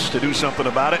 minutes to do something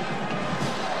about it.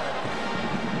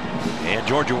 And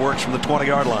Georgia works from the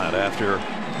 20-yard line after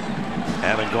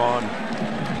having gone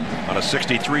on a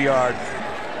 63-yard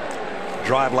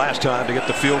drive last time to get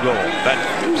the field goal.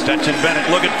 Stetson Bennett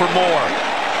looking for more.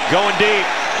 Going deep.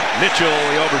 Mitchell,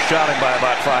 he overshot him by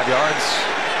about 5 yards.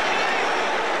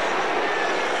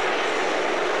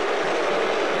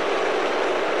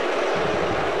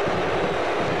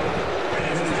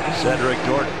 Cedric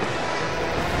Jordan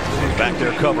is back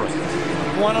there covering.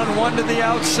 One-on-one to the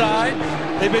outside.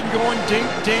 They've been going dink,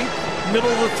 dink,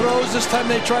 middle of the throws. This time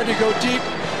they tried to go deep.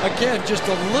 Again, just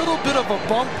a little bit of a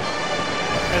bump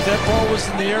as that ball was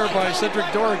in the air by Cedric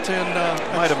Dorrington.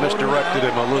 Might have misdirected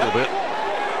him a little bit.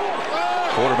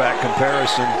 Quarterback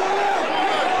comparison.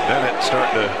 Bennett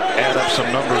starting to add up some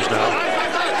numbers now.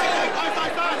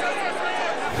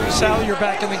 Sal, you're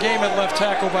back in the game at left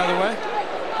tackle, by the way.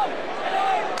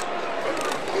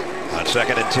 On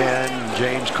 2nd and 10,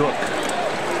 James Cook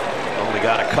only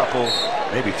got a couple,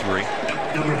 maybe 3.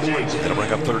 That'll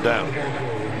bring up third down.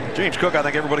 James Cook, I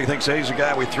think everybody thinks he's a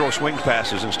guy we throw swing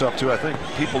passes and stuff to. I think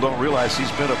people don't realize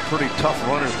he's been a pretty tough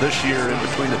runner this year in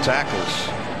between the tackles.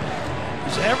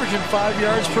 He's averaging 5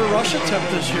 yards per rush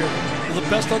attempt this year. The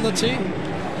best on the team.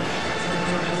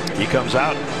 He comes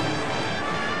out.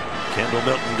 Kendall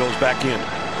Milton goes back in.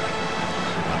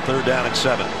 On third down and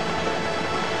 7.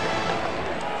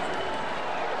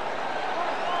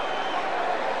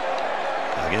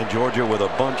 Again, Georgia with a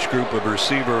bunch group of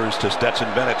receivers to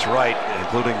Stetson Bennett's right,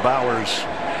 including Bowers,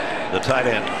 the tight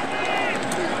end.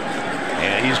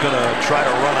 And he's going to try to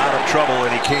run out of trouble,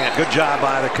 and he can't. Good job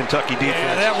by the Kentucky defense.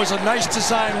 Yeah, that was a nice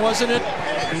design, wasn't it?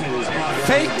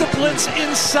 Fake the blitz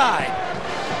inside.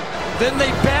 Then they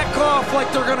back off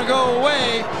like they're going to go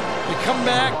away. They come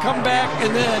back,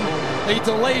 and then they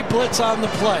delay blitz on the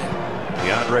play.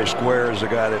 DeAndre Square is the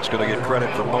guy that's going to get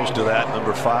credit for most of that.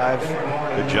 Number 5.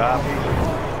 Good job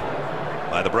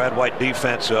by the Brad White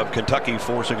defense of Kentucky,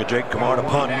 forcing a Jake Camarda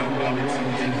punt.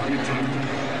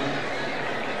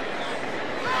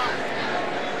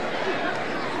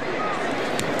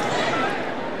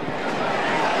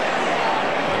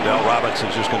 Wan'Dale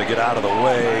Robinson's just going to get out of the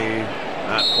way.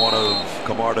 Not one of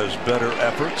Camarda's better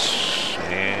efforts.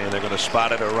 And they're going to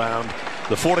spot it around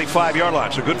the 45-yard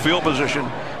line. So good field position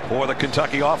for the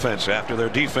Kentucky offense after their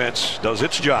defense does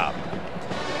its job.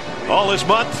 All this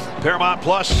month, Paramount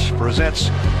Plus presents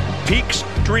Peak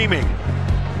Streaming.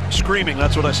 Screaming,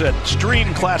 that's what I said.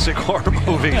 Stream classic horror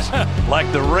movies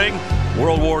like The Ring,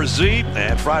 World War Z,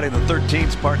 and Friday the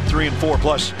 13th, Part 3 and 4,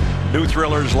 plus new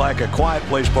thrillers like A Quiet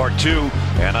Place Part 2.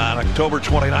 And on October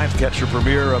 29th, catch the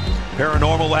premiere of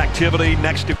Paranormal Activity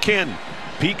Next of Kin.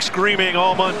 Peak screaming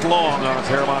all month long on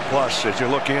Paramount Plus as you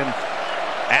look in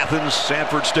Athens,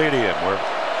 Sanford Stadium, where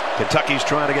Kentucky's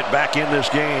trying to get back in this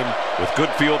game with good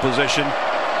field position.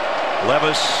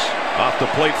 Levis off the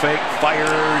plate fake,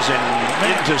 fires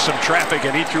and into some traffic,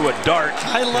 and he threw a dart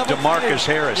to DeMarcus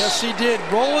Harris. Yes, he did.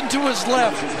 Rolling to his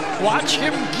left. Watch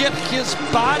him get his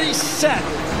body set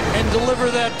and deliver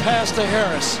that pass to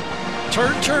Harris.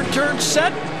 Turn, turn, turn,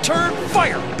 set, turn,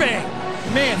 fire, bang.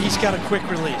 Man, he's got a quick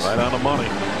release. Right on the money.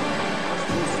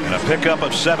 And a pickup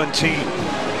of 17.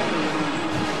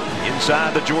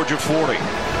 Inside the Georgia 40.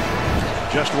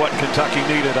 Just what Kentucky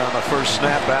needed on the first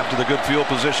snap after the good field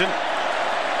position.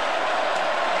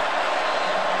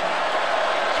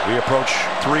 We approach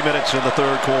 3 minutes in the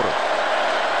third quarter.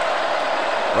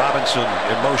 Robinson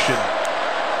in motion.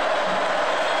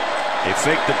 They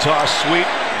fake the toss sweep.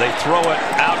 They throw it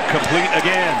out complete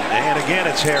again. And again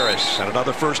it's Harris. And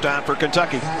another first down for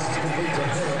Kentucky.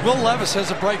 Will Levis has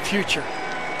a bright future.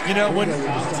 You know, when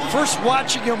first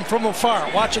watching him from afar,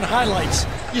 watching highlights,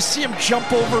 you see him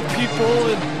jump over people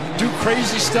and do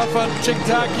crazy stuff on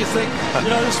TikTok. You think, you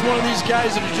know, this is one of these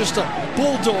guys that are just a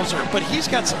bulldozer, but he's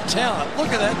got some talent.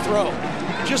 Look at that throw.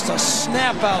 Just a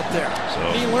snap out there.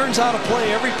 So he learns how to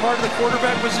play every part of the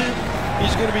quarterback position.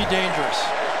 He's going to be dangerous.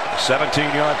 A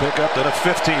 17-yard pickup, then a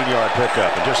 15-yard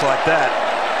pickup. And just like that,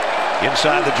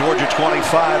 inside the Georgia 25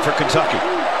 for Kentucky.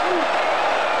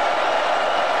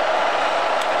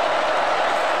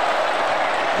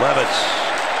 Levis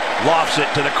lofts it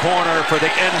to the corner for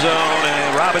the end zone,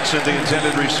 and Robinson, the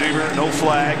intended receiver. No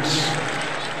flags.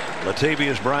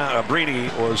 Latavius Brini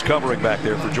was covering back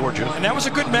there for Georgia. And that was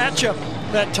a good matchup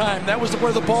that time. That was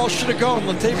where the ball should have gone.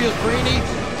 Latavius Brini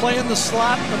playing the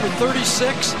slot, number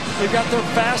 36. They've got their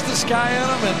fastest guy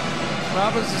on him, and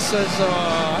Robinson says,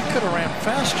 I could have ran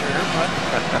faster,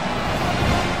 but...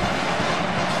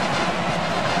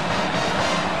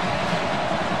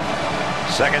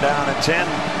 Second down and 10.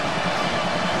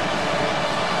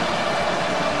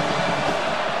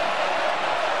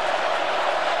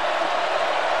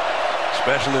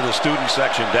 Especially the student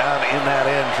section down in that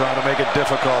end, trying to make it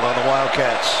difficult on the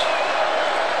Wildcats.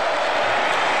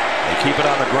 They keep it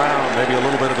on the ground, maybe a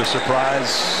little bit of a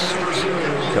surprise.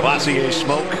 Cavassier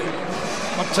smoke.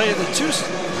 I'll tell you, the two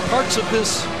parts of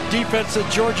this defense that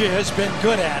Georgia has been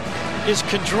good at is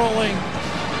controlling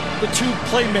the two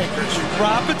playmakers,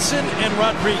 Robinson and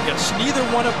Rodriguez. Neither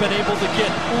one have been able to get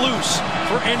loose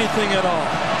for anything at all.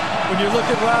 When you look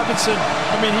at Robinson,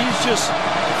 I mean, he's just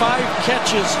 5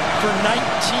 catches for 19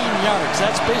 yards.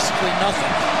 That's basically nothing.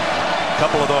 A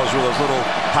couple of those were those little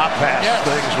hop pass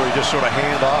things where you just sort of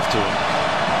hand off to him.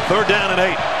 Third down and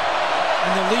 8.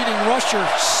 And the leading rusher,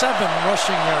 7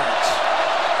 rushing yards.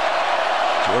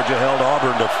 Georgia held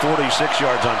Auburn to 46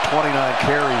 yards on 29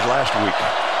 carries last week.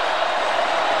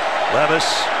 Levis,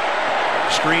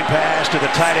 screen pass to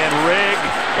the tight end Rigg,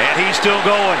 and he's still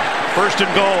going. First and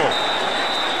goal.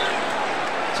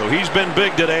 So he's been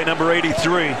big today, number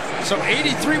 83. So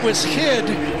 83 was hid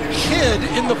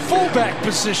in the fullback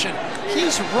position.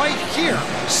 He's right here.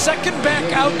 Second back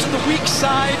out to the weak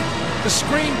side. The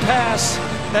screen pass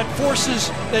that forces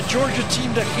that Georgia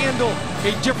team to handle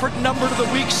a different number to the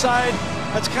weak side.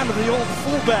 That's kind of the old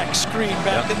fullback screen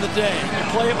back in the day. You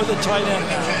play it with a tight end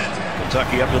now.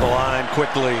 Kentucky up to the line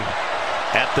quickly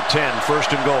at the 10.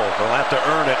 First and goal. They'll have to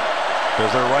earn it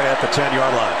because they're right at the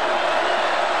 10-yard line.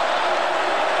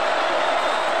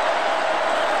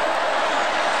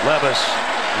 Levis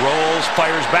rolls,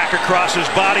 fires back across his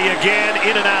body again,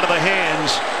 in and out of the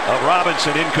hands of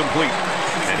Robinson, incomplete.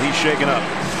 And he's shaken up.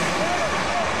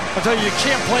 I'll tell you, you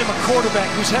can't blame a quarterback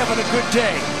who's having a good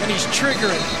day, and he's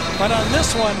triggering. But on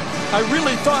this one, I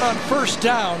really thought on first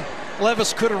down,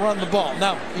 Levis could have run the ball.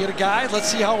 Now, he had a guy.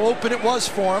 Let's see how open it was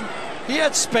for him. He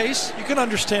had space. You can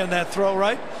understand that throw,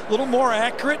 right? A little more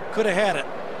accurate. Could have had it.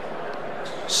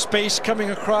 Space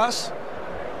coming across.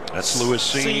 That's Lewis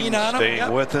Seen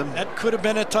staying with him. That could have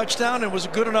been a touchdown. It was a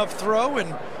good enough throw.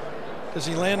 And does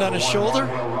he land on his shoulder?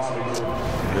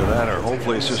 Either that, or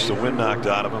hopefully it's just the wind knocked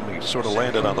out of him. He sort of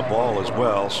landed on the ball as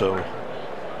well. So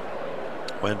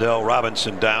Wan'Dale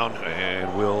Robinson down,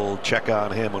 and we'll check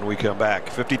on him when we come back.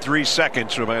 53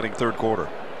 seconds remaining third quarter.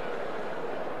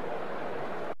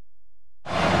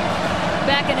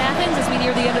 Back in Athens as we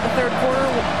near the end of the third quarter.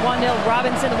 Wan'Dale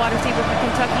Robinson, the wide receiver for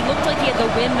Kentucky, looked like he had the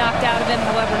wind knocked out of him.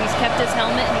 However, he's kept his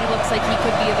helmet, and he looks like he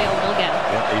could be available again.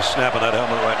 Yeah, he's snapping that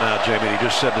helmet right now, Jamie. He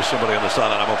just said to somebody on the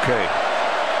sideline, "I'm okay."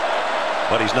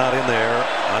 But he's not in there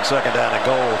on second down and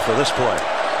goal for this play.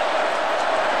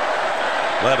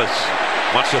 Levis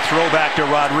wants to throw back to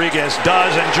Rodriguez.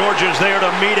 Does, and Georgia's there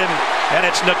to meet him, and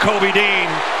it's Nakobe Dean.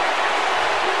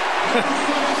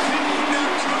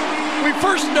 We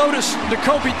first noticed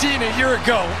Nakobe Dean a year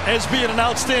ago as being an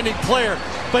outstanding player,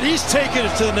 but he's taken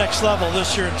it to the next level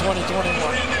this year in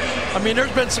 2021. I mean,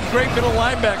 there's been some great middle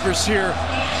linebackers here,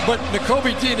 but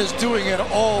Nakobe Dean is doing it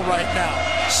all right now.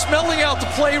 Smelling out the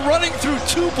play, running through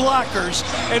two blockers,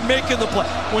 and making the play.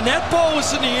 When that ball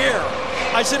was in the air,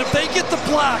 I said, if they get the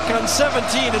block on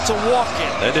 17, it's a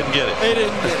walk-in. They didn't get it. They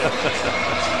didn't get it.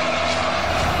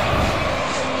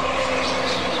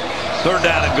 Third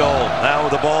down and goal. Now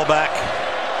with the ball back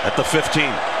at the 15.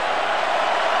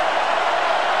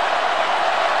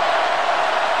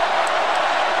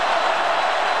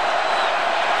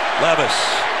 Levis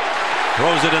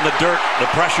throws it in the dirt. The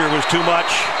pressure was too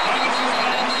much.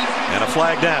 And a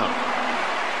flag down.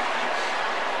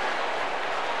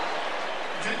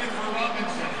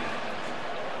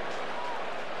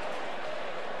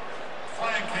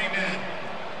 Flag came in.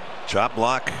 Chop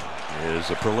block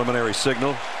is a preliminary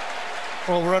signal.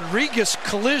 Well, Rodriguez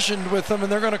collisioned with him,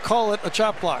 and they're going to call it a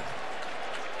chop block.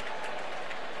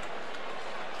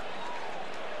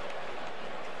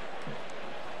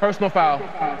 Personal foul.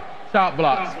 Chop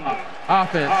blocks.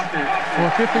 Offense.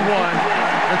 On 51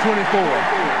 and 24.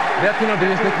 That penalty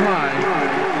is declined.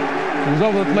 It was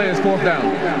over the player's fourth down.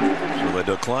 So they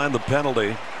declined the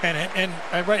penalty. And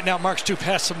right now, Mark Stoops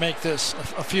has to make this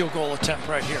a field goal attempt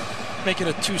right here. Make it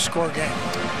a two-score game.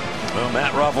 Well,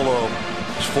 Matt Ruffalo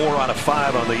is 4 out of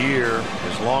 5 on the year.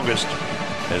 His longest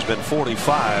has been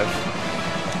 45.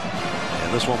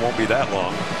 And this one won't be that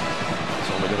long.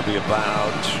 It's only going to be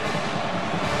about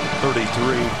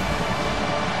 33.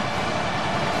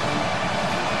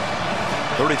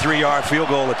 33-yard field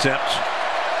goal attempt.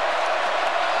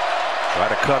 Try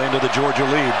to cut into the Georgia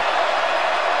lead.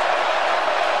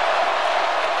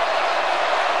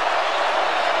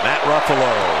 Matt Ruffalo.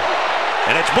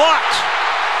 And it's blocked.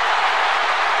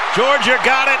 Georgia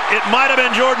got it. It might have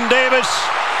been Jordan Davis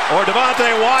or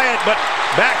Devontae Wyatt, but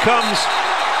back comes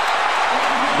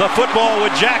the football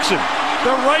with Jackson.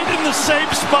 They're right in the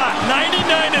same spot. 99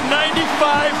 and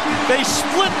 95. They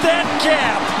split that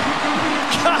gap.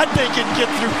 God, they can get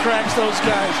through cracks, those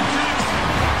guys.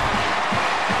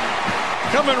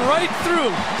 Coming right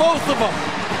through, both of them.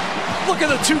 Look at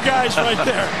the two guys right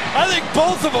there. I think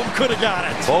both of them could have got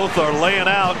it. Both are laying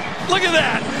out. Look at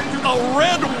that. A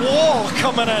red wall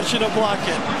coming at you to block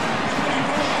it.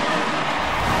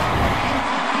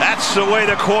 That's the way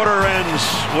the quarter ends,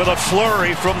 with a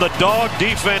flurry from the dog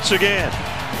defense again.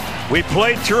 We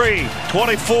played 3,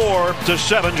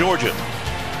 24-7 Georgia.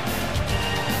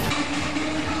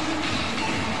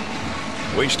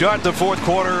 We start the fourth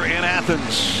quarter in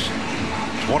Athens,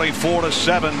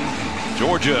 24-7.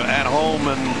 Georgia at home,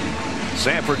 and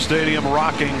Sanford Stadium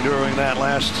rocking during that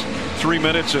last 3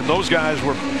 minutes, and those guys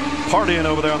were partying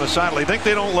over there on the sideline. You think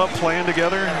they don't love playing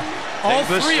together? All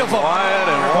Davis, three of them. Wyatt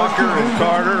and Walker and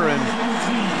Carter, and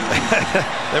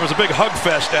there was a big hug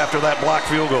fest after that blocked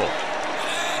field goal.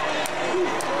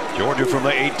 Georgia from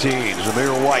the 18,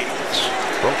 Zamir White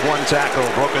broke one tackle,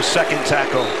 broke a second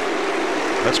tackle.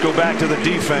 Let's go back to the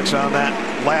defense on that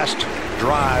last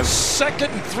drive. 2nd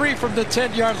and 3 from the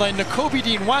 10-yard line. Nakobe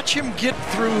Dean, watch him get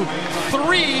through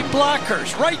 3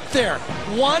 blockers right there.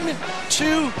 1,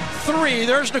 2, 3.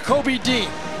 There's Nakobe Dean.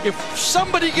 If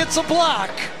somebody gets a block,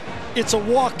 it's a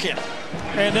walk-in.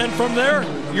 And then from there,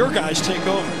 your guys take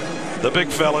over. The big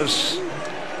fellas.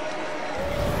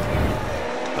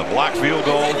 The blocked field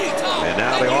goal. And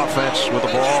now the offense with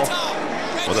the ball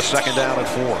with a 2nd down and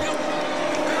 4.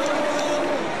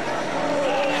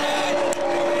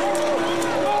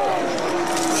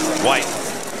 White.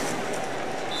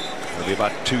 It'll be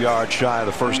about 2 yards shy of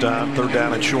the first down, 3rd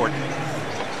down and short.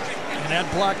 And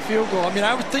that blocked field goal. I mean,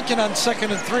 I was thinking on 2nd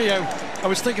and 3, I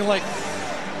was thinking, like,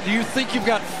 do you think you've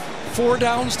got 4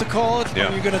 downs to call it? Yeah.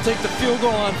 Or you're going to take the field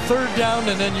goal on 3rd down,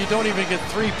 and then you don't even get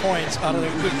 3 points out of a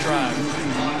good drive.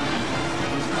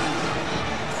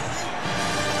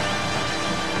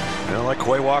 You know, like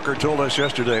Quay Walker told us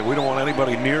yesterday, we don't want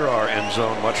anybody near our end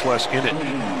zone, much less in it.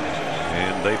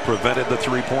 And they prevented the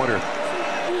 3-pointer.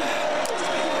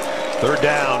 3rd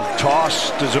down, toss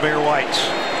to Zamir White.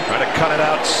 Trying to cut it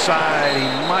outside.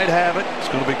 He might have it. It's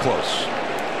going to be close.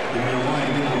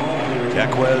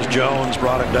 Jaquez Jones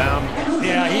brought it down.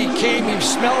 Yeah, he came, he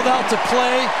smelled out the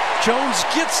play. Jones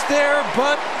gets there,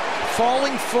 but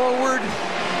falling forward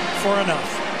for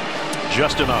enough.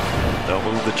 Just enough. They'll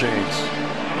move the chains.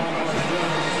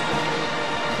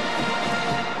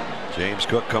 James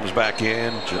Cook comes back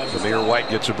in. Zamir White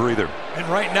gets a breather. And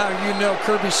right now, you know,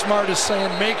 Kirby Smart is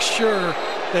saying, make sure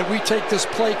that we take this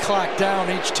play clock down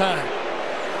each time.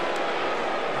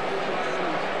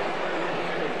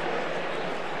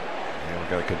 And we've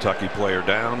got a Kentucky player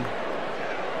down.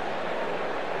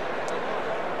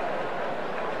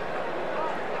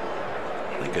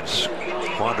 I think it's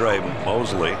Quandre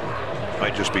Mosley.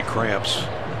 Might just be cramps.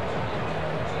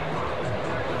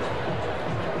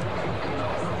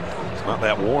 It's not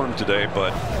that warm today,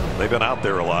 but they've been out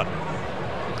there a lot.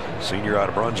 Senior out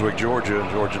of Brunswick, Georgia,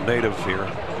 Georgia native here,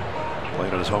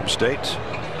 playing in his home state.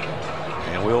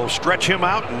 And we'll stretch him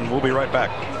out, and we'll be right back.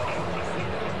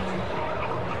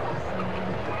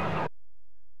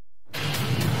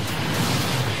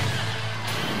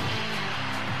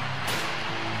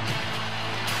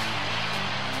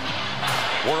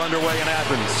 We're underway in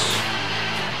Athens.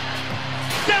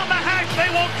 Down the hash, they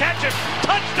won't catch him.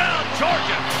 Touchdown,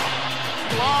 Georgia.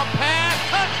 Long pass,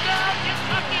 touchdown,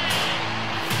 Kentucky.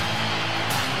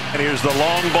 And here's the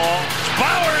long ball.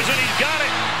 Bowers, and he's got it.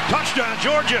 Touchdown,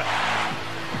 Georgia.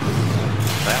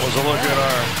 That was a look at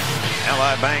our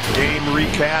Ally Bank game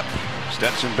recap.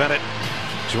 Stetson Bennett,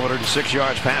 206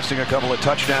 yards passing, a couple of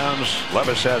touchdowns.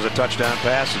 Levis has a touchdown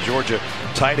pass. The Georgia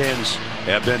tight ends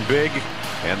have been big.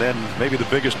 And then maybe the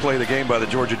biggest play of the game by the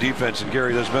Georgia defense, and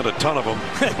Gary, there's been a ton of them,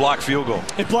 a blocked field goal.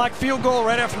 A blocked field goal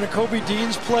right after Nakobe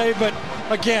Dean's play, but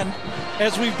again,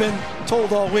 as we've been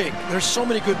told all week, there's so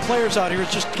many good players out here.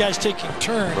 It's just guys taking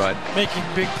turns, making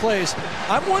big plays.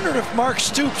 I'm wondering if Mark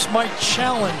Stoops might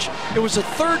challenge. It was a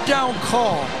third down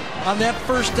call on that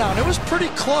first down. It was pretty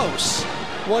close.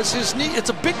 Was his knee? It's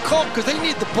a big call because they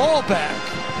need the ball back.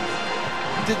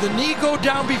 Did the knee go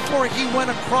down before he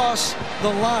went across the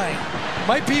line?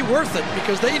 Might be worth it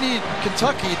because they need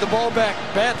Kentucky the ball back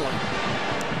badly.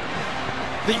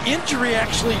 The injury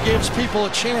actually gives people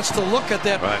a chance to look at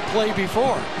that play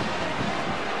before.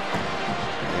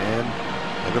 And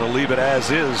they're going to leave it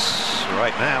as is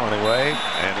right now anyway,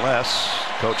 unless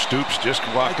Coach Stoops just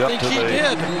walked up to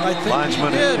the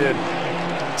linesman and did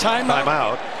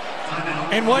timeout.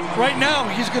 And what right now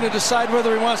he's going to decide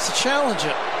whether he wants to challenge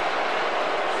it.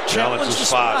 Challenge the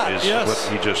spot is what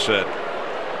he just said.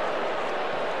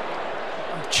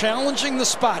 Challenging the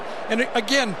spot. And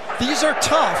again, these are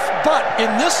tough, but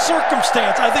in this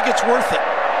circumstance, I think it's worth it.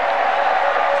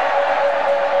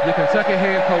 The Kentucky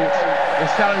head coach is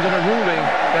challenging a ruling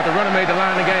that the runner made the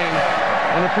line of the game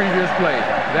on the previous play.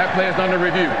 That play is under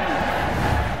review.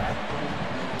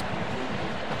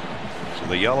 So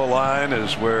the yellow line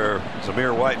is where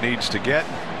Zamir White needs to get.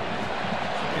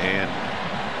 And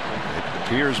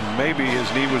appears maybe his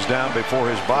knee was down before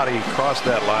his body crossed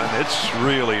that line. It's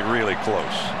really, really close.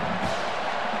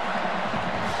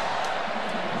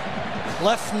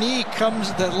 Left knee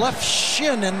comes, the left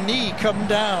shin and knee come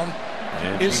down.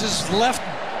 And is his left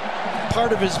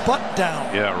part of his butt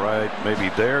down? Yeah, right. Maybe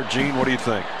there. Gene, what do you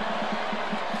think?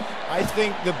 I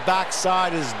think the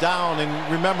backside is down,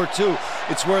 and remember too,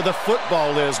 it's where the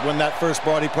football is when that first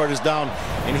body part is down,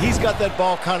 and he's got that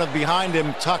ball kind of behind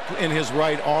him, tucked in his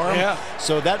right arm.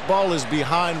 So that ball is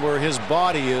behind where his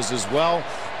body is as well,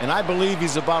 and I believe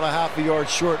he's about a half a yard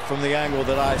short from the angle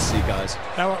that I see, guys.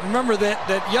 Now remember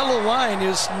that yellow line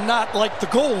is not like the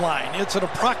goal line. It's an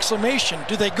approximation.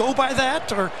 Do they go by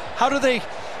that, or how do they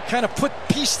kind of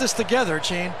piece this together,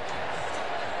 Gene?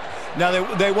 Now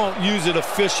they won't use it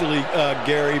officially,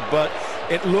 Gary, but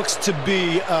it looks to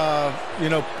be, you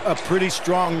know, a pretty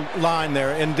strong line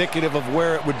there, indicative of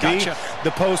where it would be.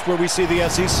 The post where we see the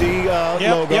SEC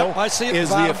logo I see it is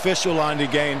the official line to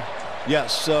gain.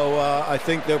 Yes, so I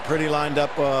think they're pretty lined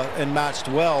up and matched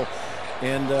well,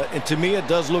 and to me it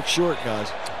does look short,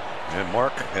 guys. And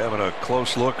Mark having a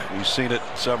close look. He's seen it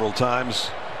several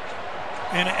times.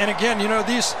 And again, you know,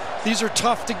 these are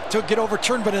tough to get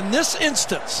overturned, but in this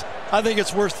instance, I think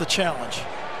it's worth the challenge.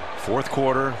 Fourth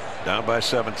quarter, down by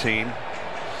 17.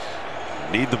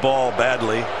 Need the ball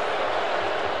badly.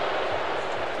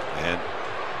 And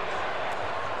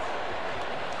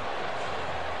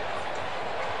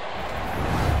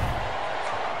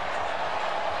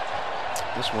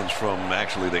this one's from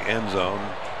actually the end zone.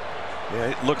 Yeah,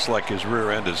 it looks like his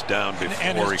rear end is down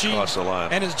before he crossed the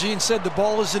line. And as Gene said, the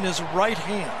ball is in his right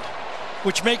hand,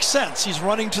 which makes sense. He's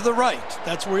running to the right.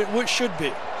 That's where it should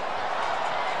be.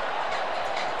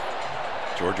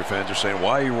 Georgia fans are saying,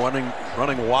 why are you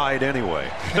running wide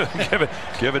anyway?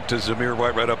 give it to Zamir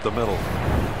White right up the middle.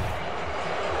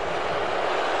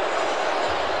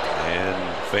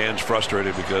 Fans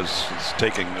frustrated because it's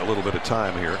taking a little bit of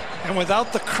time here. And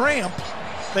without the cramp,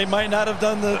 they might not have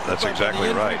done the. That's exactly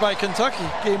the right. By Kentucky,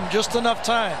 gave them just enough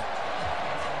time.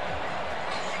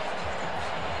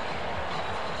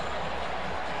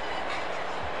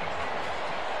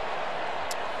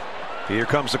 Here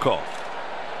comes the call.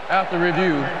 After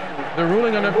review, the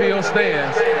ruling on the field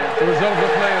stands. The result of the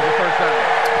play is the first down.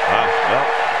 Well,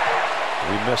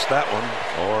 we missed that one,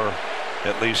 or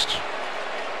at least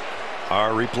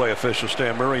our replay official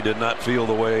Stan Murray did not feel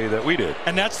the way that we did.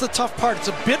 And that's the tough part. It's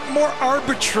a bit more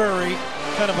arbitrary.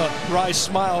 Kind of a wry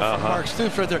smile from Mark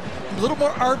Stoops right there. A little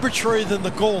more arbitrary than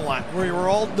the goal line, where you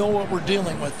all know what we're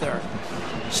dealing with there.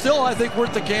 Still, I think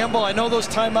worth the gamble. I know those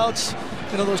timeouts,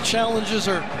 those challenges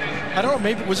are. I don't know,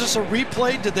 maybe was this a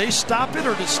replay? Did they stop it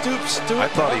or did Stoops do it? I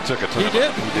thought he took a timeout. He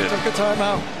did. He did. Took a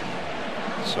timeout.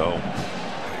 So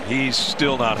he's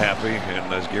still not happy,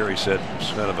 and as Gary said,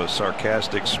 it's kind of a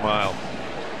sarcastic smile.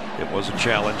 It was a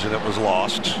challenge and it was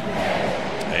lost.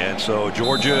 And so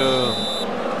Georgia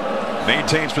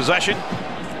maintains possession.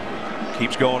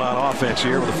 Keeps going on offense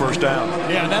here with the first down.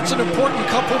 Yeah, and that's an important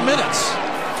couple minutes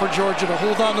for Georgia to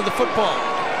hold on to the football.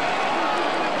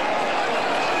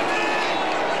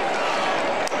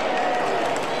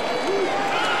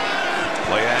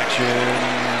 Play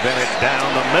action. Bennett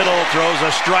down the middle, throws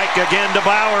a strike again to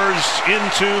Bowers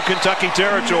into Kentucky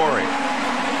territory.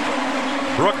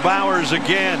 Brooke Bowers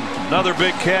again, another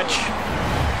big catch.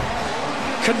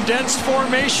 Condensed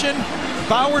formation.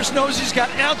 Bowers knows he's got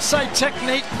outside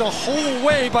technique the whole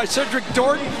way by Cedric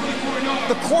Dorton.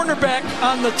 The cornerback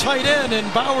on the tight end,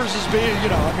 and Bowers is being,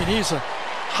 he's a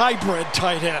hybrid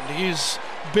tight end. He's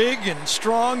big and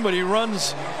strong, but he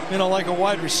runs, like a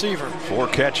wide receiver. 4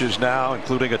 catches now,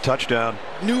 including a touchdown.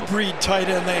 New breed tight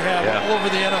end they have all over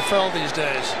the NFL these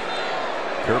days.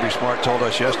 Kirby Smart told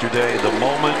us yesterday the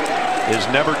moment is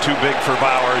never too big for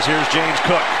Bowers. Here's James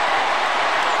Cook.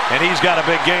 And he's got a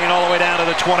big gain all the way down to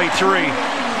the 23.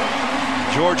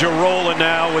 Georgia rolling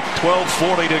now with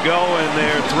 12:40 to go, and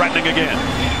they're threatening again.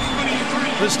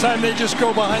 This time they just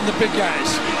go behind the big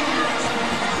guys.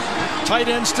 Tight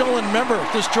end still, and remember,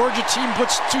 this Georgia team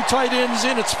puts 2 tight ends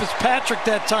in. It's Fitzpatrick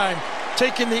that time,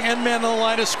 taking the end man on the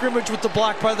line of scrimmage with the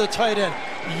block by the tight end.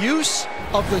 Use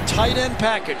of the tight end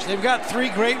package. They've got 3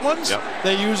 great ones. Yep.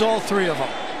 They use all 3 of them.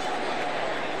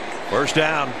 First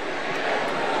down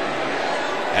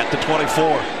at the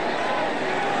 24.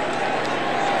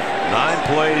 9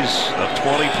 plays of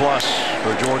 20 plus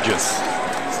for Georgia.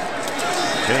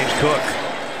 James Cook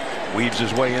weaves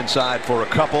his way inside for a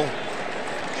couple.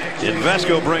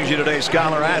 Invesco brings you today's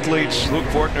Scholar Athletes. Luke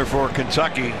Fortner for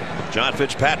Kentucky. John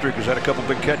Fitzpatrick has had a couple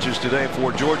big catches today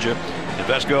for Georgia.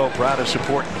 Invesco proud to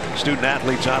support student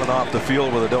athletes on and off the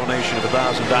field with a donation of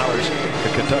 $1,000 to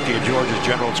Kentucky and Georgia's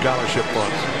General Scholarship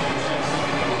Funds.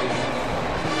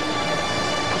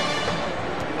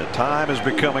 The time is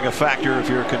becoming a factor if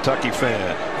you're a Kentucky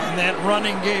fan. And that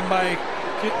running game by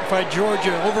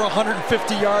Georgia, over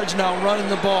 150 yards now running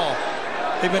the ball.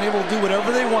 They've been able to do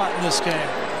whatever they want in this game.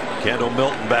 Kendall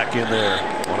Milton back in there.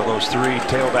 One of those 3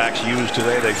 tailbacks used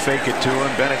today. They fake it to him.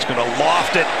 Bennett's going to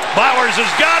loft it. Bowers has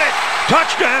got it.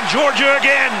 Touchdown Georgia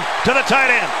again to the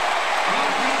tight end.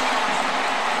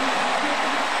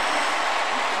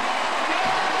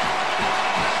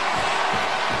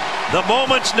 The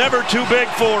moment's never too big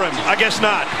for him. I guess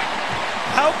not.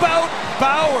 How about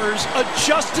Bowers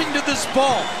adjusting to this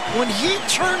ball? When he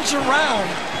turns around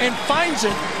and finds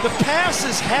it, the pass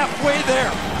is halfway there.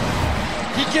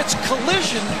 He gets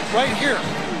collision right here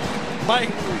by,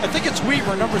 I think it's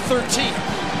Weaver, number 13.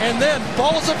 And then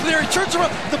ball's up there, he turns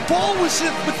around. The ball was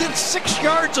within 6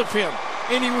 yards of him.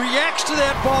 And he reacts to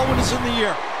that ball when it's in the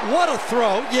air. What a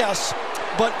throw, yes.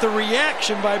 But the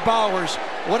reaction by Bowers,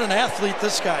 what an athlete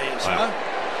this guy is, wow. huh?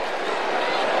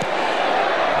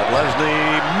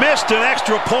 Leslie missed an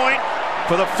extra point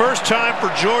for the first time for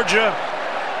Georgia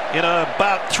in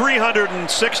about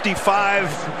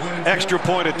 365 extra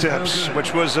point attempts,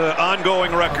 which was an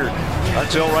ongoing record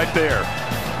until right there.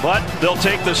 But they'll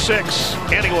take the 6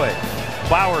 anyway.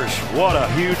 Bowers, what a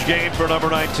huge game for number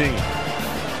 19.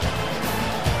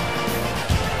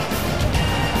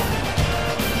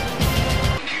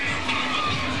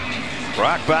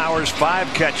 Brock Bowers,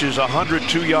 5 catches,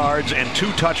 102 yards, and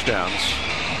 2 touchdowns.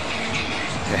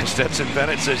 And Stetson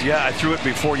Bennett says, yeah, I threw it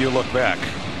before you look back.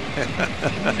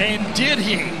 And did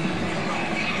he?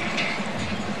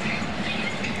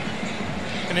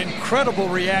 An incredible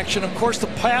reaction. Of course, the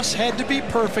pass had to be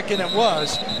perfect, and it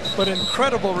was, but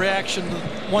incredible reaction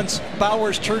once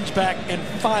Bowers turns back and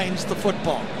finds the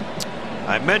football.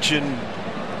 I mentioned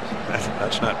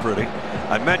That's not pretty.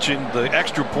 I mentioned the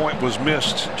extra point was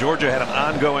missed. Georgia had an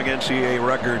ongoing NCAA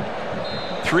record,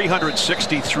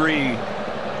 363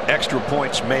 extra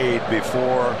points made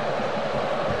before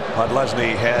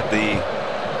Podlesny had the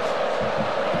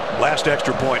last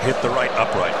extra point hit the right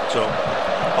upright. So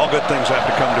all good things have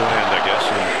to come to an end, I guess,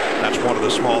 and that's one of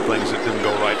the small things that didn't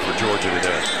go right for Georgia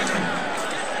today.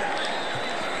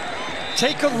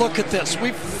 Take a look at this.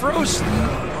 We froze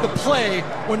the play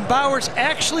when Bowers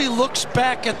actually looks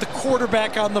back at the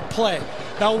quarterback on the play.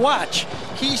 Now watch.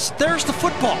 There's the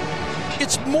football.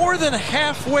 It's more than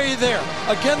halfway there.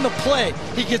 Again, the play.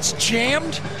 He gets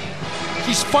jammed.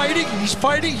 He's fighting.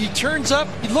 He turns up.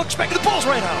 He looks back, and the ball's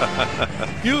right out.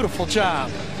 Beautiful job.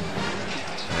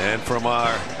 And from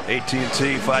our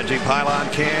AT&T 5G pylon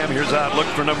cam, here's how it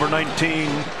looked for number 19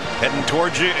 heading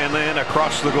towards you, and then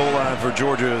across the goal line for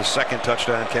Georgia's second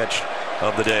touchdown catch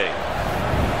of the day.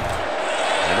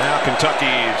 And now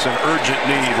Kentucky, it's an urgent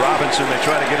need. Robinson, they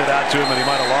try to get it out to him, and he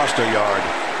might have lost a yard.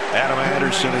 Adam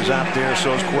Anderson is out there,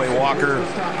 so is Quay Walker.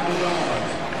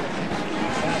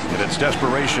 And it's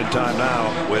desperation time now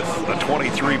with a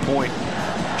 23-point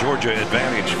Georgia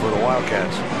advantage for the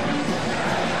Wildcats.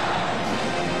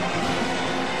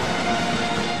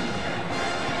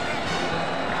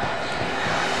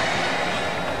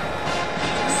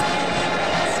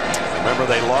 Remember,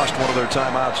 they lost one of their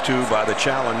timeouts too by the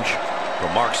challenge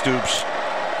from Mark Stoops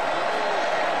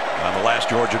on the last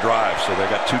Georgia drive, so they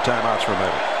got 2 timeouts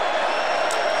remaining.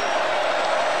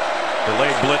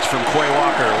 Delayed blitz from Quay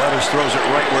Walker. Levis throws it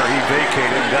right where he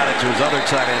vacated, got it to his other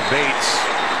tight end Bates,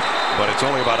 but it's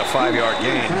only about a 5-yard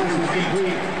gain.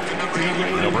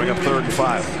 They'll bring up 3rd and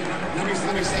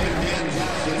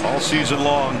 5. All season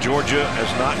long, Georgia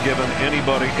has not given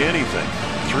anybody anything.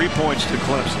 3 points to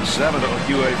Clemson, 7 to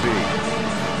UAB,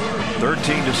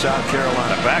 13 to South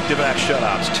Carolina, back-to-back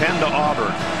shutouts, 10 to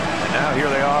Auburn, and now here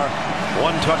they are.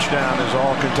 1 touchdown is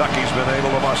all Kentucky's been able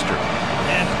to muster.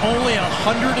 And only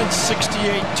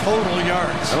 168 total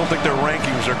yards. I don't think their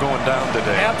rankings are going down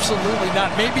today. Absolutely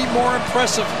not. Maybe more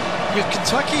impressive because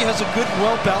Kentucky has a good,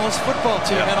 well-balanced football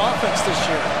team and offense this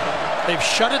year. They've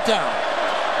shut it down.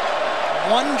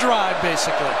 1 drive,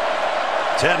 basically.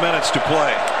 10 minutes to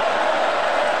play.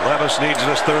 Levis needs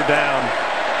this 3rd down.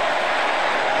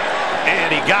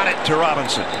 And he got it to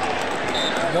Robinson.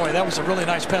 Boy, that was a really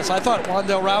nice pass. I thought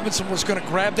Wan'Dale Robinson was going to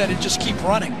grab that and just keep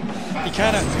running.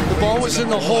 The ball was in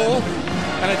the hole,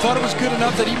 and I thought it was good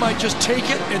enough that he might just take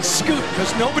it and scoot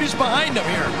because nobody's behind him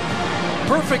here.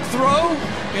 Perfect throw,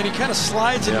 and he kind of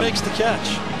slides and makes the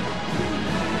catch.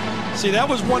 See, that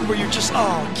was one where you just,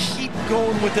 keep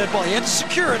going with that ball. He had to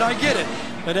secure it, I get it.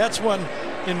 But that's one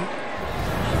in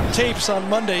tapes on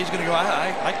Monday, he's going to go,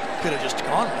 I could have just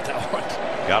gone with that one.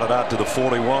 Got it out to the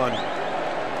 41.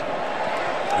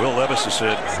 Will Levis has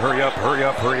said, hurry up, hurry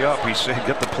up, hurry up. He said,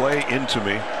 get the play into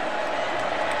me.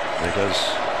 Because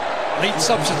late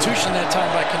substitution that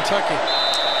time by Kentucky.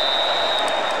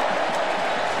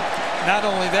 Not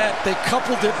only that, they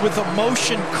coupled it with a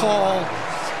motion call,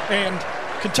 and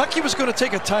Kentucky was going to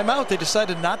take a timeout. They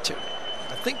decided not to.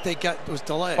 I think it was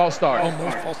delayed. False start.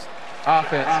 Almost false.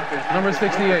 Offense. Number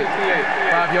 68.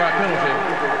 5-yard penalty.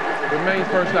 Remains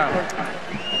 1st down.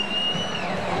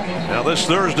 Now this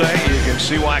Thursday, you can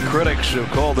see why critics have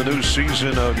called the new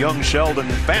season of Young Sheldon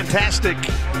fantastic.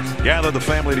 Gather the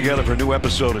family together for a new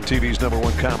episode of TV's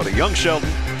 #1 comedy. Young Sheldon,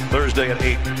 Thursday at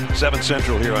 8, 7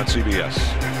 Central here on CBS.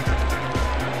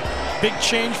 Big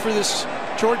change for this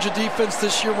Georgia defense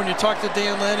this year when you talk to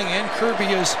Dan Lanning and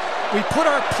Kirby is we put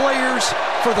our players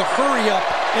for the hurry up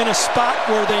in a spot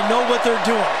where they know what they're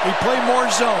doing. We play more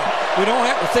zone. We don't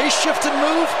have, if they shift and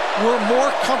move, we're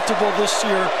more comfortable this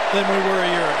year than we were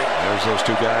a year ago. There's those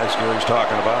 2 guys Gary's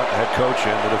talking about, head coach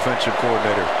and the defensive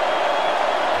coordinator.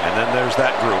 And then there's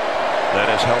that group that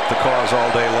has helped the cause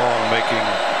all day long, making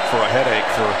for a headache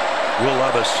for Will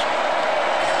Levis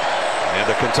and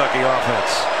the Kentucky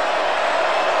offense.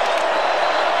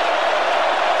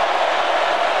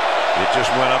 It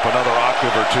just went up another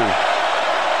octave or 2.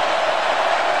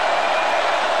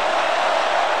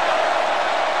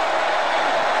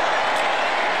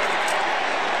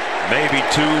 Maybe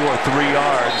 2 or 3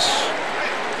 yards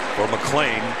for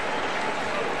McClain.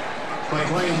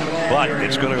 But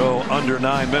it's going to go under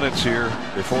 9 minutes here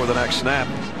before the next snap.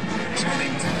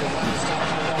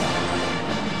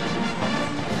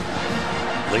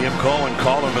 Liam Cohen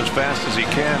called him as fast as he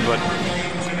can, but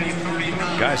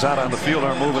guys out on the field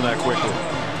aren't moving that quickly.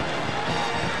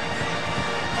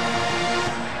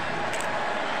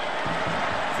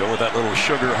 Go with that little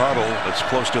sugar huddle that's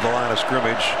close to the line of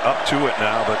scrimmage. Up to it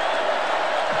now, but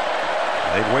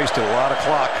they've wasted a lot of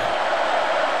clock.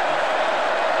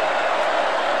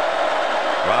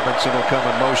 Robinson will come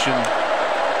in motion.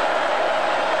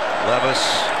 Levis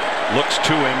looks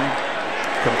to him,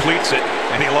 completes it,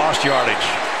 and he lost yardage.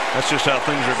 That's just how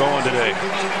things are going today.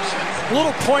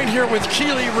 Little point here with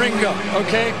Keely Ringo,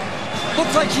 okay?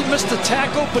 Looked like he missed the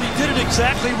tackle, but he did it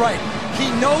exactly right.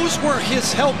 He knows where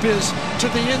his help is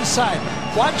to the inside.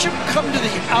 Watch him come to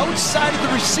the outside of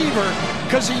the receiver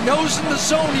because he knows in the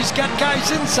zone he's got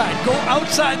guys inside. Go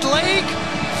outside leg,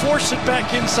 force it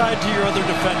back inside to your other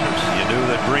defenders. You knew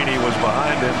that Greeny was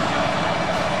behind him.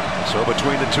 So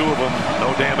between the two of them,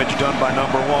 no damage done by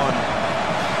number 1.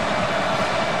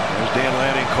 There's Dan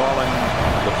Lanning calling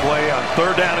the play on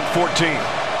 3rd down and 14.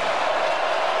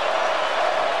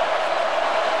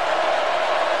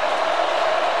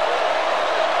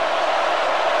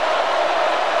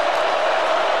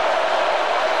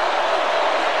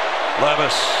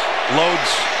 Levis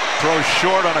loads, throws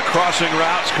short on a crossing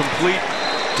route, complete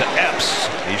to Epps.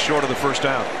 He's short of the first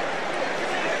down.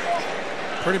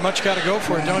 Pretty much got to go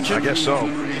for it, don't you? I guess so.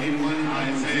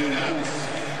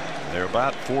 They're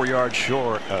about 4 yards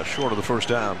short of the first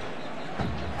down,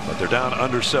 but they're down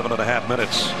under 7.5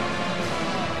 minutes.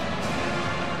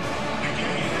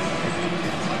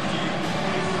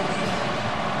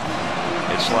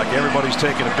 It's like everybody's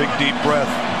taking a big deep breath,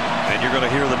 and you're going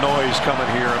to hear the noise coming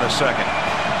here in a second.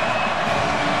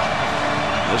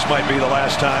 This might be the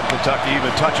last time Kentucky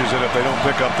even touches it if they don't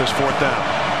pick up this 4th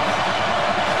down.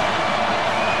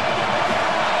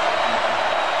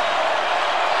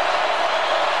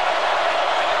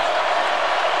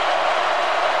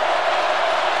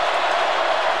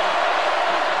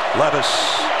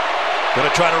 Levis going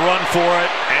to try to run for it,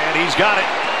 and he's got it.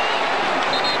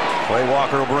 Clay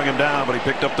Walker will bring him down, but he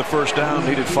picked up the first down.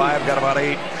 Needed 5, got about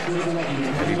 8.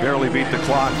 And he barely beat the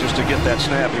clock just to get that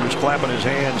snap. He was clapping his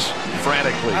hands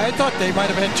frantically. I thought they might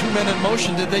have had 2 men in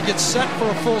motion. Did they get set for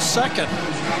a full second?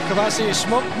 Kavasi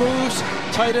smoke moves,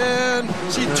 tight end.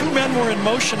 See, 2 men were in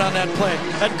motion on that play.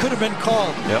 That could have been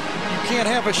called. Yep. You can't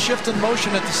have a shift in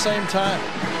motion at the same time.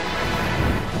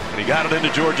 And he got it into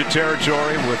Georgia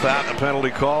territory without a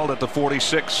penalty called at the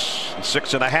 46.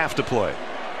 6.5 to play.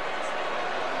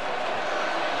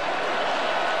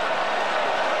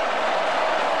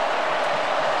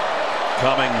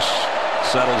 Cummings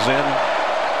settles in.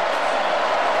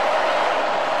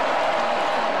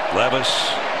 Levis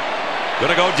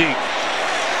gonna go deep.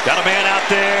 Got a man out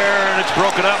there, and it's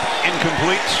broken up.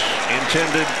 Incomplete.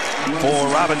 Intended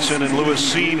for Robinson, and Lewis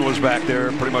Seen was back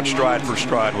there pretty much stride for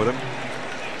stride with him.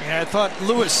 Yeah, I thought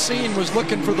Lewis Seen was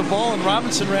looking for the ball, and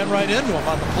Robinson ran right into him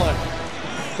on the play.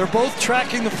 They're both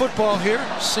tracking the football here.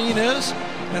 Seen is,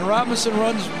 and Robinson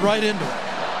runs right into him.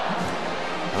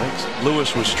 I think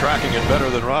Lewis was tracking it better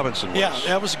than Robinson was. Yeah,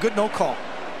 that was a good no call.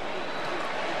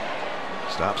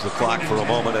 Stops the clock for a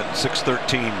moment at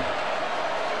 6:13.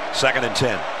 2nd and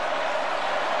 10.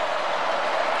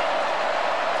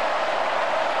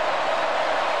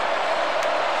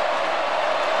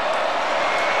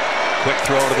 Quick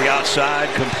throw to the outside,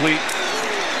 complete,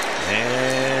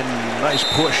 and nice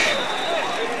push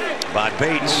by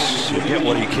Bates. He'll get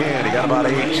what he can. He got about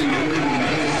 8.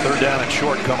 3rd down and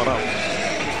short coming up.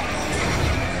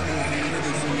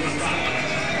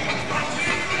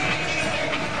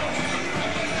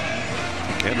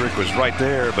 Kendrick was right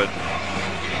there, but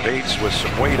Bates with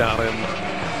some weight on him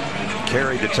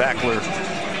carried the tackler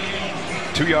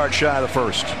 2 yards shy of the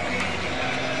first.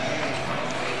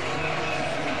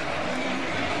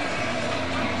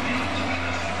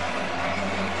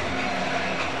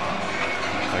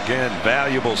 Again,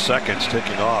 valuable seconds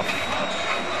ticking off.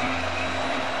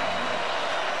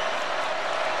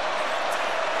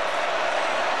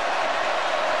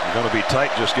 You're going to be tight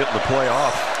just getting the play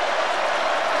off.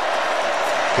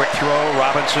 Quick throw,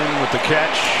 Robinson with the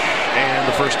catch and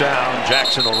the first down.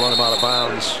 Jackson will run him out of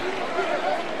bounds,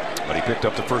 but he picked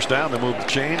up the first down. They moved the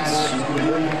chains.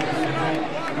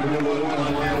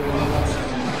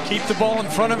 Keep the ball in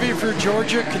front of you if you're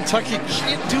Georgia. Kentucky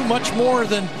can't do much more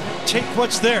than take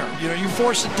what's there. You know, you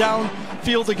force it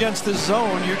downfield against this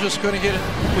zone, you're just going to get it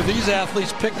with these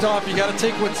athletes picked off. You got to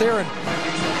take what's there, and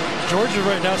Georgia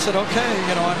right now said, okay,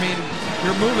 you know, I mean,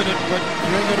 you're moving it, but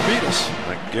you ain't going to beat us.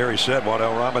 Like Gary said,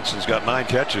 Wan'Dale Robinson's got 9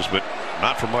 catches, but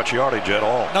not for much yardage at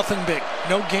all. Nothing big.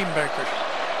 No game breakers.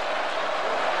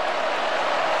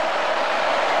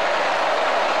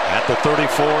 At the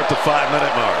 34 at the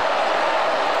 5-minute mark.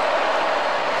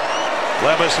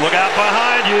 Levis, look out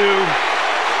behind you.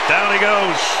 Down he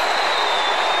goes.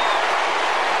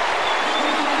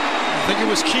 I think it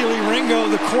was Keely Ringo,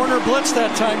 the corner blitz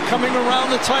that time, coming around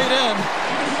the tight end.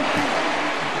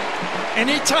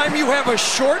 Anytime you have a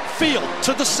short field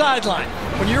to the sideline,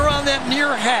 when you're on that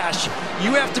near hash,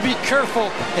 You have to be careful.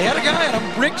 They had a guy on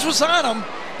him. Riggs was on him,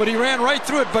 but he ran right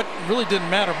through it. But it really didn't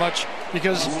matter much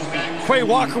because Quay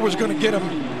Walker was going to get him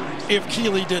if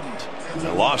Keeley didn't.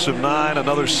 A loss of 9,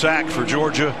 another sack for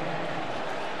Georgia.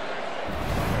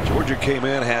 Georgia came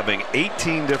in having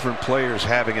 18 different players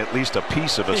having at least a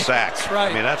piece of a sack. That's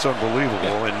right. I mean, that's unbelievable.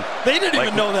 Yeah. And they didn't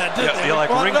even know that, did they? Yeah,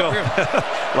 like Ringo,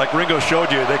 like Ringo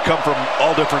showed you, they come from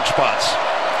all different spots.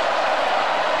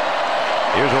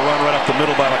 Here's a run right up the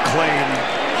middle by McClain.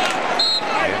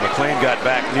 And McClain got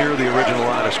back near the original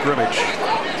line of scrimmage.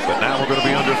 But now we're going to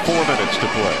be under 4 minutes to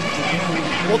play.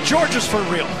 Well, Georgia's for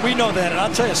real. We know that. And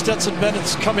I'll tell you, Stetson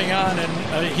Bennett's coming on, and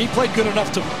he played good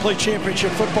enough to play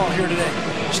championship football here today.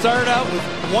 Started out with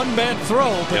one bad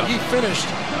throw, but he finished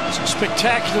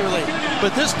spectacularly.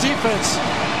 But this defense,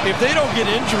 if they don't get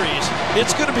injuries,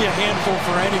 it's going to be a handful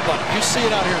for anybody. You see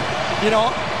it out here. You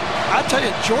know, I'll tell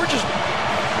you, Georgia's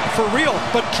for real,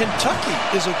 but Kentucky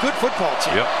is a good football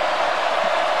team. Yep.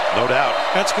 No doubt.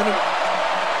 That's going to...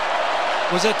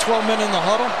 Was that 12 men in the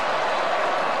huddle?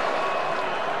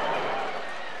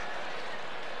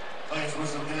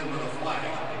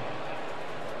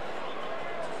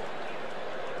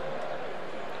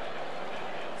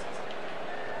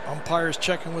 Umpires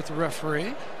checking with the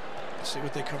referee. Let's see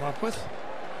what they come up with.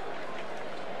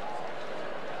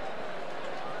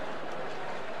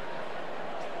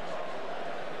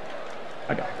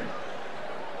 I got it.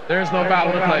 There's no foul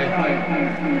on the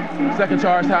play. Second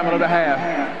charge, time of the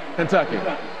half. Kentucky.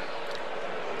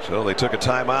 So they took a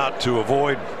timeout to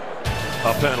avoid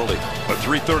a penalty. But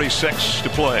 3:36 to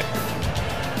play.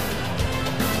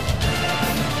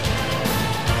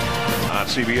 On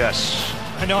CBS.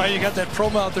 I know how you got that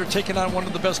promo out there taking on one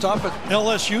of the best offense.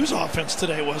 LSU's offense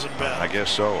today wasn't bad. I guess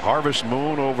so. Harvest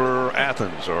Moon over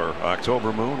Athens, or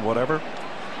October Moon, whatever.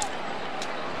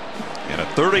 And a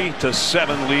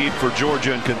 30-7 lead for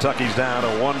Georgia, and Kentucky's down to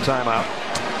 1 timeout.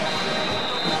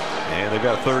 And they've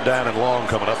got a 3rd down and long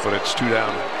coming up, but it's 2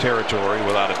 down territory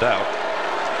without a doubt.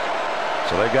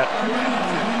 So they've got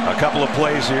a couple of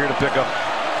plays here to pick up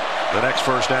the next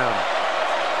first down.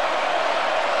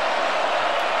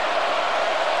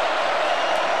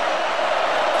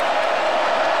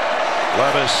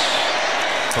 Levis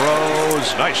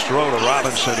throws. Nice throw to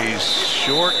Robinson. He's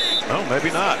short. No,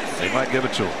 maybe not. They might give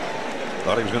it to him.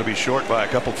 Thought he was going to be short by a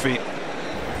couple feet.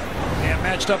 Yeah,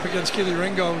 matched up against Keeley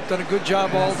Ringo. Done a good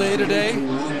job all day today.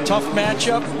 Tough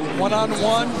matchup.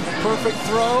 One-on-one. Perfect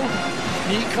throw.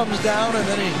 Knee comes down, and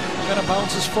then he kind of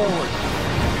bounces forward.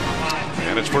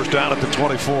 And it's first down at the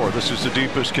 24. This is the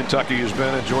deepest Kentucky has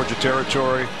been in Georgia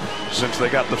territory since they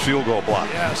got the field goal block.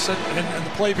 Yes, and the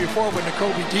play before when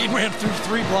Nakobe Dean ran through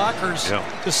 3 blockers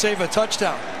to save a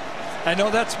touchdown. I know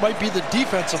that might be the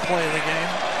defensive play of the game.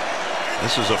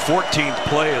 This is a 14th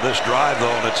play of this drive,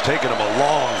 though, and it's taken them a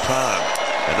long time.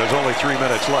 And there's only 3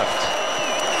 minutes left.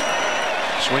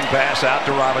 Swing pass out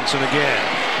to Robinson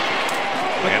again.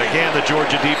 And again, the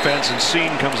Georgia defense, and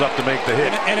Scene comes up to make the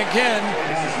hit. And again,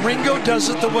 Ringo does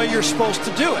it the way you're supposed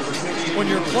to do it. When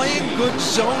you're playing good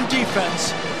zone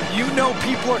defense, you know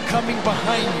people are coming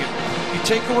behind you. You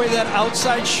take away that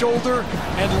outside shoulder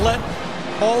and let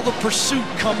all the pursuit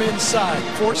come inside.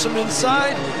 Force them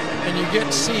inside, and you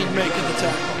get Scene making the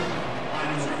tackle.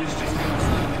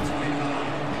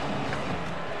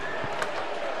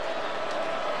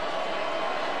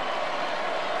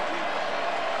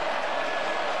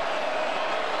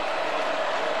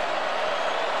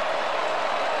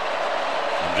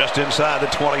 Just inside the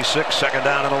 26, 2nd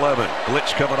down and 11.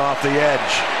 Blitz coming off the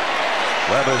edge.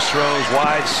 Levis throws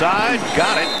wide side.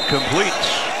 Got it. Complete.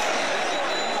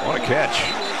 What a catch.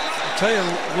 I tell you,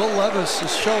 Will Levis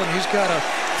is showing he's got a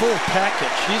full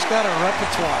package. He's got a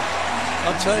repertoire.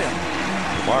 I'll tell you.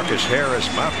 Marcus Harris,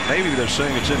 maybe they're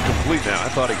saying it's incomplete now. I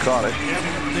thought he caught it.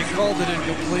 They called it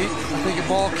incomplete. I think the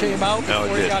ball came out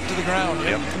before he got to the ground.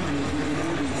 Yep.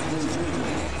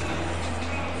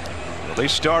 They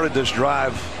started this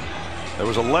drive. There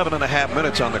was 11 and a half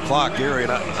minutes on the clock, Gary,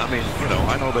 and I mean, you know,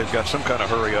 I know they've got some kind of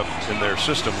hurry up in their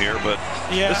system here, but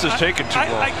this is taking too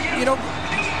long. You know,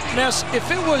 Ness,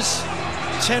 if it was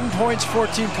 10 points,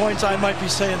 14 points, I might be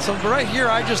saying something. But right here,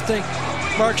 I just think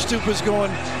Mark Stoops is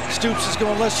going,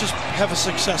 let's just have a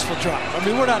successful drive. I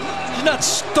mean, he's not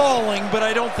stalling, but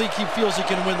I don't think he feels he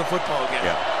can win the football game.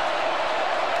 Yeah,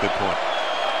 good point.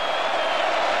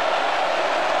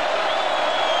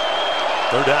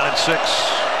 3rd down and 6.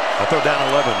 3rd down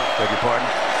and 11. Beg your pardon.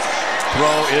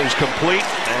 Throw is complete,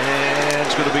 and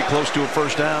it's going to be close to a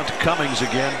first down to Cummings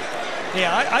again.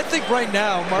 Yeah, I think right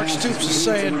now Mark Stoops is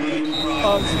saying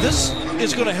this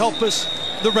is going to help us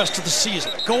the rest of the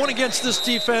season. Going against this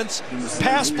defense,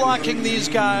 pass blocking these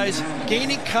guys,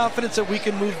 gaining confidence that we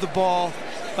can move the ball.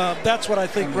 That's what I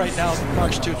think right now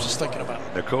Mark Stoops is thinking about.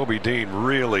 Nakobe Dean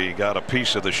really got a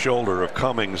piece of the shoulder of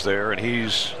Cummings there, and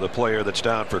he's the player that's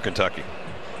down for Kentucky.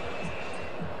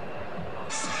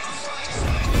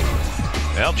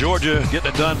 Well, Georgia getting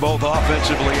it done both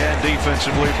offensively and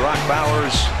defensively. Brock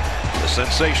Bowers, the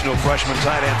sensational freshman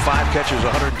tight end, 5 catches,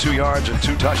 102 yards, and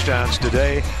 2 touchdowns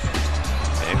today,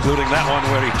 including that one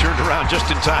where he turned around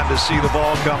just in time to see the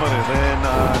ball coming. And then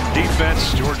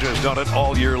defense, Georgia has done it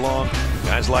all year long.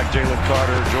 Guys like Jalen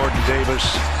Carter, Jordan Davis,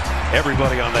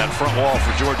 everybody on that front wall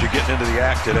for Georgia getting into the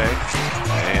act today.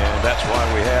 And that's why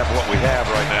we have what we have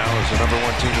right now as the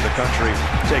 #1 team in the country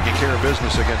taking care of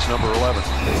business against number 11.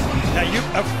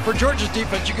 Now, for Georgia's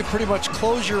defense, you could pretty much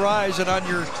close your eyes and on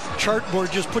your chart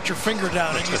board just put your finger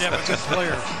down and you'd have a good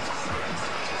player.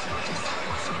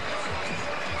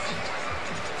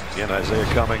 Again, Isaiah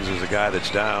Cummings is a guy that's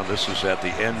down. This is at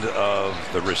the end of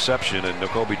the reception, and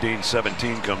Nakobe Dean,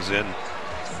 17, comes in,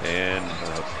 and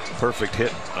a perfect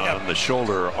hit on the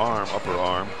shoulder, arm, upper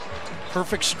arm.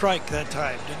 Perfect strike that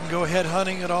time. Didn't go head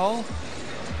hunting at all.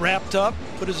 Wrapped up,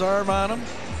 put his arm on him.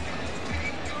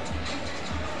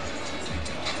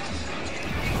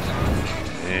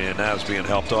 And now he's being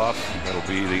helped off. That'll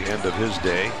be the end of his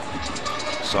day.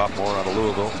 Sophomore out of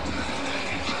Louisville.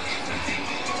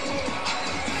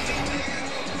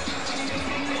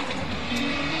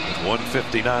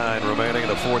 .159 remaining in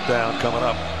the 4th down coming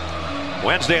up.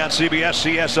 Wednesday on CBS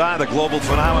CSI, the global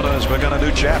phenomena has begun a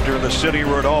new chapter in the city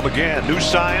where it all began. New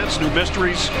science, new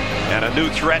mysteries, and a new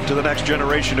threat to the next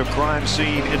generation of crime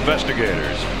scene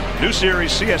investigators. New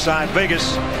series CSI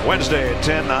Vegas, Wednesday at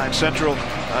 10, 9 Central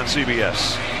on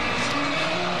CBS.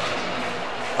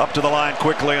 Up to the line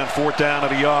quickly on 4th down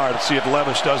at a yard. Let's see if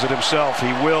Levis does it himself.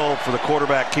 He will for the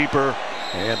quarterback keeper,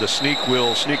 and the sneak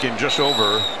will sneak him just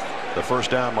over the 1st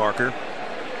down marker.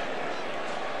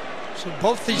 So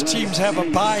both these teams have a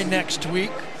bye next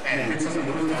week.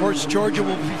 Of course, Georgia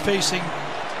will be facing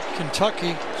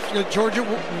Kentucky. Georgia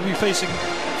will be facing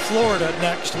Florida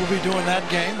next. We'll be doing that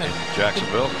game. And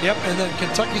Jacksonville. Yep, and then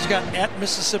Kentucky's got at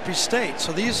Mississippi State.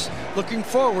 So these, looking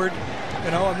forward,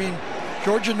 you know, I mean,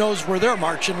 Georgia knows where they're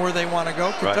marching, where they want to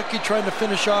go. Kentucky trying to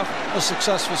finish off a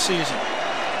successful season.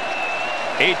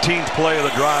 18th play of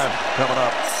the drive coming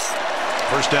up.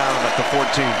 1st down at the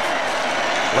 14.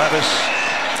 Levis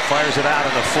fires it out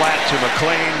in the flat to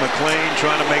McClain. McClain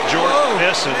trying to make Jordan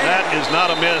miss, and that is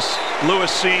not a miss.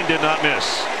 Lewis Seen did not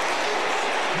miss.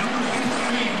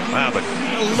 Wow, the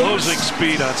closing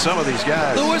speed on some of these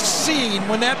guys. Lewis Seen,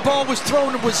 when that ball was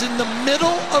thrown, it was in the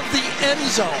middle of the end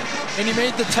zone, and he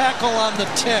made the tackle on the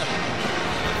 10.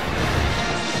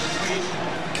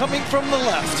 Coming from the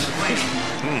left.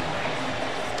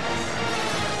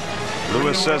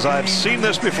 Lewis says, I've seen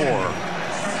this before.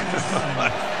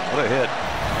 What a hit.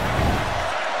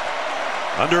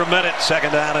 Under a minute,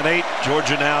 2nd down and 8.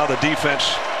 Georgia now, the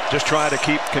defense just trying to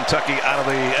keep Kentucky out of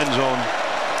the end zone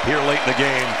here late in the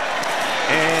game.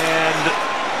 And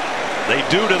they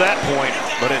do to that point,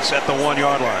 but it's at the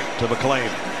 1-yard line to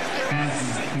McClain.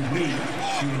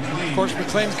 Of course,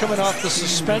 McClain's coming off the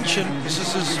suspension. This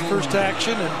is his first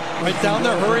action, and right down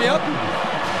there, hurry up.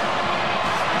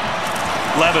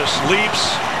 Levis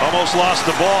leaps, almost lost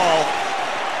the ball.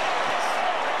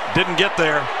 Didn't get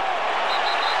there.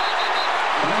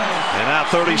 And now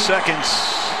 30 seconds.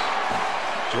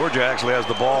 Georgia actually has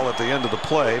the ball at the end of the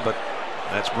play, but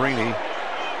that's Brini.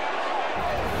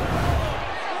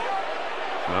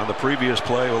 On the previous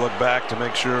play, we'll look back to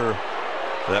make sure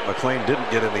that McClain didn't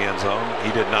get in the end zone.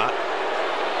 He did not.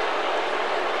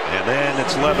 And then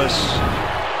it's Levis.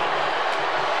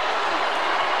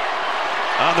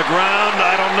 On the ground,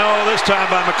 I don't know this time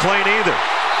by McClain either.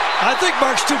 I think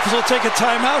Mark Stoops will take a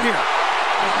timeout here.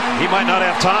 He might not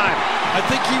have time. I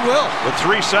think he will. With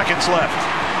 3 seconds left.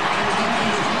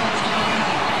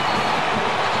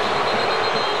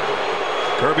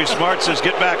 Kirby Smart says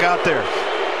get back out there.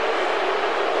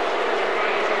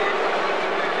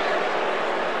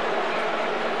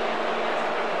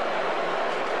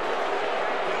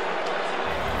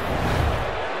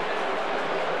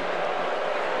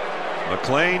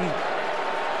 McClain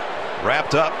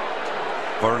wrapped up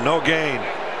for no gain.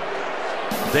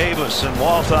 Davis and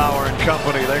Walthour and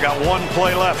company, they got 1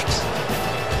 play left.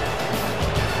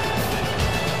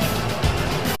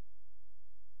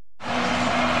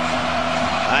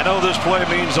 I know this play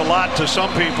means a lot to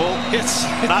some people. It's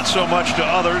not so much to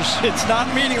others. It's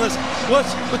not meaningless.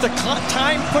 With the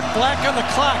time put black on the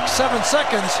clock, 7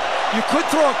 seconds, you could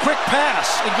throw a quick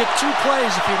pass and get 2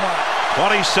 plays if you want.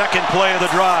 22nd play of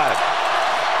the drive.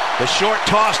 The short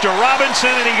toss to Robinson,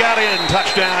 and he got in.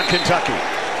 Touchdown, Kentucky.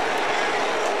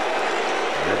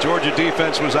 The Georgia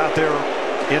defense was out there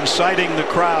inciting the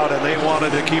crowd, and they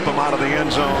wanted to keep them out of the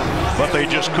end zone, but they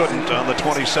just couldn't on the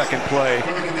 22nd play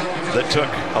that took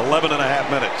 11 and a half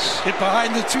minutes. Get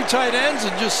behind the two tight ends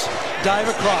and just dive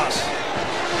across.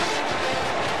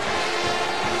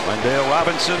 Wan'Dale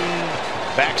Robinson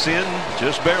backs in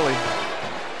just barely,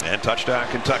 and touchdown,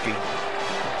 Kentucky.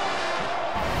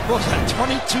 What was that,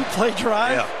 22-play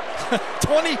drive? Yeah.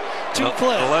 22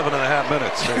 plays. 11 and a half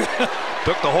minutes.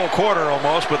 Took the whole quarter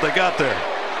almost, but they got there.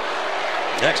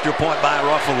 Extra point by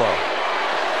Ruffalo.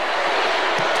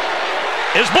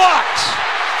 Is blocked.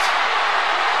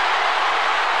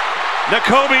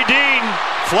 Nakobe Dean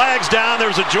flags down.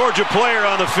 There's a Georgia player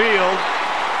on the field.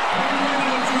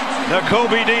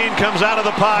 Nakobe Dean comes out of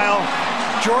the pile.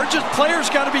 Georgia's players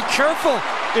got to be careful.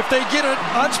 If they get an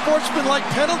unsportsmanlike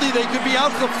penalty, they could be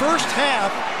out the first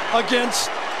half against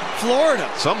Florida.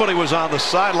 Somebody was on the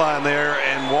sideline there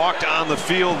and walked on the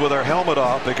field with their helmet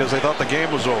off because they thought the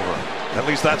game was over. At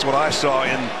least that's what I saw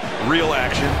in real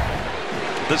action.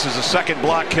 This is the second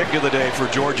block kick of the day for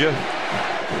Georgia.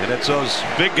 And it's those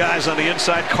big guys on the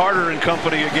inside, Carter and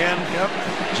company again. Yep.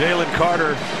 Jalen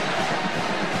Carter.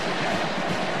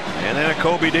 And then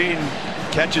Nakobe Dean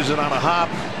catches it on a hop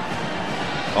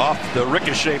off the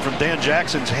ricochet from Dan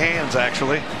Jackson's hands,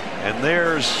 actually. And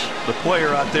there's the player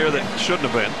out there that shouldn't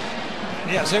have been.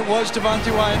 Yes, it was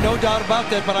Devontae Wyatt, no doubt about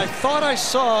that. But I thought I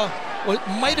saw what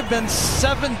might have been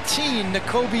 17,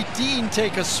 Nakobe Dean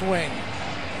take a swing.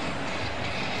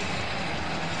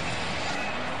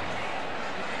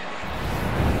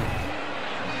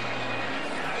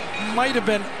 Might have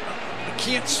been, I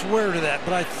can't swear to that,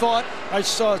 but I thought I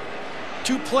saw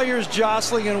two players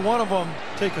jostling and one of them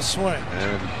take a swing.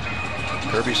 And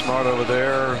Kirby Smart over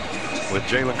there with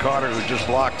Jalen Carter, who just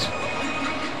blocked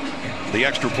the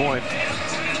extra point.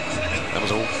 That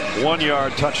was a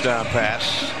 1-yard touchdown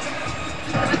pass.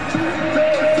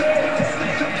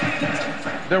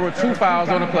 There were 2 fouls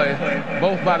on the play,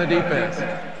 both by the defense.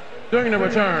 During the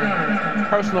return,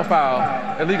 personal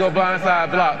foul, illegal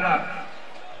blindside block.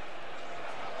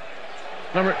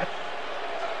 Number.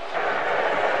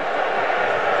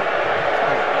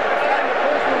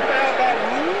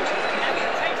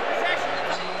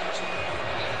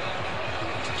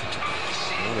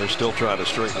 Well, they're still trying to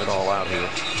straighten it all out here.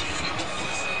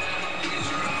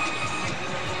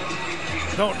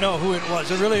 Don't know who it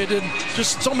was. It really didn't.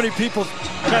 Just so many people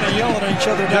kind of yelling at each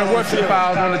other. There were 2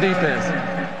 fouls on the defense.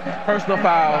 Personal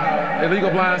foul, illegal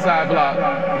blindside block.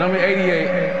 Number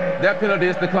 88. That penalty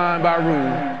is declined by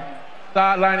rule.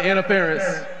 Sideline interference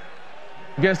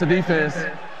against the defense.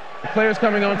 The players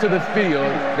coming onto the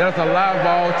field. That's a live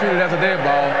ball treated as a dead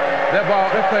ball.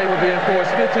 That play will be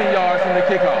enforced 15 yards from the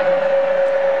kickoff.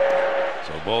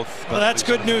 So both. Well, that's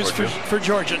good news for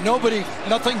Georgia. Nothing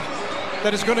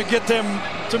that is going to get them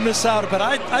to miss out. But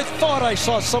I thought I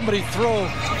saw somebody throw.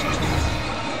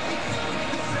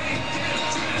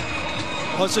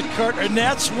 Was it Carter? And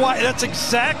that's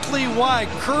exactly why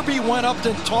Kirby went up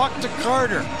and talked to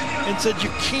Carter and said, you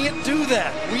can't do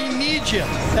that. We need you.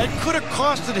 That could have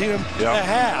costed him a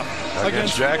half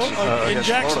against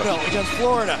Jacksonville, against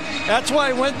Florida. That's why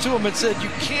I went to him and said, you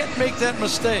can't make that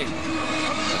mistake.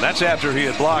 And that's after he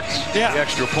had blocked the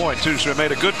extra point, too. So he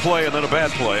made a good play and then a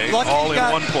bad play, all in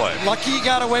one play. Lucky he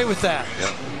got away with that.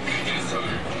 Yep.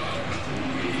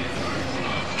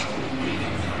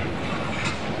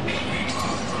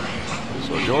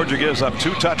 So Georgia gives up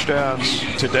 2 touchdowns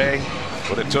today,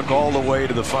 but it took all the way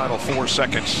to the final 4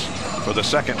 seconds for the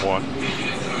second one.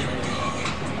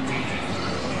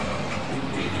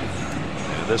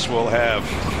 And this will have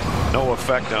no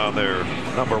effect on their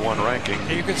 #1 ranking.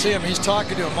 You can see him. He's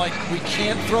talking to him like, we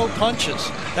can't throw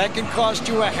punches. That can cost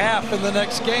you a half in the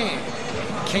next game.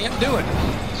 Can't do it.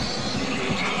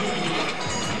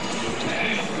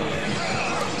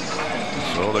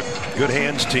 So the good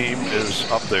hands team is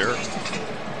up there.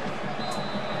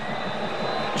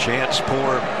 Chance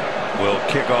Poore will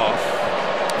kick off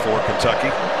for Kentucky.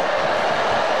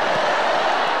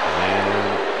 And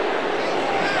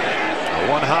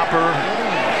a one hopper.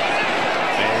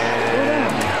 And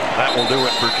that will do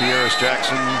it for Kearis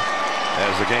Jackson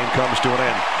as the game comes to an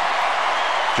end.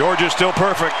 Georgia's still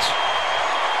perfect.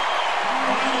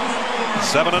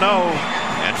 7-0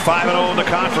 and 5-0 in the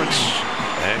conference.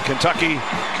 And Kentucky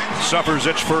suffers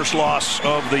its first loss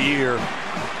of the year.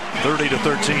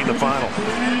 30-13 the final.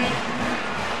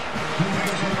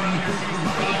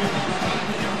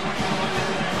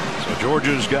 So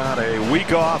Georgia's got a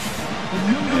week off,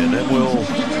 and then we'll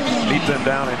meet them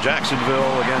down in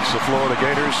Jacksonville against the Florida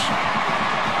Gators.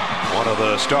 One of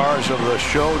the stars of the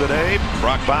show today,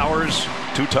 Brock Bowers,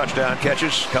 2 touchdown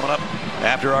catches coming up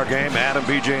after our game. Adam,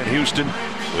 BJ, and Houston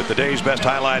with the day's best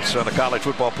highlights on the college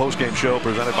football postgame show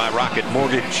presented by Rocket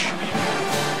Mortgage.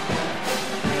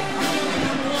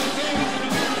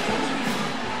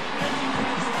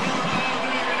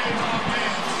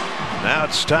 Now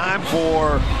it's time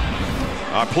for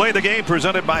our Play the Game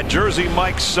presented by Jersey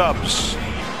Mike Subs.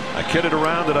 I kidded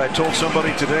around that I told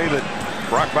somebody today that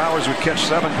Brock Bowers would catch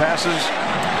 7 passes.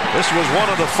 This was one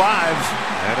of the 5,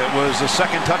 and it was the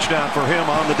 2nd touchdown for him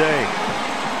on the day.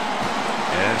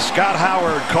 And Scott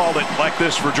Howard called it like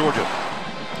this for Georgia.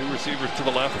 2 receivers to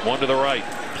the left, 1 to the right.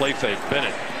 Play fake.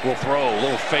 Bennett will throw a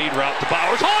little fade route to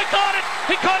Bowers. Oh, he caught it!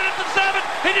 He caught it at the 7.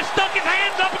 He just stuck his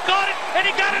hands up and caught it, and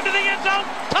he got into the end zone.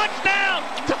 Touchdown!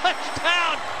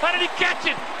 Touchdown! How did he catch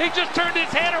it? He just turned his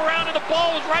head around, and the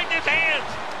ball was right in his hands.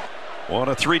 1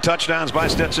 of 3 touchdowns by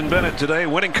Stetson Bennett today.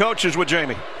 Winning coaches with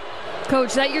Jamie.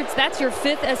 Coach, that's your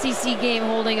 5th SEC game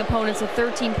holding opponents to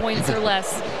 13 points or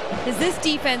less. Is this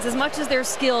defense, as much as they're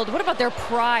skilled, what about their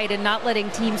pride in not letting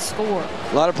teams score?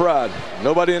 A lot of pride.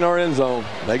 Nobody in our end zone.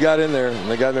 They got in there, and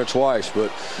they got in there twice,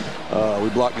 but we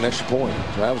blocked an extra point.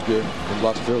 So that was good. We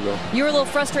blocked a field goal. You were a little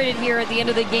frustrated here at the end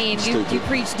of the game. You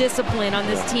preach discipline on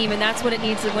this team, and that's what it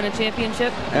needs to win a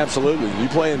championship? Absolutely. You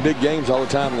play in big games all the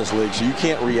time in this league, so you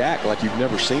can't react like you've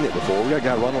never seen it before. We got a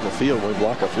guy run on the field when we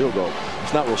block a field goal.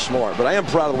 It's not real smart, but I am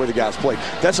proud of the way the guys play.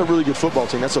 That's a really good football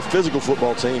team. That's a physical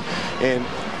football team, and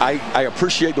I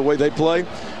appreciate the way they play,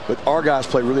 but our guys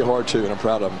play really hard too, and I'm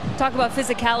proud of them. Talk about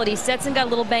physicality. Stetson got a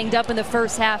little banged up in the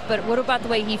first half, but what about the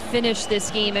way he finished this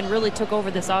game and really took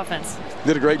over this offense?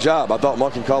 Did a great job. I thought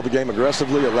Monken called the game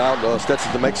aggressively, allowed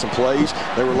Stetson to make some plays.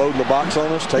 They were loading the box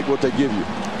on us. Take what they give you.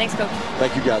 Thanks, Coach.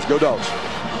 Thank you, guys. Go Dogs.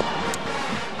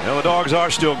 Now the Dogs are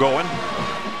still going.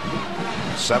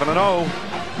 7-0.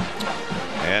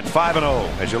 And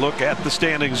 5-0. As you look at the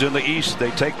standings in the East,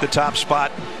 they take the top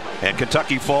spot, and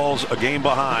Kentucky falls a game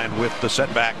behind with the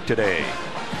setback today.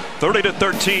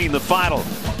 30-13, the final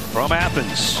from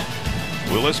Athens.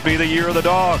 Will this be the year of the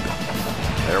Dog?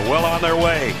 They're well on their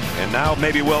way, and now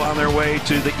maybe well on their way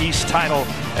to the East title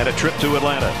and a trip to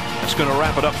Atlanta. That's going to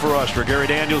wrap it up for us. For Gary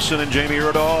Danielson and Jamie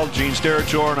Erdahl, Gene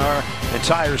Steratore, and our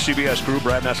entire CBS crew,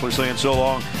 Brad Nessler saying so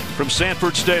long from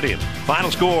Sanford Stadium.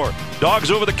 Final score, Dogs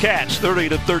over the Cats,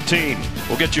 30-13.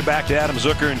 We'll get you back to Adam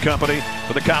Zucker and company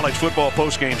for the college football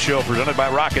postgame show presented by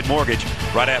Rocket Mortgage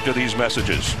right after these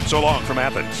messages. So long from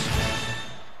Athens.